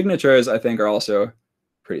 Now, signatures I think are also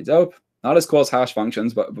pretty dope. Not as cool as hash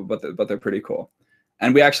functions, but they're pretty cool.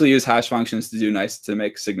 And we actually use hash functions to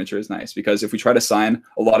make signatures nice, because if we try to sign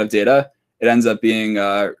a lot of data, it ends up being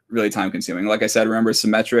really time consuming. Like I said, remember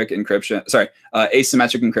asymmetric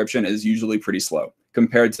encryption is usually pretty slow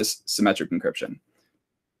compared to symmetric encryption.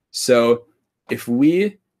 So if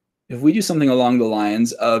we do something along the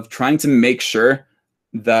lines of trying to make sure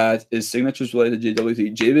that is signatures related to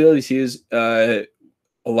JWT, JWTs a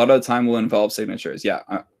lot of the time will involve signatures. Yeah,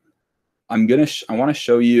 I want to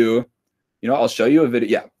show you. I'll show you a video.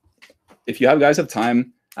 Yeah, if you guys have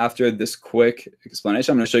time after this quick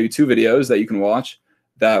explanation, I'm going to show you 2 videos that you can watch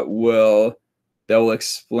that will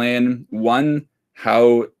explain, one,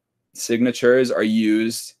 how signatures are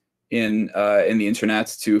used in the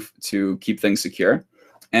internet to keep things secure,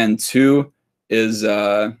 and 2 is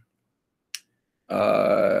how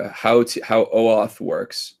OAuth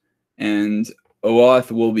works. And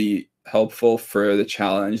OAuth will be helpful for the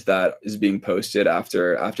challenge that is being posted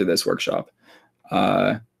after this workshop.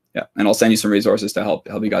 Yeah, and I'll send you some resources to help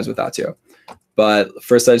you guys with that too. But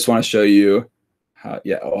first, I just want to show you how.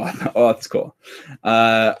 Yeah, OAuth is cool.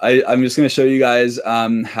 I'm just going to show you guys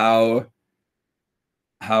how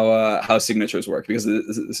signatures work, because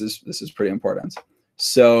this is pretty important.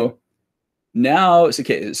 So now,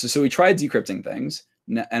 okay, so we tried decrypting things,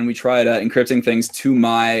 and we tried encrypting things to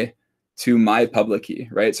my public key,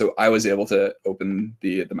 right? So I was able to open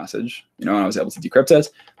the message, and I was able to decrypt it.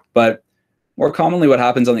 But more commonly, what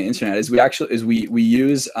happens on the internet is we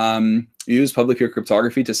use public key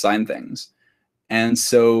cryptography to sign things. And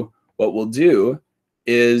so what we'll do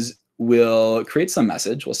is we'll create some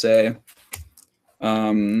message. We'll say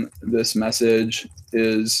this message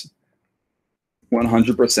is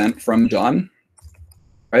 100% from John,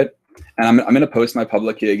 right? And I'm going to post my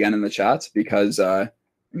public key again in the chat, because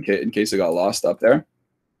in case it got lost up there.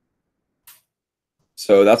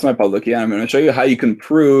 So that's my public key. And I'm going to show you how you can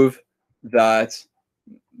prove that,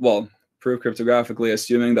 well, prove cryptographically,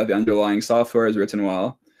 assuming that the underlying software is written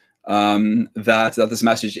well, that this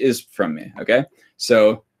message is from me, okay?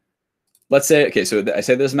 So let's say, okay, so I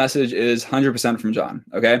say this message is 100% from John,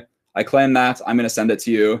 okay? I claim that. I'm going to send it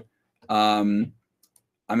to you. I'm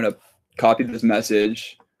going to copy this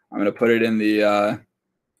message. I'm going to put it in the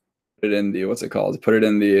what's it called? Put it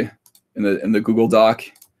in the Google Doc.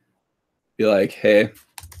 Be like, hey,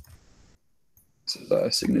 this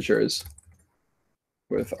is signatures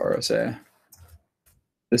with RSA.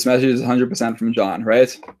 This message is 100% from John,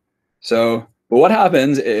 right? So, but what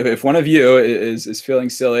happens if one of you is feeling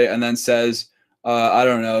silly and then says, I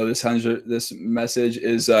don't know, this message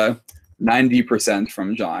is 90%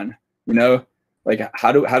 from John? Like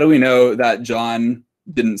how do we know that John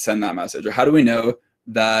didn't send that message, or how do we know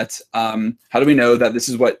that this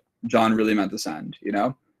is what John really meant to send?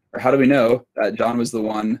 Or how do we know that John was the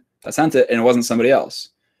one that sent it and it wasn't somebody else?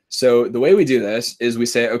 So the way we do this is we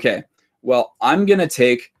say, okay, well, I'm gonna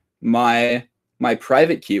take my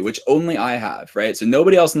private key, which only I have, right? So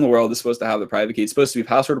nobody else in the world is supposed to have the private key. It's supposed to be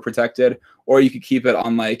password protected, or you could keep it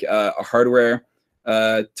on like a hardware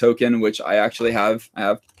token, which I actually have. I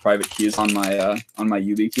have private keys on my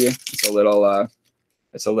YubiKey.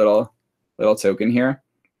 It's a little token here.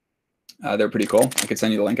 They're pretty cool. I could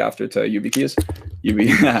send you the link after to YubiKeys.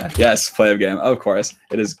 Yes, play of game. Of course,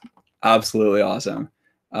 it is absolutely awesome.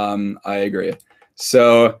 I agree.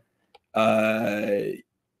 So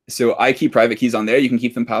I keep private keys on there. You can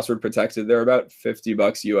keep them password protected. They're about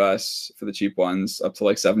 $50 US for the cheap ones, up to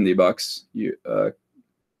like $70.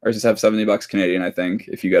 Or just have $70 Canadian, I think,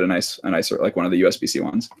 if you get a nicer, like one of the USB-C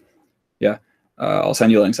ones. Yeah, I'll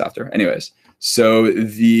send you links after. Anyways, so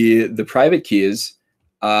the private keys,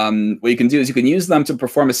 what you can do is you can use them to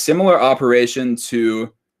perform a similar operation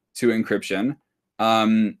to encryption.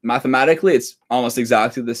 Mathematically, it's almost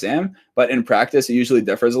exactly the same, but in practice, it usually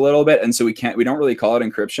differs a little bit. And so we don't really call it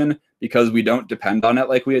encryption, because we don't depend on it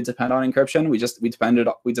like we depend on encryption. We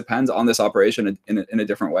depend on this operation in a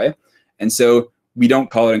different way. And so we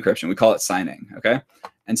don't call it encryption, we call it signing, okay?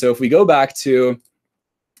 And so if we go back to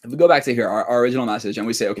here, our original message, and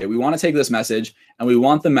we say, okay, we want to take this message and we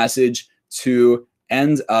want the message to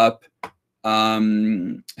end up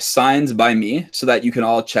signed by me, so that you can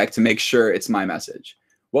all check to make sure it's my message.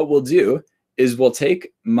 What we'll do is we'll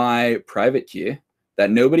take my private key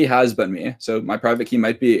that nobody has but me. So my private key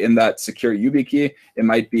might be in that secure YubiKey. It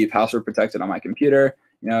might be password protected on my computer.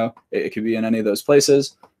 It could be in any of those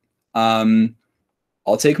places.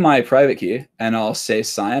 I'll take my private key and I'll say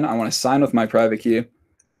sign. I want to sign with my private key.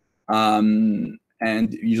 And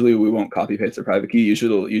usually we won't copy paste the private key.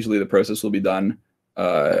 Usually the process will be done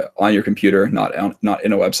on your computer, not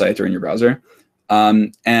in a website or in your browser.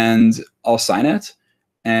 And I'll sign it,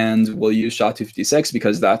 and we'll use SHA-256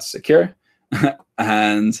 because that's secure.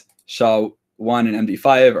 And SHA-1 and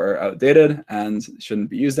MD5 are outdated and shouldn't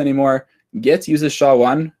be used anymore. Git uses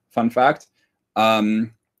SHA-1, fun fact.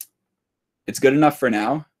 It's good enough for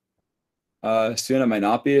now. Soon it might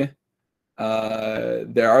not be.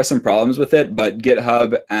 There are some problems with it, but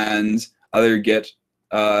GitHub and other Git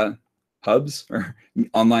hubs or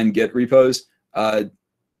online Git repos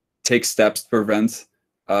take steps to prevent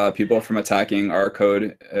people from attacking our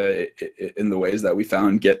code in the ways that we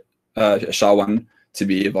found Git SHA-1 to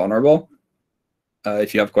be vulnerable.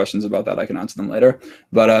 If you have questions about that, I can answer them later.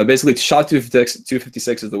 But basically,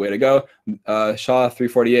 SHA-256 is the way to go.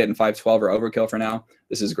 SHA-348 and 512 are overkill for now.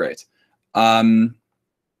 This is great.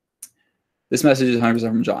 This message is 100%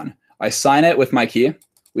 from John. I sign it with my key.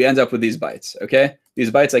 We end up with these bytes, okay?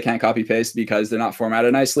 These bytes I can't copy paste because they're not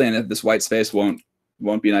formatted nicely, and this white space won't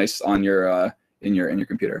be nice on your in your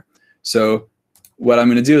computer. So what I'm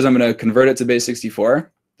going to do is I'm going to convert it to base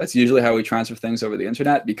 64. That's usually how we transfer things over the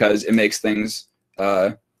internet, because it makes things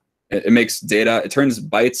it makes data, it turns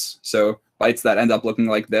bytes, so bytes that end up looking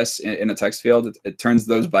like this in a text field, it turns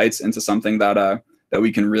those bytes into something that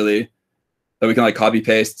we can like copy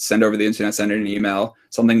paste, send over the internet, send it an email,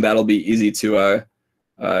 something that'll be easy to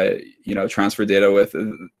transfer data with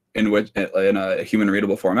in a human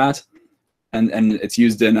readable format. And it's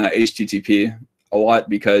used in HTTP a lot,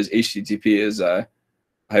 because HTTP is a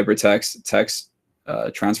hypertext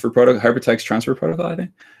transfer protocol, I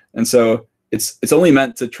think. And so it's only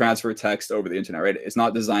meant to transfer text over the internet, right? It's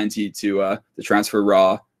not designed to transfer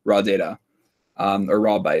raw data or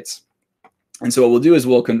raw bytes. And so what we'll do is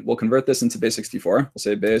we'll convert this into base 64. We'll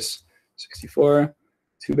say base 64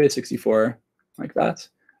 to base 64 like that,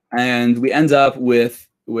 and we end up with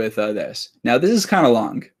this. Now this is kind of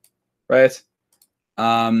long, right?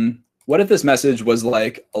 What if this message was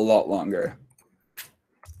like a lot longer?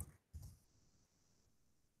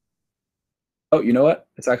 Oh, you know what?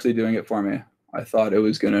 It's actually doing it for me. I thought it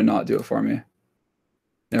was going to not do it for me.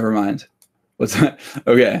 Never mind. What's that?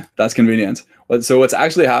 Okay, that's convenient. So what's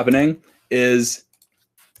actually happening is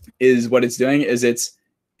what it's doing is it's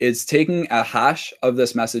taking a hash of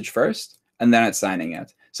this message first, and then it's signing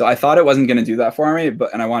it. So I thought it wasn't going to do that for me,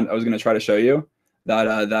 but I was going to try to show you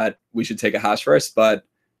that we should take a hash first, but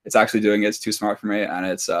it's actually doing it. It's too smart for me, and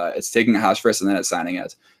it's taking a hash first and then it's signing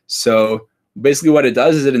it. So basically what it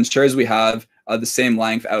does is it ensures we have the same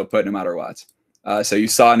length output no matter what. So you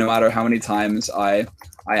saw no matter how many times I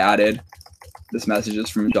added this messages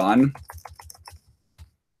from John,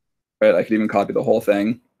 right? I could even copy the whole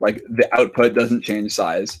thing. Like the output doesn't change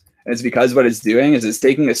size. And it's because what it's doing is it's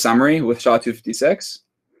taking a summary with SHA-256,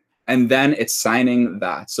 and then it's signing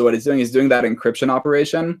that. So what it's doing is doing that encryption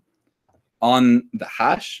operation on the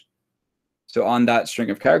hash, so on that string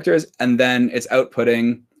of characters, and then it's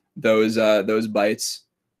outputting those bytes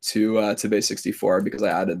to base 64 because I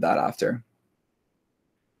added that after.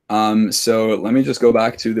 So let me just go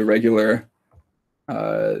back to the regular.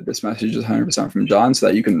 This message is 100% from John, so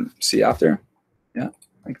that you can see after. Yeah,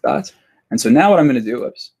 like that. And so now what I'm going to do,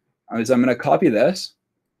 is I'm going to copy this.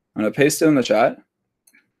 I'm going to paste it in the chat.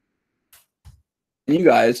 And you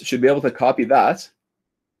guys should be able to copy that.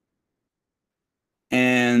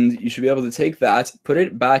 And you should be able to take that, put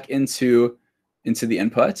it back into the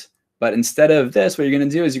input. But instead of this, what you're going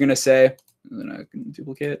to do is you're going to say, I'm going to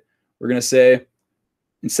duplicate. We're going to say,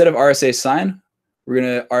 instead of RSA sign, we're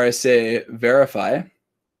going to RSA verify. So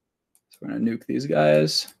we're going to nuke these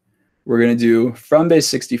guys. We're going to do from base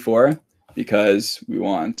 64 because we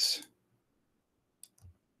want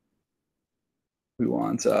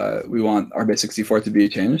our base 64 to be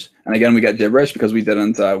changed. And again, we get gibberish because we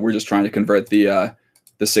didn't. We're just trying to convert the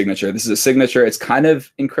signature. This is a signature. It's kind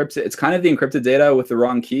of encrypted. It's kind of the encrypted data with the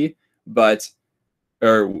wrong key,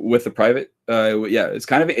 or with the private. Yeah, it's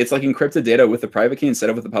like encrypted data with the private key instead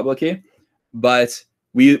of with the public key. But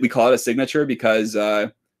we call it a signature because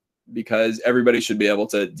everybody should be able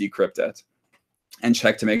to decrypt it and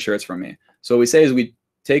check to make sure it's from me. So what we say is we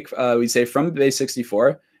say from base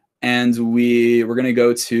 64, and we're going to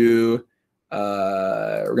go to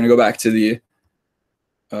back to the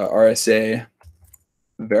RSA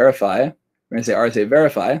verify. We're going to say RSA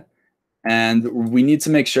verify, and we need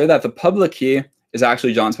to make sure that the public key is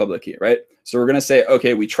actually John's public key, right? So we're going to say,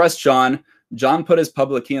 okay, we trust John. John put his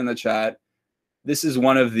public key in the chat. This is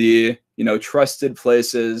one of the trusted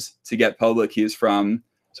places to get public keys from.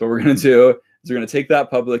 So what we're going to do is we're going to take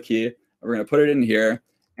that public key, and we're going to put it in here.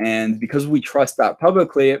 And because we trust that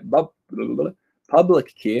public key,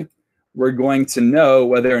 we're going to know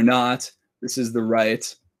whether or not this is the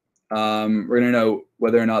right. We're going to know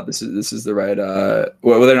whether or not this is the right.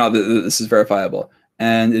 Whether or not this is verifiable.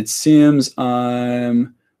 And it seems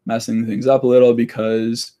I'm messing things up a little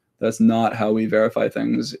because that's not how we verify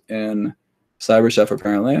things in CyberChef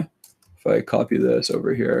apparently. If I copy this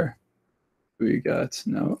over here, we get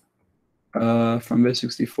no. From base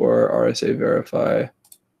 64 RSA verify.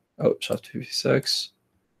 Oh, SHA-256.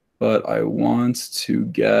 But I want to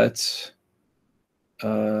get.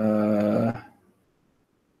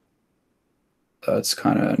 That's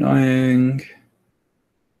kind of annoying.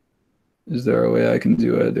 Is there a way I can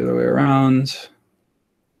do it the other way around?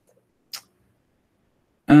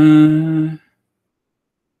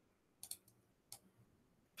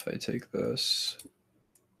 If I take this.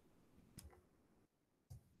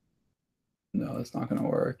 No, that's not going to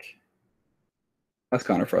work. That's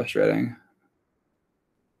kind of frustrating.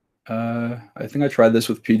 I think I tried this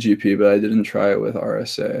with PGP, but I didn't try it with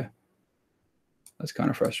RSA. That's kind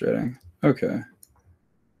of frustrating. Okay.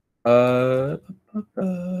 Uh,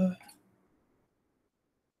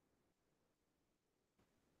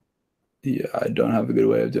 yeah, I don't have a good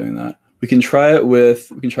way of doing that. We can try it with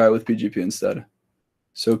PGP instead.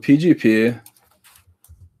 So PGP,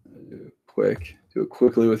 do it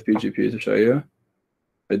quickly with PGP to show you.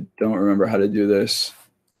 I don't remember how to do this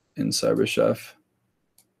in CyberChef.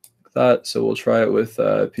 That, so we'll try it with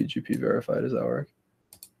PGP verify. Does that work?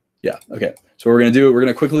 Yeah. Okay. So what we're gonna do, we're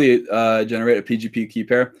gonna quickly generate a PGP key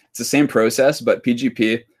pair. It's the same process, but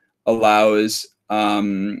PGP allows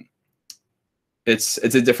it's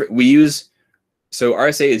a different. We use so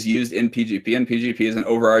RSA is used in PGP, and PGP is an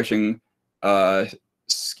overarching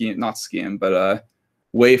scheme, not scheme, but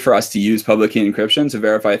way for us to use public key encryption to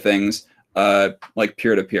verify things like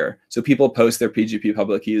peer-to-peer. So people post their PGP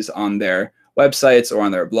public keys on their websites or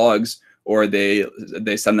on their blogs, or they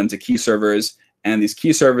send them to key servers, and these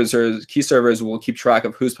key servers will keep track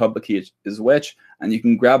of whose public key is which, and you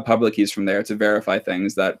can grab public keys from there to verify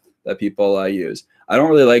things that people use. I don't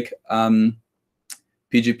really like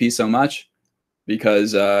PGP so much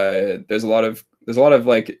because there's a lot of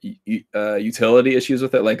like utility issues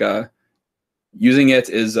with it. Like using it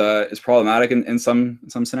is problematic in some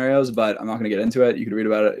scenarios, but I'm not going to get into it. You can read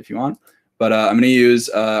about it if you want. But I'm going to use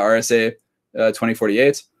RSA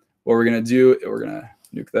 2048. What we're going to do, we're going to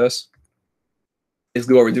nuke this.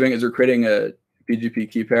 Basically, what we're doing is we're creating a PGP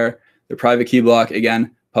key pair. The private key block,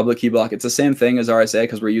 again, public key block. It's the same thing as RSA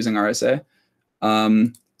because we're using RSA.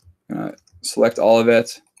 Select all of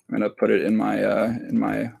it. I'm going to put it in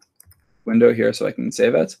my window here so I can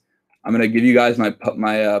save it. I'm going to give you guys my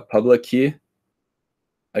public key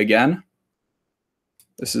again.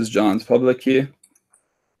 This is John's public key.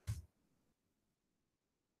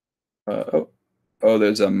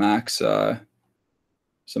 There's a max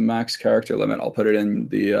character limit. I'll put it in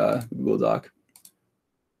the Google Doc.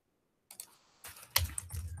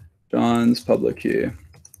 John's public key. There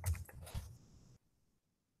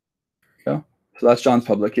we go. So that's John's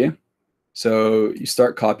public key. So you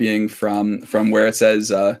start copying from where it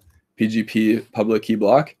says PGP public key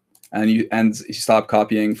block, and you stop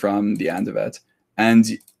copying from the end of it. And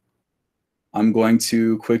I'm going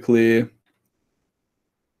to quickly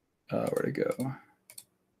where to go?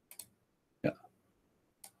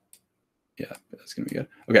 Yeah, that's gonna be good.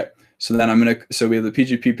 Okay, so then so we have the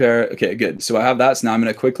PGP pair. Okay, good. So I have that. So now I'm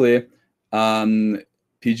gonna quickly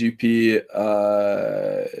PGP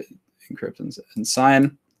encrypt and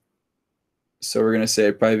sign. So we're gonna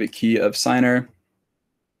say private key of signer.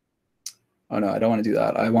 Oh no, I don't want to do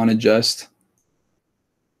that. I want to just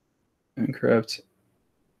encrypt.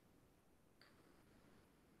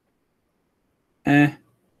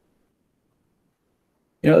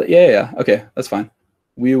 Yeah. Okay, that's fine.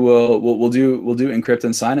 We'll do encrypt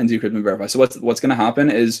and sign and decrypt and verify. So what's going to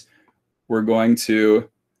happen is we're going to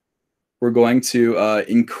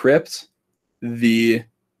encrypt the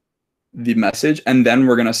message, and then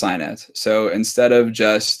we're going to sign it. So instead of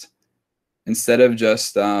just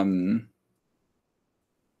signing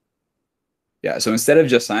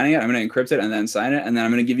it, I'm going to encrypt it and then sign it, and then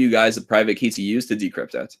I'm going to give you guys a private key to use to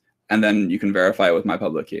decrypt it, and then you can verify it with my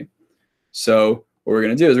public key. So what we're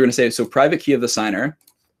going to do is we're going to say, so private key of the signer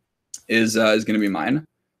is going to be mine.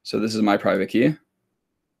 So this is my private key.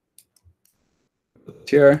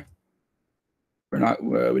 Here, we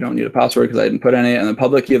don't need a password because I didn't put any, and the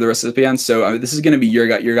public key of the recipient. So this is going to be your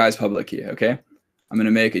guy's public key. Okay, I'm going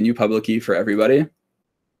to make a new public key for everybody.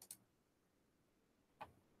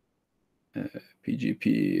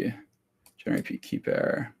 PGP generate key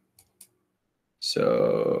pair.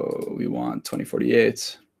 So we want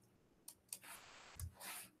 2048.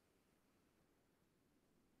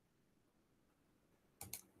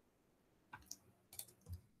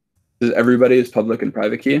 Everybody's public and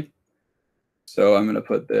private key. So I'm going to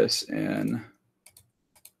put this in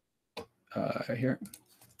here.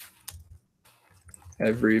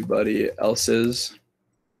 Everybody else's.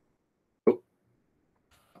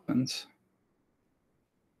 John's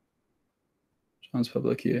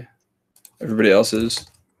public key. Everybody else's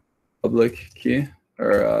public key,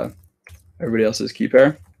 or everybody else's key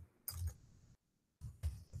pair.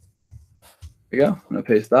 There you go. I'm going to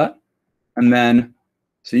paste that. And then,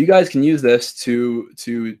 so you guys can use this to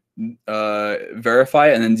verify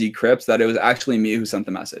and then decrypt that it was actually me who sent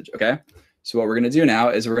the message. Okay. So what we're going to do now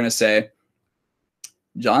is we're going to say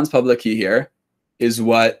John's public key here is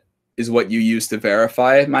what you use to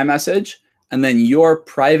verify my message, and then your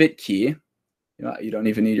private key. You don't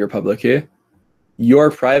even need your public key. Your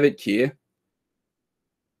private key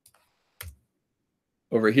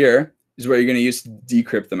over here is where you're going to use to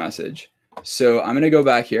decrypt the message. So I'm going to go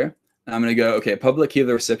back here. I'm going to go, okay, public key of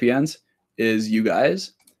the recipient is you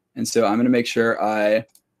guys. And so I'm going to make sure I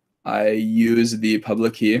use the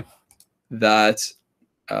public key that,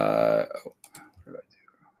 what did I do?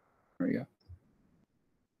 There we go.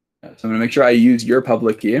 Yeah, so I'm going to make sure I use your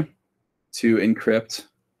public key to encrypt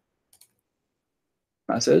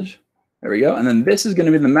message. There we go. And then this is going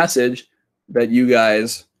to be the message that you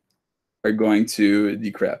guys are going to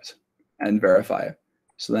decrypt and verify.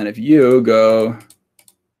 So then if you go,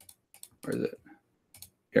 where is it?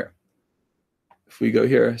 Here. If we go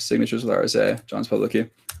here, signatures with RSA, John's public key,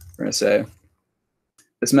 we're going to say,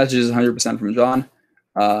 this message is 100% from John.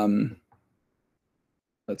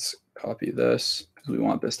 Let's copy this because we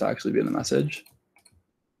want this to actually be in the message.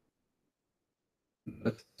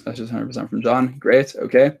 That's just 100% from John. Great.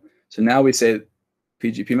 Okay. So now we say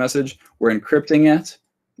PGP message. We're encrypting it.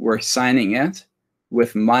 We're signing it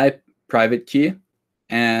with my private key,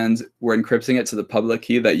 and we're encrypting it to the public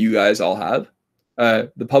key that you guys all have.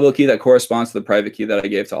 The public key that corresponds to the private key that I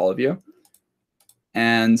gave to all of you.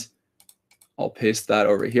 And I'll paste that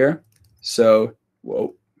over here. So,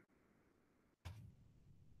 whoa.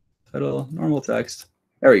 Title, normal text.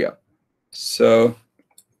 There we go. So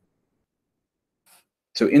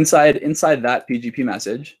inside that PGP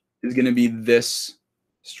message is going to be this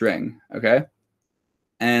string, okay?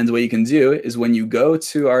 And what you can do is when you go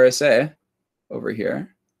to RSA over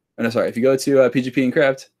here, oh, no, sorry, if you go to PGP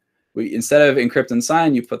encrypt, instead of encrypt and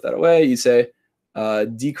sign, you put that away. You say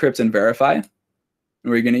decrypt and verify. And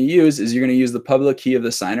what you're going to use is you're going to use the public key of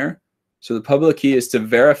the signer. So the public key is to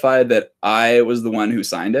verify that I was the one who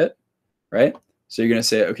signed it, right? So you're going to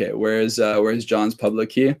say, okay, where's John's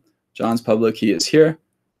public key? John's public key is here.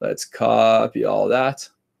 Let's copy all that.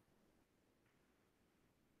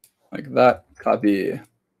 Like that. Copy.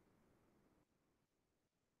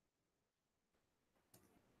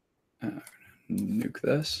 Nuke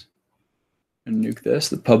this. And nuke this.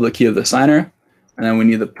 The public key of the signer. And then we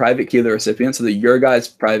need the private key of the recipient. So your guy's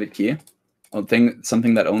private key.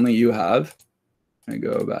 Something that only you have. I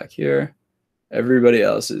go back here. Everybody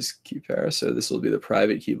else's key pair. So this will be the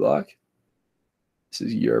private key block. This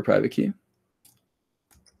is your private key.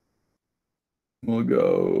 We'll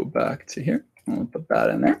go back to here. We'll put that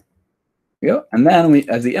in there. There we go. And then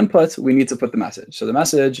as the input, we need to put the message. So the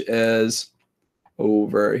message is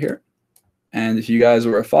over here. And if you guys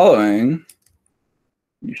were following,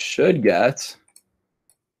 you should get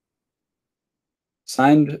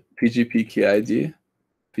signed PGP key ID,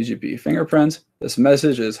 PGP fingerprint. This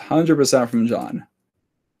message is 100% from John.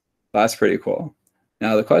 That's pretty cool.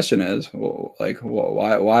 Now the question is, well, like,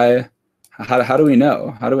 why? How do we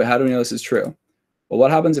know? How do we know this is true? Well,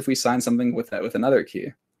 what happens if we sign something with another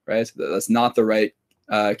key, right? That's not the right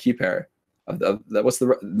key pair.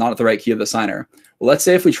 Not the right key of the signer? Well, let's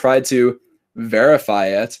say if we tried to verify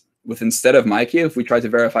it with, instead of my key, if we tried to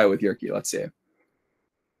verify it with your key, let's say.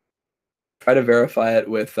 Try to verify it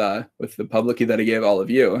with the public key that I gave all of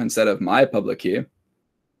you instead of my public key.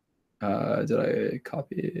 Did I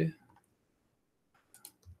copy?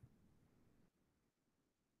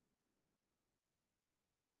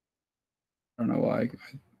 I don't know why.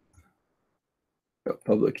 Got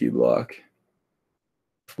public key block.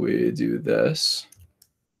 If we do this,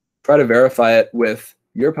 try to verify it with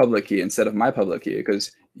your public key instead of my public key,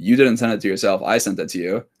 because you didn't send it to yourself. I sent it to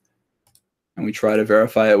you. And we try to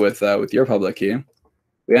verify it with your public key.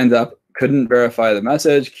 We end up couldn't verify the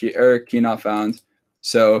message, key error, key not found.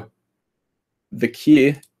 So the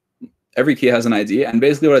key, every key has an ID, and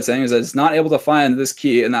basically what it's saying is that it's not able to find this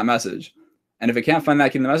key in that message. And if it can't find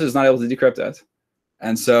that key in the message, it's not able to decrypt it.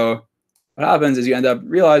 And so what happens is you end up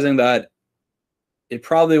realizing that it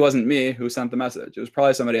probably wasn't me who sent the message. It was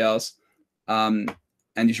probably somebody else. And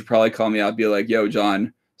you should probably call me out, be like, yo,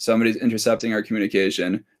 John, somebody's intercepting our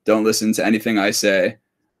communication. Don't listen to anything I say.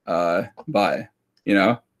 Bye. You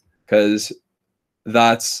know, because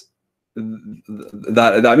that means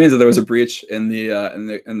that there was a breach in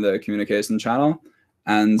the communication channel,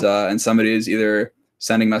 and somebody is either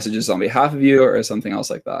sending messages on behalf of you or something else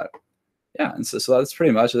like that. Yeah, and so that's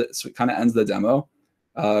pretty much it. So it kind of ends the demo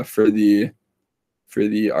for the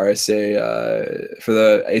RSA for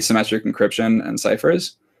the asymmetric encryption and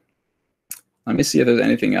ciphers. Let me see if there's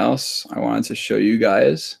anything else I wanted to show you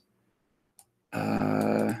guys.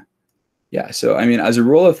 Yeah, so I mean, as a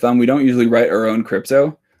rule of thumb, we don't usually write our own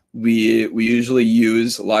crypto. We usually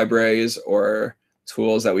use libraries or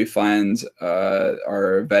tools that we find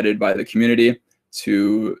are vetted by the community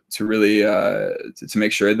to really to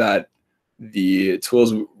make sure that the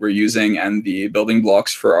tools we're using and the building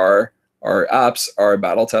blocks for our apps are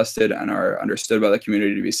battle tested and are understood by the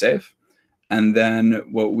community to be safe. And then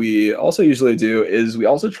what we also usually do is we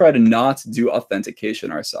also try to not do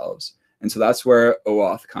authentication ourselves. And so that's where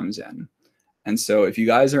OAuth comes in. And so if you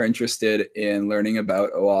guys are interested in learning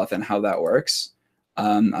about OAuth and how that works,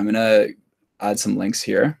 I'm going to add some links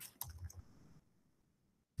here.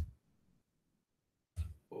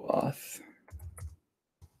 OAuth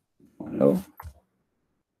 1.0.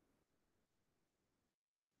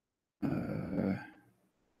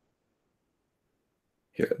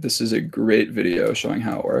 Here, this is a great video showing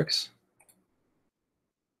how it works.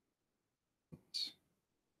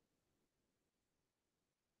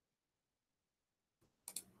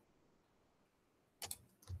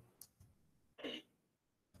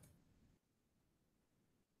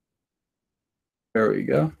 There we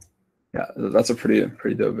go. Yeah, that's a pretty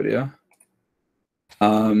dope video.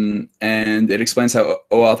 And it explains how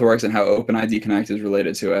OAuth works and how OpenID Connect is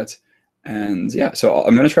related to it. And yeah, so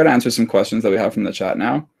I'm going to try to answer some questions that we have from the chat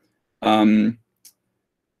now.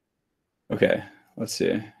 Okay, let's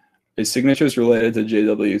see. Is signatures related to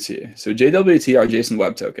JWT? So JWT are JSON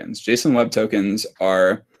Web Tokens. JSON Web Tokens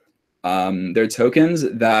are they're tokens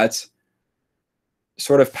that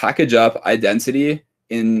sort of package up identity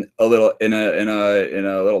in a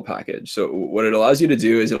little package. So what it allows you to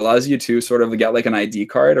do is it allows you to sort of get like an ID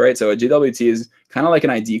card, right? So a JWT is kind of like an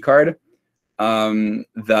ID card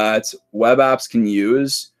that web apps can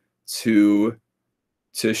use to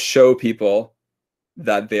show people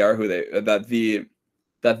that they are who they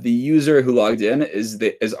that the user who logged in is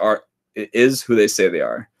who they say they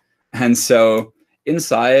are. And so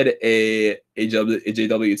inside a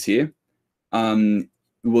JWT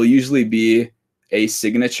will usually be a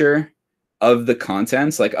signature of the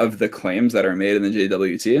contents, like of the claims that are made in the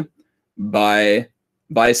JWT by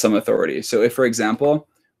some authority. So if, for example,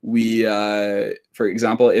 if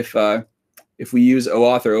we use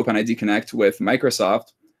OAuth or OpenID Connect with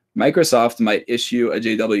Microsoft, Microsoft might issue a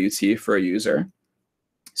JWT for a user.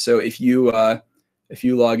 So if you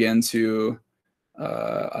log into,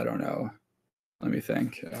 I don't know, let me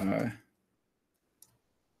think.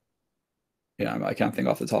 Yeah, I can't think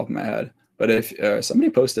off the top of my head. But if somebody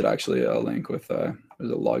posted actually a link with was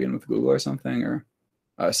a login with Google or something, or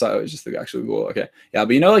I saw it was just the actual Google. Okay, yeah,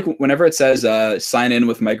 but you know, like whenever it says sign in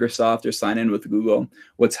with Microsoft or sign in with Google,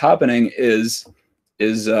 what's happening is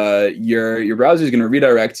your browser is going to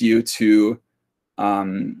redirect you to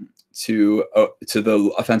the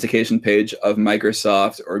authentication page of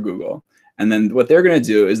Microsoft or Google, and then what they're going to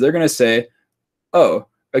do is they're going to say, oh,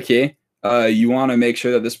 okay. You want to make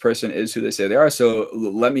sure that this person is who they say they are. So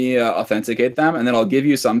let me authenticate them, and then I'll give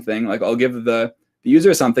you something. Like I'll give the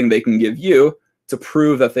user something they can give you to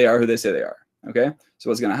prove that they are who they say they are. Okay.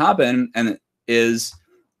 So what's going to happen is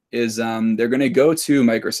they're going to go to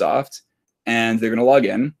Microsoft and they're going to log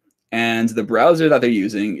in, and the browser that they're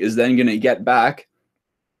using is then going to get back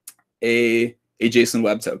a JSON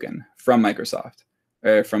Web Token from Microsoft,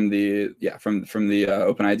 or from the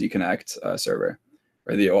OpenID Connect server,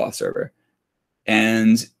 or the OAuth server.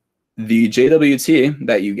 And the JWT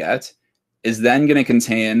that you get is then going to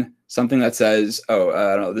contain something that says, oh,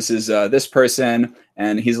 I don't know, this is this person,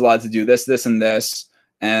 and he's allowed to do this, this, and this,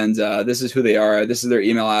 and this is who they are, this is their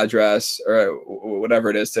email address, or whatever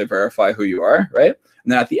it is to verify who you are, right?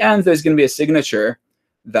 And then at the end, there's going to be a signature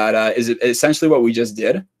that is essentially what we just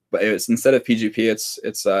did, but it's instead of PGP,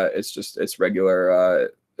 it's regular.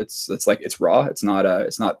 It's raw. It's not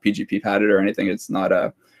PGP padded or anything. It's not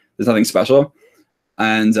there's nothing special.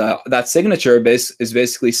 And that signature is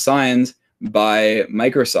basically signed by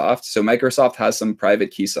Microsoft. So Microsoft has some private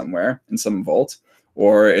key somewhere in some vault,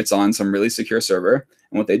 or it's on some really secure server.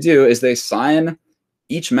 And what they do is they sign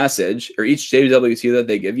each message or each JWT that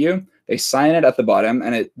they give you. They sign it at the bottom,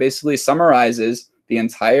 and it basically summarizes the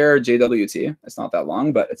entire JWT. It's not that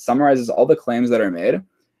long, but it summarizes all the claims that are made,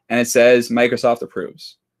 and it says Microsoft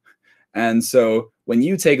approves. And so when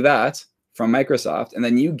you take that from Microsoft and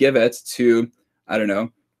then you give it to, I don't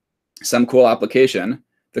know, some cool application,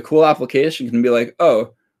 the cool application can be like,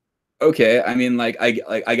 oh, okay. I mean, like,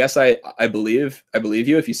 I guess I believe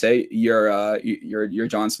you if you say you're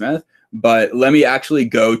John Smith, but let me actually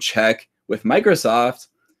go check with Microsoft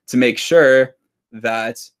to make sure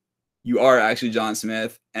that you are actually John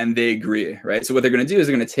Smith, and they agree, right? So what they're going to do is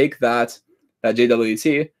they're going to take that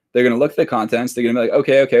JWT. They're going to look at the contents. They're going to be like,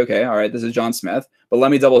 okay. All right, this is John Smith, but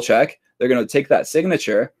let me double check. They're going to take that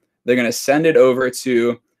signature. They're going to send it over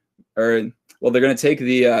to, they're going to take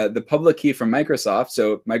the public key from Microsoft.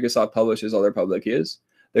 So Microsoft publishes all their public keys.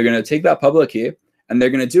 They're going to take that public key, and they're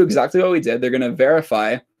going to do exactly what we did. They're going to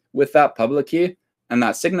verify with that public key and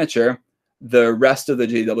that signature the rest of the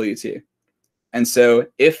JWT. And so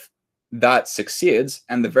if that succeeds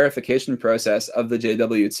and the verification process of the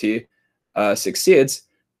JWT succeeds,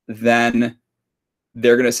 then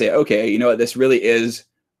they're going to say, okay, you know what, this really is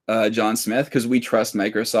John Smith because we trust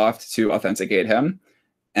Microsoft to authenticate him.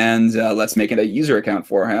 And let's make it a user account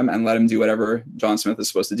for him and let him do whatever John Smith is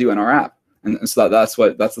supposed to do in our app. And so that's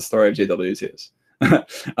the story of JWTs.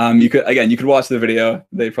 You could watch the video.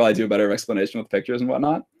 They probably do a better explanation with pictures and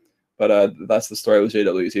whatnot. But that's the story with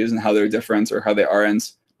JWTs and how they're different or how they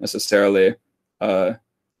aren't necessarily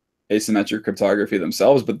asymmetric cryptography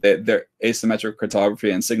themselves, but their asymmetric cryptography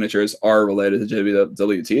and signatures are related to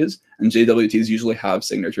JWTs, and JWTs usually have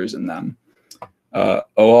signatures in them.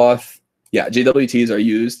 OAuth, yeah, JWTs are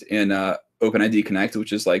used in OpenID Connect,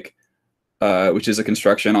 which is a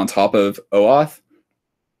construction on top of OAuth.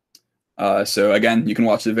 So again, you can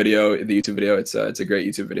watch the YouTube video. It's a great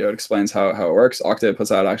YouTube video. It explains how it works. Octave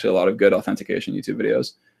puts out actually a lot of good authentication YouTube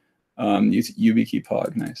videos. YubiKey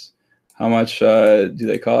Pog, nice. How much do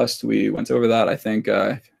they cost? We went over that. I think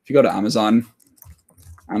if you go to Amazon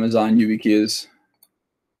YubiKey.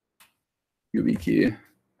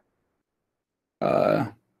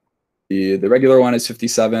 The regular one is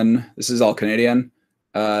 57. This is all Canadian.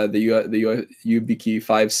 The YubiKey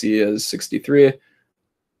 5C is 63.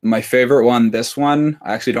 My favorite one, this one,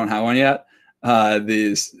 I actually don't have one yet.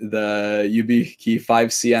 The YubiKey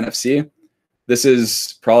 5C NFC. This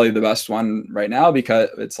is probably the best one right now because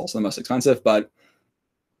it's also the most expensive, but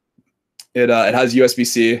it has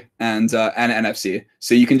USB-C and NFC.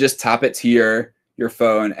 So you can just tap it to your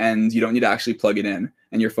phone and you don't need to actually plug it in,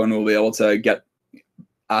 and your phone will be able to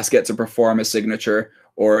ask it to perform a signature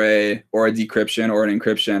or a decryption or an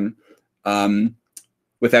encryption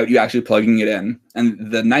without you actually plugging it in. And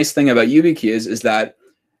the nice thing about YubiKey is that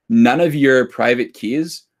none of your private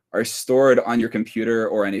keys are stored on your computer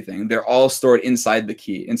or anything. They're all stored inside the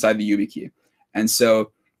key, inside the YubiKey. And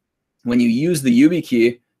so when you use the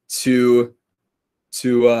YubiKey to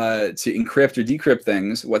encrypt or decrypt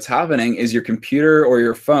things, what's happening is your computer or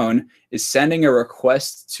your phone is sending a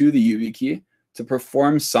request to the YubiKey to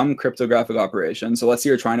perform some cryptographic operation. So let's say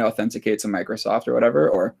you're trying to authenticate to Microsoft or whatever,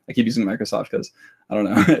 or I keep using Microsoft because I don't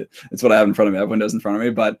know, it's what I have in front of me. I have Windows in front of me,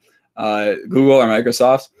 but Google or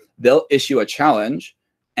Microsoft, they'll issue a challenge,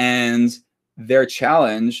 and their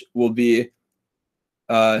challenge will be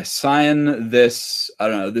sign this, I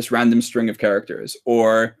don't know, this random string of characters,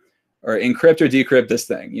 or encrypt or decrypt this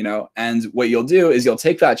thing, you know. And what you'll do is you'll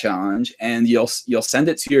take that challenge and you'll send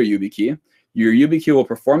it to your YubiKey. Your YubiKey will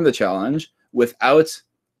perform the challenge without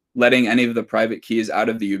letting any of the private keys out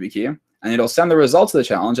of the YubiKey, and it'll send the results of the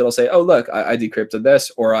challenge. It'll say, oh, look, I decrypted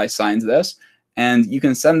this, or I signed this, and you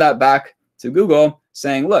can send that back to Google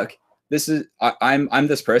saying, look, this is I'm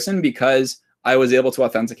this person because I was able to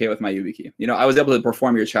authenticate with my YubiKey. You know, I was able to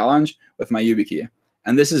perform your challenge with my YubiKey.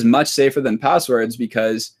 And this is much safer than passwords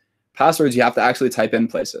because passwords you have to actually type in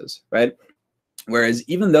places, right? Whereas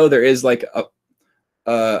even though there is like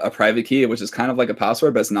a private key, which is kind of like a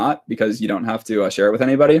password, but it's not because you don't have to share it with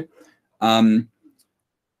anybody.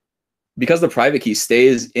 Because the private key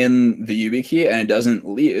stays in the YubiKey and it doesn't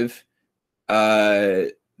leave,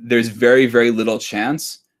 there's very, very little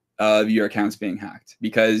chance of your accounts being hacked.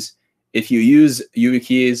 Because if you use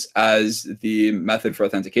YubiKeys as the method for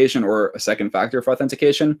authentication or a second factor for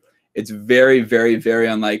authentication, it's very, very, very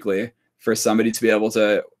unlikely for somebody to be able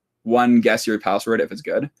to, one, guess your password if it's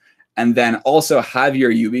good, and then also have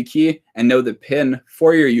your YubiKey and know the PIN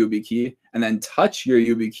for your YubiKey, and then touch your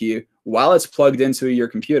YubiKey while it's plugged into your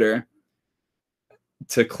computer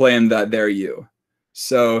to claim that they're you.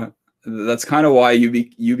 So that's kind of why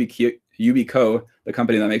Yubico, the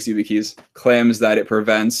company that makes YubiKeys, claims that it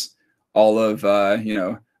prevents all of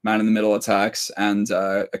man-in-the-middle attacks and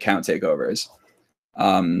account takeovers.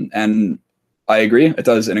 And I agree, it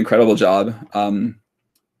does an incredible job.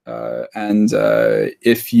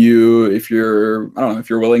 If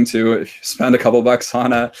you're willing to spend a couple bucks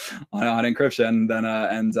on encryption, then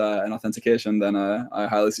and authentication, then I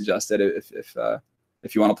highly suggest it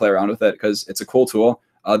if you want to play around with it, because it's a cool tool.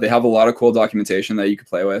 They have a lot of cool documentation that you could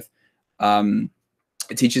play with.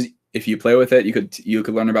 It teaches, if you play with it, you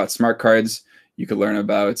could learn about smart cards. You could learn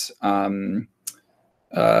about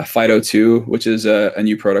FIDO2, which is a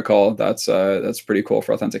new protocol that's pretty cool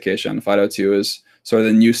for authentication. FIDO2 is sort of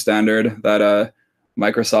the new standard that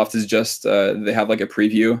Microsoft is just they have like a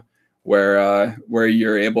preview where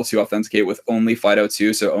you're able to authenticate with only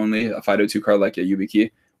FIDO2, so only a FIDO2 card like a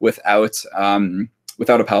YubiKey without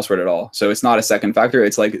a password at all. So it's not a second factor;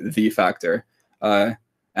 it's like the factor,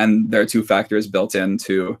 and there are two factors built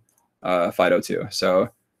into FIDO2. So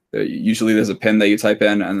usually there's a PIN that you type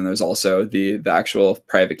in, and then there's also the actual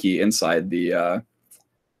private key inside the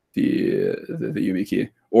YubiKey.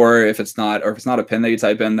 Or if it's not a PIN that you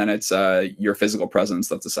type in, then it's your physical presence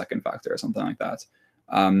that's a second factor or something like that.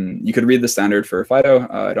 You could read the standard for FIDO.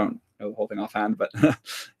 I don't know the whole thing offhand, but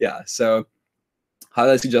yeah. So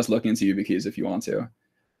highly suggest looking into YubiKeys if you want to. Are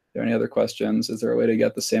there any other questions? Is there a way to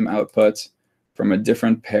get the same output from a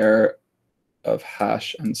different pair of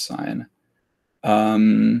hash and sign?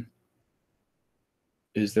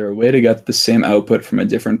 Is there a way to get the same output from a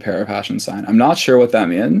different pair of hash and sign? I'm not sure what that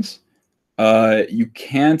means. You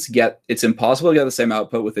can't get, it's impossible to get the same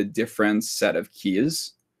output with a different set of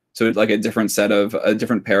keys. So like a different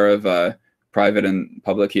pair of private and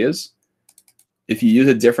public keys. If you use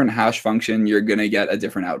a different hash function, you're going to get a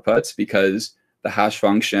different output because the hash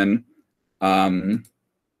function so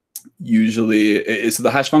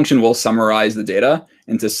the hash function will summarize the data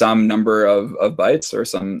into some number of bytes or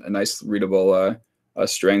a nice readable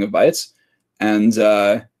string of bytes, and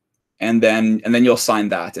then you'll sign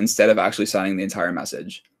that instead of actually signing the entire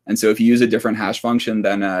message. And so if you use a different hash function,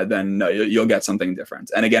 then you'll get something different.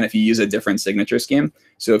 And again, if you use a different signature scheme,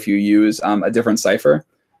 so if you use a different cipher,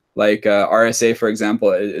 like RSA, for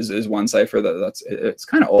example, is one cipher it's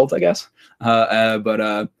kind of old, I guess.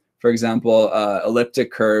 But for example,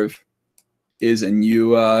 elliptic curve is a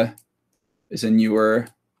newer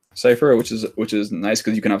cipher, which is nice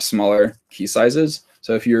because you can have smaller key sizes.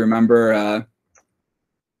 So if you remember,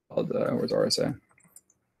 where's RSA?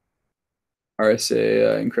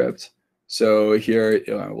 RSA encrypt. So here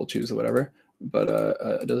we'll choose whatever. But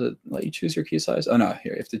does it let you choose your key size? Oh no,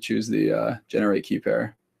 here you have to choose the generate key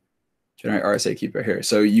pair, generate RSA key pair here.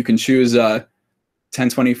 So you can choose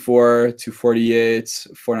 1024, 248,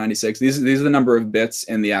 496. These are the number of bits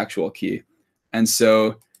in the actual key. And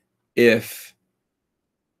so if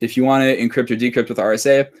you want to encrypt or decrypt with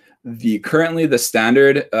RSA, currently the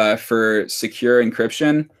standard for secure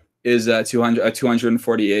encryption is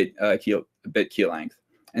 248 bit key length.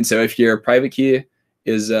 And so if your private key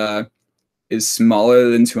is smaller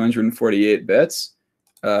than 248 bits,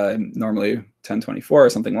 normally 1024 or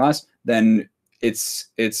something less, then it's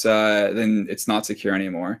not secure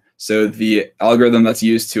anymore. So the algorithm that's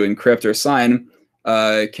used to encrypt or sign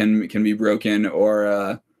can be broken,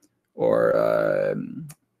 or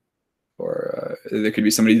there could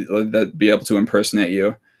be somebody that be able to impersonate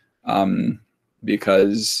you,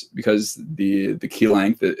 because the key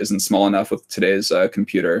length isn't small enough with today's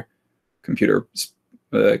computer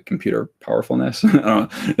powerfulness. I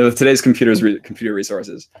don't know, with today's computer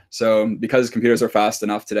resources. So because computers are fast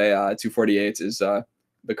enough today, 248 is the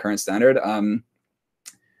current standard.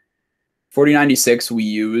 4096 we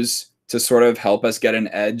use to sort of help us get an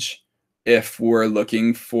edge if we're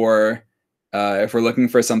looking for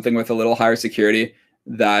something with a little higher security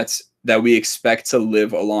that we expect to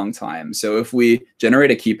live a long time. So if we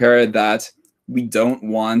generate a key pair that we don't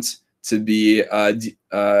want to be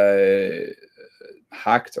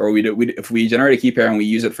hacked, or if we generate a key pair and we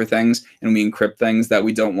use it for things and we encrypt things that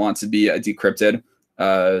we don't want to be decrypted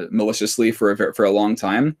maliciously for a long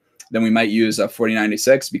time, then we might use a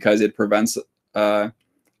 4096 because it prevents sort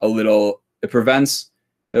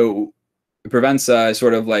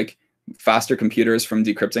of like faster computers from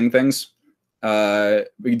decrypting things,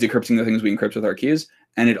 decrypting the things we encrypt with our keys,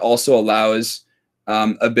 and it also allows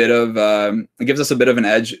it gives us a bit of an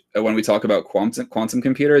edge when we talk about quantum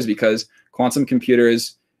computers, because quantum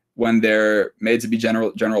computers, when they're made to be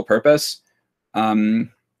general purpose,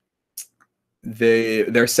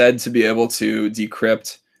 they're said to be able to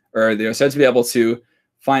decrypt, or they're said to be able to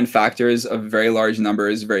find factors of very large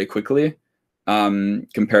numbers very quickly,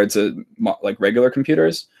 compared to like regular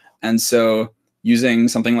computers. And so using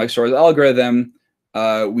something like Shor's algorithm,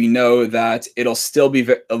 we know that it'll still be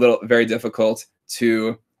very difficult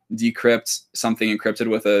to decrypt something encrypted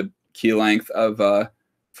with a key length of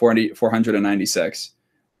 496.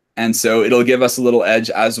 And so it'll give us a little edge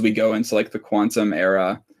as we go into like the quantum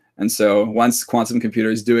era. And so once quantum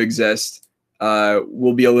computers do exist,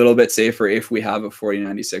 we'll be a little bit safer if we have a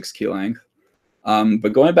 4096 key length.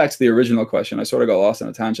 But going back to the original question, I sort of got lost on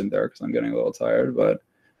a tangent there because I'm getting a little tired, but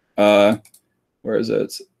where is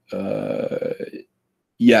it?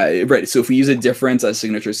 Yeah, right. So if we use a different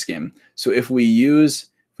signature scheme, so if we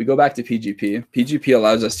go back to PGP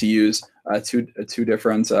allows us to use two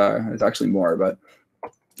different, it's actually more, but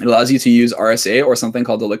it allows you to use RSA or something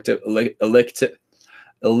called elliptic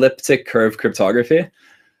curve cryptography,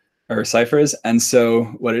 or ciphers. And so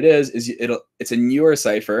what it is it's a newer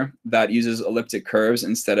cipher that uses elliptic curves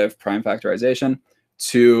instead of prime factorization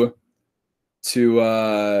to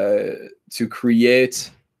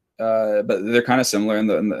create, but they're kind of similar in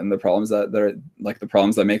the problems that are like the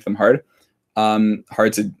problems that make them hard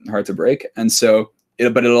to break. And so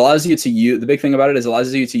but it allows you to use, the big thing about it is it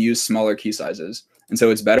allows you to use smaller key sizes. And so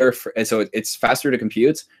it's better it's faster to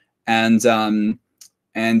compute, and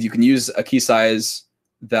and you can use a key size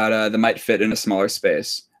that might fit in a smaller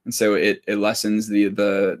space, and so it lessens the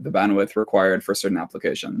bandwidth required for certain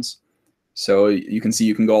applications. So you can see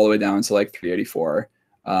you can go all the way down to like 384,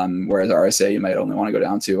 whereas RSA you might only want to go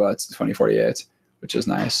down to 2048, which is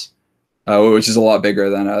nice, which is a lot bigger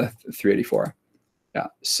than 384. Yeah.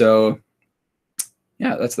 So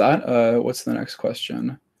yeah, that's that. What's the next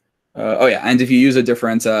question? Oh yeah, and if you use a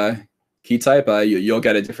different key type, you'll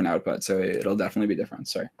get a different output, so it'll definitely be different.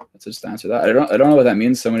 Sorry, let's just answer that. I don't know what that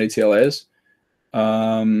means. So many TLAs.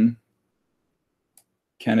 Can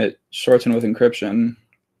it shorten with encryption?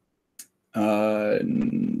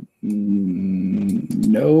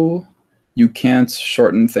 No, you can't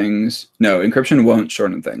shorten things. No, encryption won't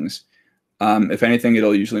shorten things. If anything,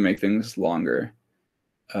 it'll usually make things longer.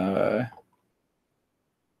 I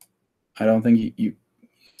don't think you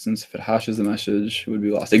since if it hashes the message, it would be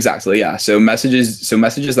lost. Exactly, yeah. So messages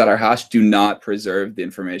that are hashed do not preserve the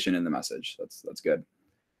information in the message. That's good.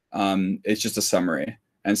 It's just a summary,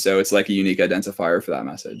 and so it's like a unique identifier for that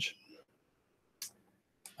message.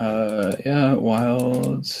 Yeah,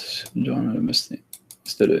 wild. John, I missed it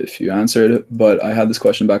if you answered, but I had this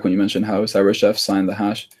question back when you mentioned how CyberChef signed the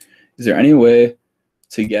hash. Is there any way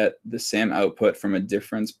to get the same output from a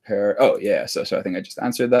different pair? Oh yeah, so I think I just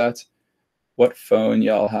answered that. What phone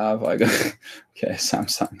y'all have? I got okay,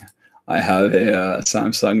 Samsung. I have a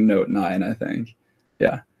Samsung Note 9, I think.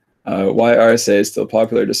 Yeah. Why RSA is still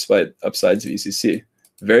popular despite upsides of ECC?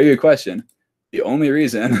 Very good question. The only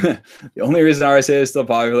reason RSA is still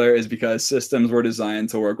popular is because systems were designed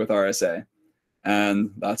to work with RSA,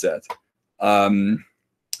 and that's it.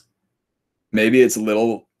 Maybe it's a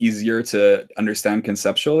little easier to understand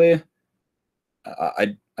conceptually.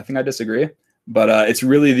 I think I disagree, but it's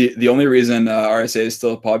really the only reason RSA is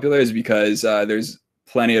still popular is because there's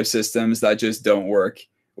plenty of systems that just don't work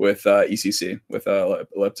with ECC, with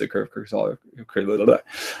elliptic curve crystallography.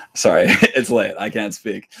 Sorry, it's late. I can't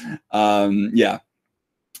speak. Yeah,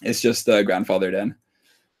 it's just grandfathered in.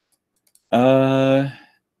 The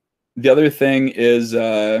other thing is,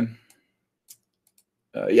 yeah,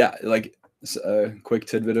 like a quick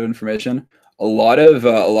tidbit of information. A lot of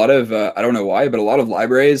I don't know why, but a lot of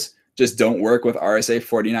libraries just don't work with RSA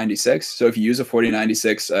 4096. So if you use a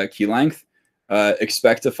 4096 key length,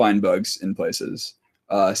 expect to find bugs in places.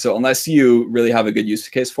 So unless you really have a good use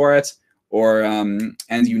case for it, or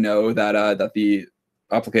and you know that that the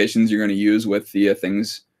applications you're going to use with the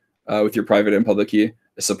things with your private and public key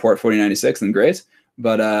support 4096, then great.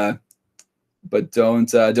 But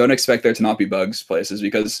don't expect there to not be bugs places,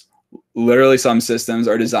 because literally some systems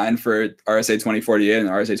are designed for RSA 2048 and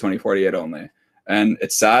RSA 2048 only, and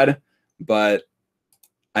it's sad, but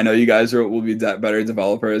I know you guys will be better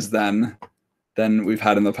developers than we've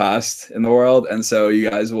had in the past in the world, and so you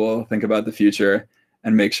guys will think about the future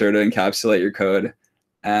and make sure to encapsulate your code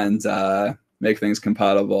and make things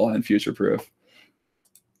compatible and future proof.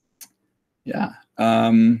 Yeah.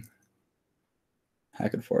 Hack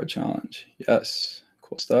it forward challenge. Yes,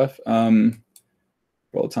 cool stuff.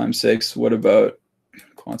 For all time's sakes, what about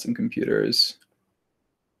quantum computers?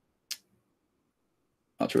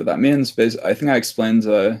 Not sure what that means. I think I explained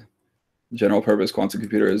general purpose quantum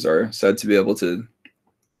computers are said to be able to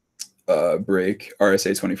break RSA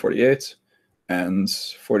 2048 and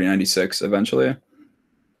 4096 eventually.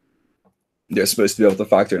 They're supposed to be able to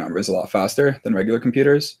factor numbers a lot faster than regular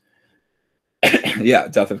computers. Yeah,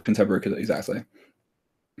 death of contemporary, exactly.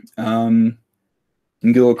 In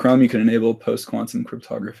Google Chrome, you can enable post-quantum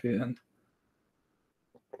cryptography, and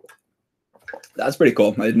that's pretty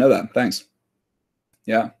cool. I didn't know that. Thanks.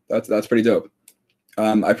 Yeah, that's pretty dope.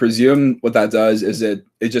 I presume what that does is it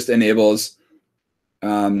just enables,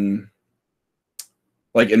 like,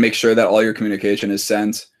 it makes sure that all your communication is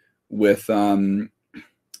sent with quantum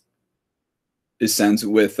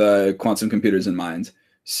computers in mind.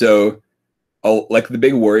 So, like, the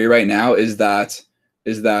big worry right now is that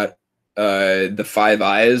the Five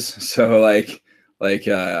Eyes. So like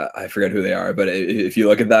I forget who they are, but if you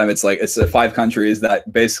look at them, it's the 5 countries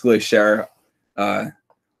that basically share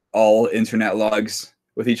all internet logs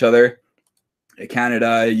with each other.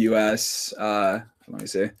 Canada, US, let me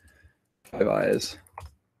see, Five Eyes.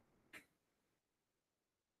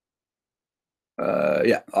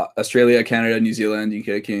 Yeah, Australia, Canada, New Zealand,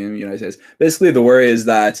 UK, Kingdom, United States. Basically, the worry is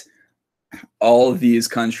that all of these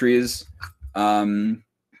countries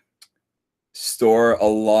store a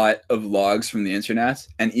lot of logs from the internet,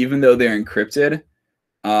 and even though they're encrypted,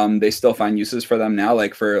 they still find uses for them now.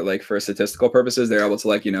 Like for statistical purposes, they're able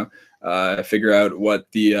to figure out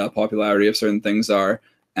what the popularity of certain things are,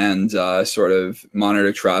 and sort of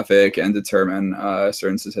monitor traffic and determine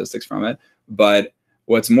certain statistics from it. But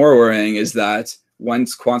What's more worrying is that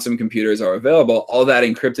once quantum computers are available, all that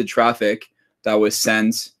encrypted traffic that was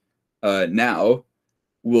sent now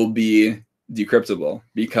will be decryptable,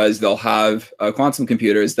 because they'll have quantum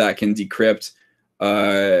computers that can decrypt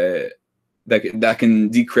that can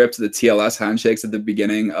decrypt the TLS handshakes at the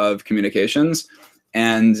beginning of communications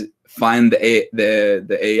and find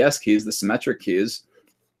the AES keys, the symmetric keys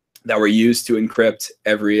that were used to encrypt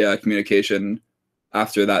every communication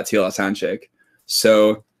after that TLS handshake.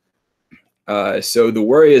 So the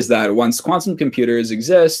worry is that once quantum computers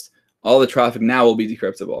exist, all the traffic now will be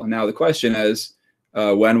decryptable. Now the question is,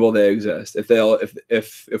 when will they exist? If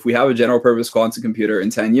we have a general purpose quantum computer in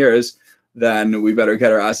 10 years, then we better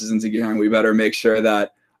get our asses into gear, and we better make sure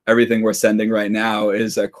that everything we're sending right now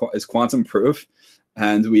is quantum proof,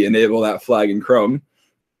 and we enable that flag in Chrome.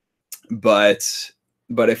 But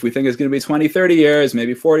if we think it's going to be 20, 30 years,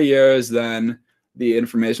 maybe 40 years, then the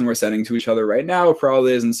information we're sending to each other right now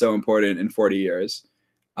probably isn't so important in 40 years.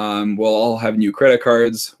 We'll all have new credit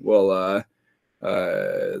cards. The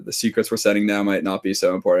secrets we're sending now might not be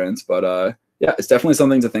so important, but yeah, it's definitely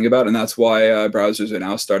something to think about, and that's why browsers are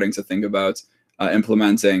now starting to think about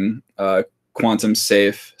implementing quantum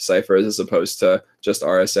safe ciphers as opposed to just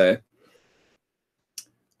RSA.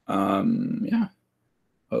 Yeah.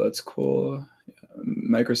 Oh, that's cool. Yeah.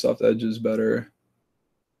 Microsoft Edge is better.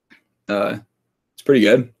 It's pretty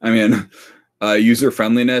good. I mean, user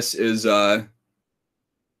friendliness is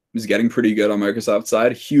getting pretty good on Microsoft's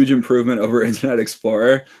side. Huge improvement over Internet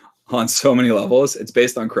Explorer on so many levels. It's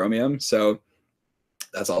based on Chromium, so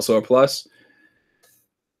that's also a plus.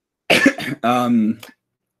 Is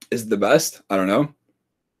it the best? I don't know.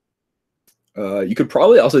 You could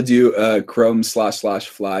probably also do Chrome //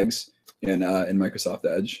 flags in Microsoft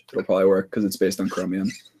Edge. It'll probably work because it's based on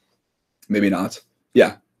Chromium. Maybe not.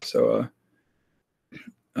 Yeah. So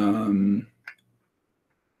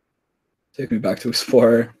take me back to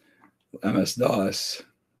Explorer, MS-DOS.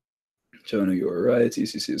 Jonah, you were right.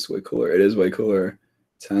 ECC is way cooler. It is way cooler.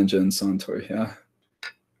 Tangents on Tor, yeah.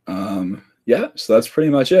 Yeah, so that's pretty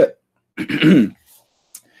much it.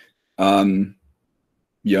 Yona,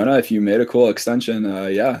 if you made a cool extension,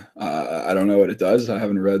 yeah, I don't know what it does. I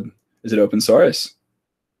haven't read. Is it open source?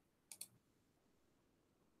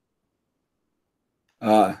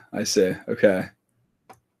 Ah, I see. Okay.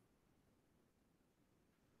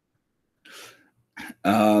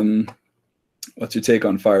 What's your take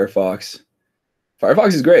on Firefox?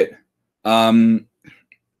 Firefox is great.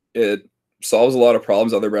 It solves a lot of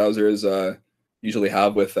problems other browsers usually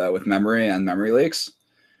have with memory and memory leaks.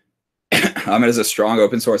 It has a strong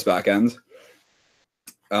open source backend.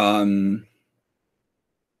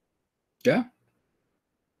 Yeah, I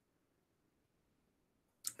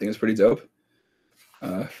think it's pretty dope.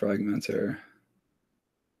 Fragmenter,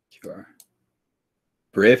 QR,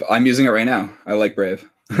 Brave. I'm using it right now. I like Brave.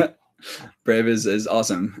 Brave is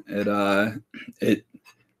awesome.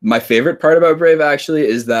 My favorite part about Brave actually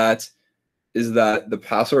is that the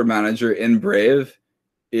password manager in Brave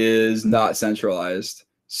is not centralized.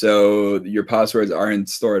 So your passwords aren't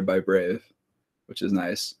stored by Brave, which is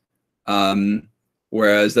nice.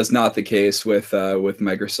 Whereas that's not the case with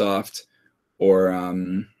Microsoft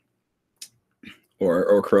or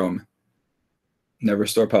Chrome. Never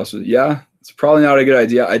store passwords. Yeah, it's probably not a good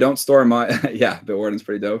idea. I don't store my yeah, Bitwarden's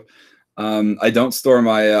pretty dope. I don't store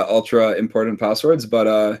my ultra important passwords,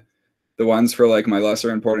 but the ones for like my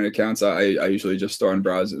lesser important accounts, I usually just store in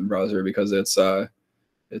browser because it's more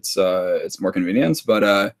convenient.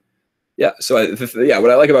 But yeah, so yeah,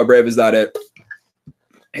 what I like about Brave is that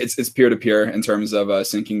it's peer-to-peer in terms of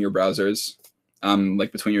syncing your browsers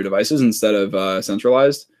like between your devices instead of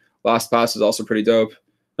centralized. LastPass is also pretty dope.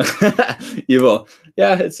 Evil,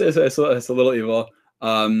 yeah, it's a little evil.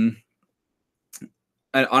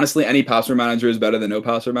 And honestly, any password manager is better than no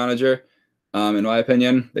password manager, in my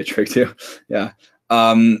opinion. They tricked you, yeah.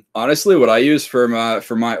 Honestly, what I use for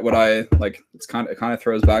what I like, it kind of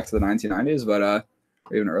throws back to the 1990s, but or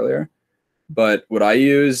even earlier. But what I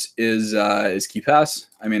use is KeePass.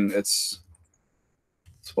 I mean, it's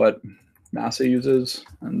what NASA uses,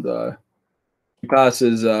 and KeePass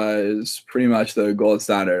is pretty much the gold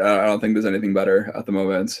standard. I don't think there's anything better at the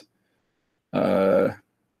moment.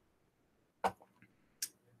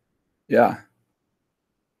 Yeah,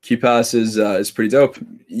 KeePass is pretty dope.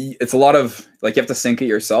 It's a lot of like you have to sync it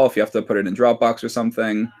yourself. You have to put it in Dropbox or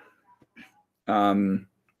something. Yeah,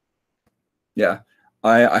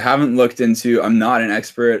 I haven't looked into. I'm not an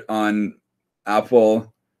expert on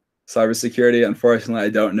Apple cybersecurity. Unfortunately, I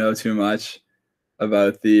don't know too much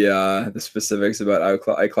about the specifics about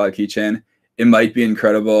iCloud Keychain. It might be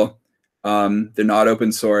incredible. They're not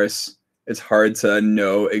open source. it's hard to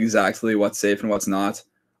know exactly what's safe and what's not.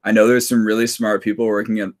 I know there's some really smart people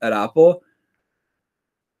working at Apple.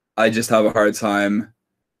 I just have a hard time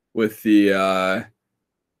with the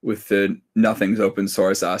nothing's open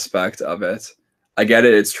source aspect of it. I get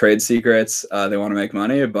it; it's trade secrets. They want to make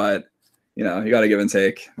money, but you know, you got to give and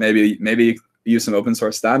take. Maybe use some open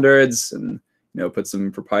source standards and, you know, put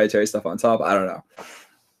some proprietary stuff on top. I don't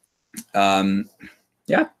know.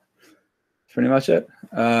 Yeah, pretty much it.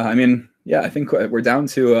 I mean, yeah, I think we're down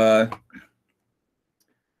to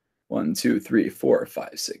 1, 2, 3, 4, 5,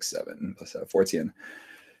 6, 7 plus 14.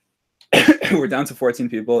 We're down to 14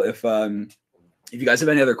 people. If you guys have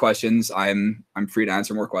any other questions, I'm free to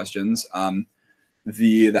answer more questions.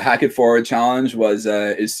 The Hack It Forward challenge was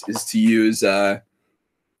is to use Vault,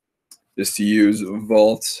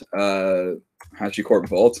 HashiCorp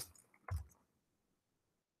Vault.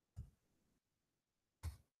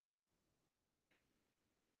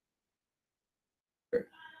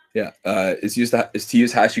 Yeah, is to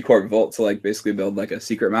use HashiCorp Vault to like basically build like a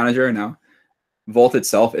secret manager. Now, Vault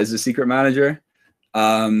itself is a secret manager,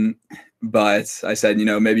 but I said, you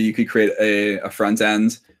know, maybe you could create a front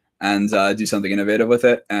end and do something innovative with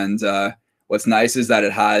it. And what's nice is that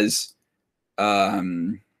it has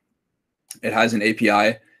an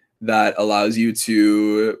API that allows you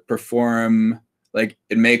to perform, like,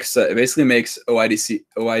 it basically makes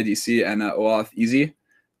OIDC and OAuth easy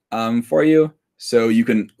for you. So you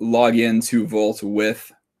can log into Vault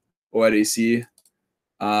with OIDC.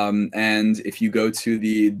 And if you go to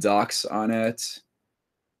the docs on it,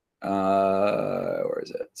 where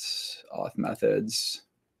is it? Auth methods.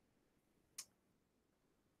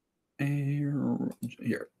 Here,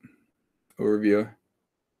 overview.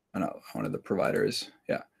 I know, one of the providers.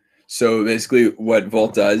 Yeah. So basically what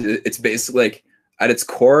Vault does, it's basically like, at its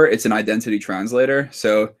core, it's an identity translator.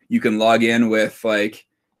 So you can log in with I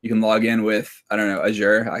don't know,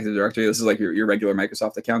 Azure Active Directory. This is like your regular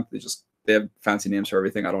Microsoft account. They have fancy names for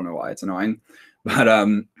everything. I don't know why, it's annoying. But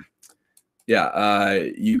yeah,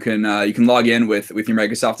 you can log in with your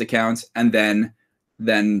Microsoft account and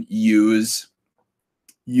then use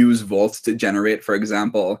Vault to generate, for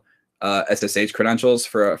example, SSH credentials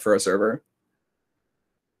for a server.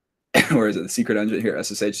 Where is it? The secret engine here,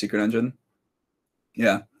 SSH secret engine.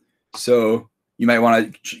 Yeah. So you might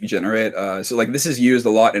want to generate. So like this is used a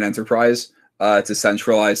lot in enterprise to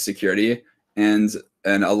centralize security and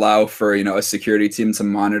allow for, you know, a security team to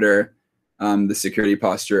monitor the security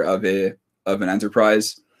posture of an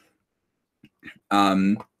enterprise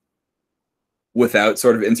without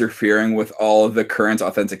sort of interfering with all of the current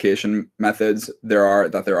authentication methods there are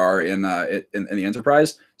in the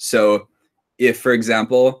enterprise. So if, for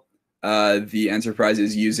example, the enterprise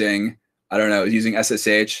is using, I don't know, using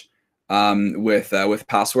SSH with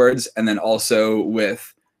passwords, and then also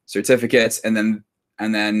with certificates, and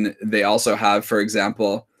then they also have, for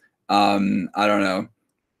example, I don't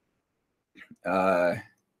know,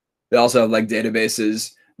 they also have like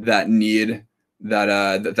databases that need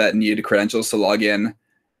credentials to log in,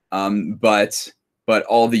 but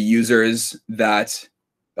all the users that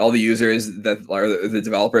are the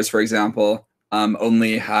developers, for example,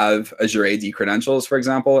 only have Azure AD credentials, for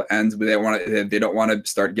example, and they don't want to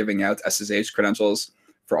start giving out SSH credentials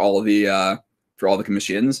for all the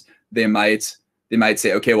machines. They might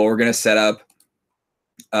say, okay, well, we're going to set up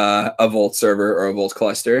a Vault server or a Vault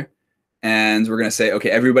cluster, and we're going to say,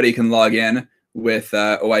 okay, everybody can log in with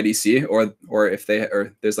OIDC, or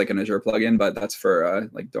there's like an Azure plugin, but that's for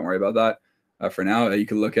like, don't worry about that for now. You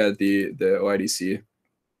can look at the OIDC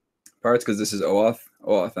parts, because this is OAuth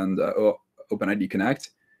and OpenID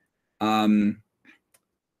Connect.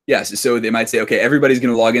 Yes, so they might say, okay, everybody's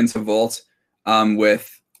going to log into Vault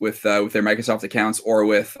with their Microsoft accounts, or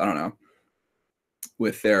with, I don't know,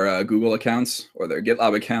 with their Google accounts or their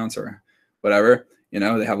GitLab accounts or whatever. You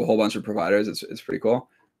know, they have a whole bunch of providers. It's pretty cool.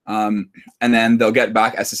 And then they'll get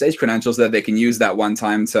back SSH credentials that they can use that one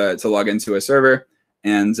time to log into a server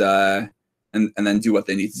and then do what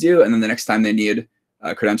they need to do. And then the next time they need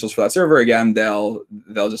credentials for that server again, they'll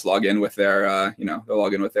just log in with their they'll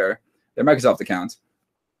log in with their Microsoft account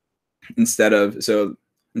instead of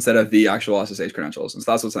the actual SSH credentials. And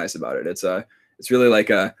so that's what's nice about it. It's really like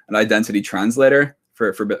an identity translator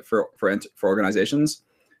for organizations.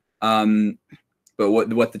 But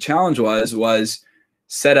what the challenge was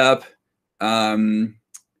set up the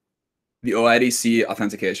OIDC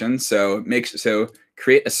authentication. So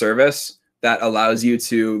create a service that allows you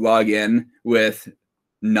to log in with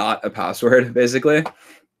not a password, basically,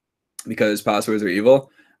 because passwords are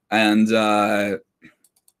evil. And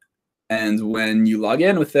when you log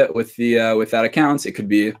in with that account, it could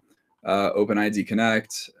be OpenID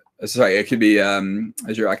Connect, sorry, it could be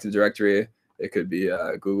Azure Active Directory. It could be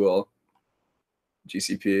Google,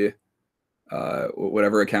 GCP,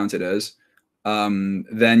 whatever account it is.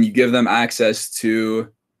 Then you give them access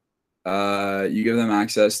to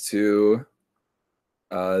the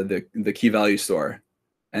key value store.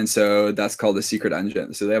 And so that's called the secret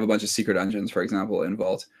engine. So they have a bunch of secret engines, for example, in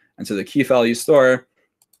Vault. And so the key value store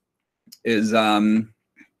is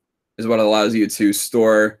what allows you to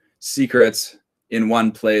store secrets in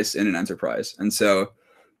one place in an enterprise. And so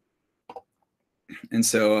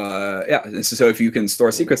if you can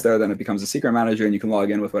store secrets there, then it becomes a secret manager and you can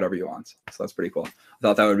log in with whatever you want. So that's pretty cool. I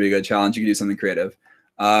thought that would be a good challenge. You could do something creative.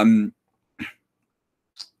 And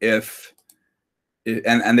there's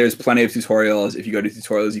plenty of tutorials. If you go to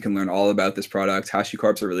tutorials, you can learn all about this product.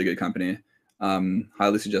 HashiCorp's a really good company.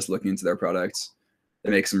 Highly suggest looking into their products.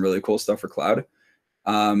 They make some really cool stuff for cloud.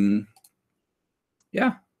 Yeah,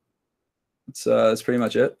 that's pretty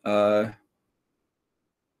much it.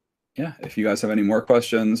 Yeah, if you guys have any more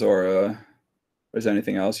questions or there's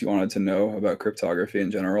anything else you wanted to know about cryptography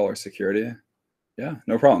in general or security, yeah,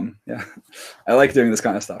 no problem. Yeah, I like doing this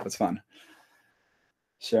kind of stuff. It's fun.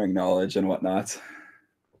 Sharing knowledge and whatnot.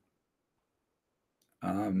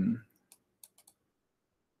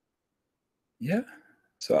 Yeah,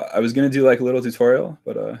 so I was gonna do like a little tutorial,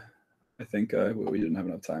 but I think we didn't have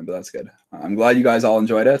enough time, but that's good. I'm glad you guys all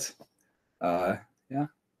enjoyed it. Yeah,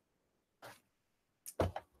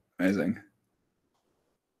 amazing.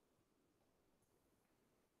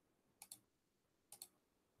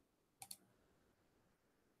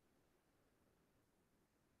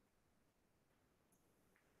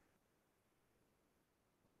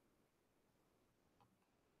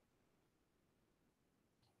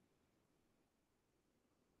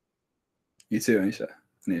 You too, Anisha.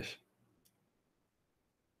 Anish.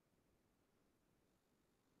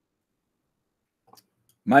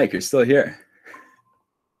 Mike, you're still here.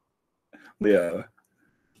 Leo.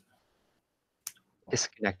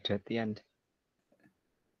 Disconnected at the end.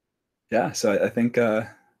 Yeah, so I think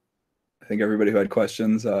everybody who had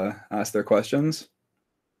questions asked their questions.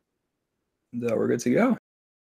 And we're good to go.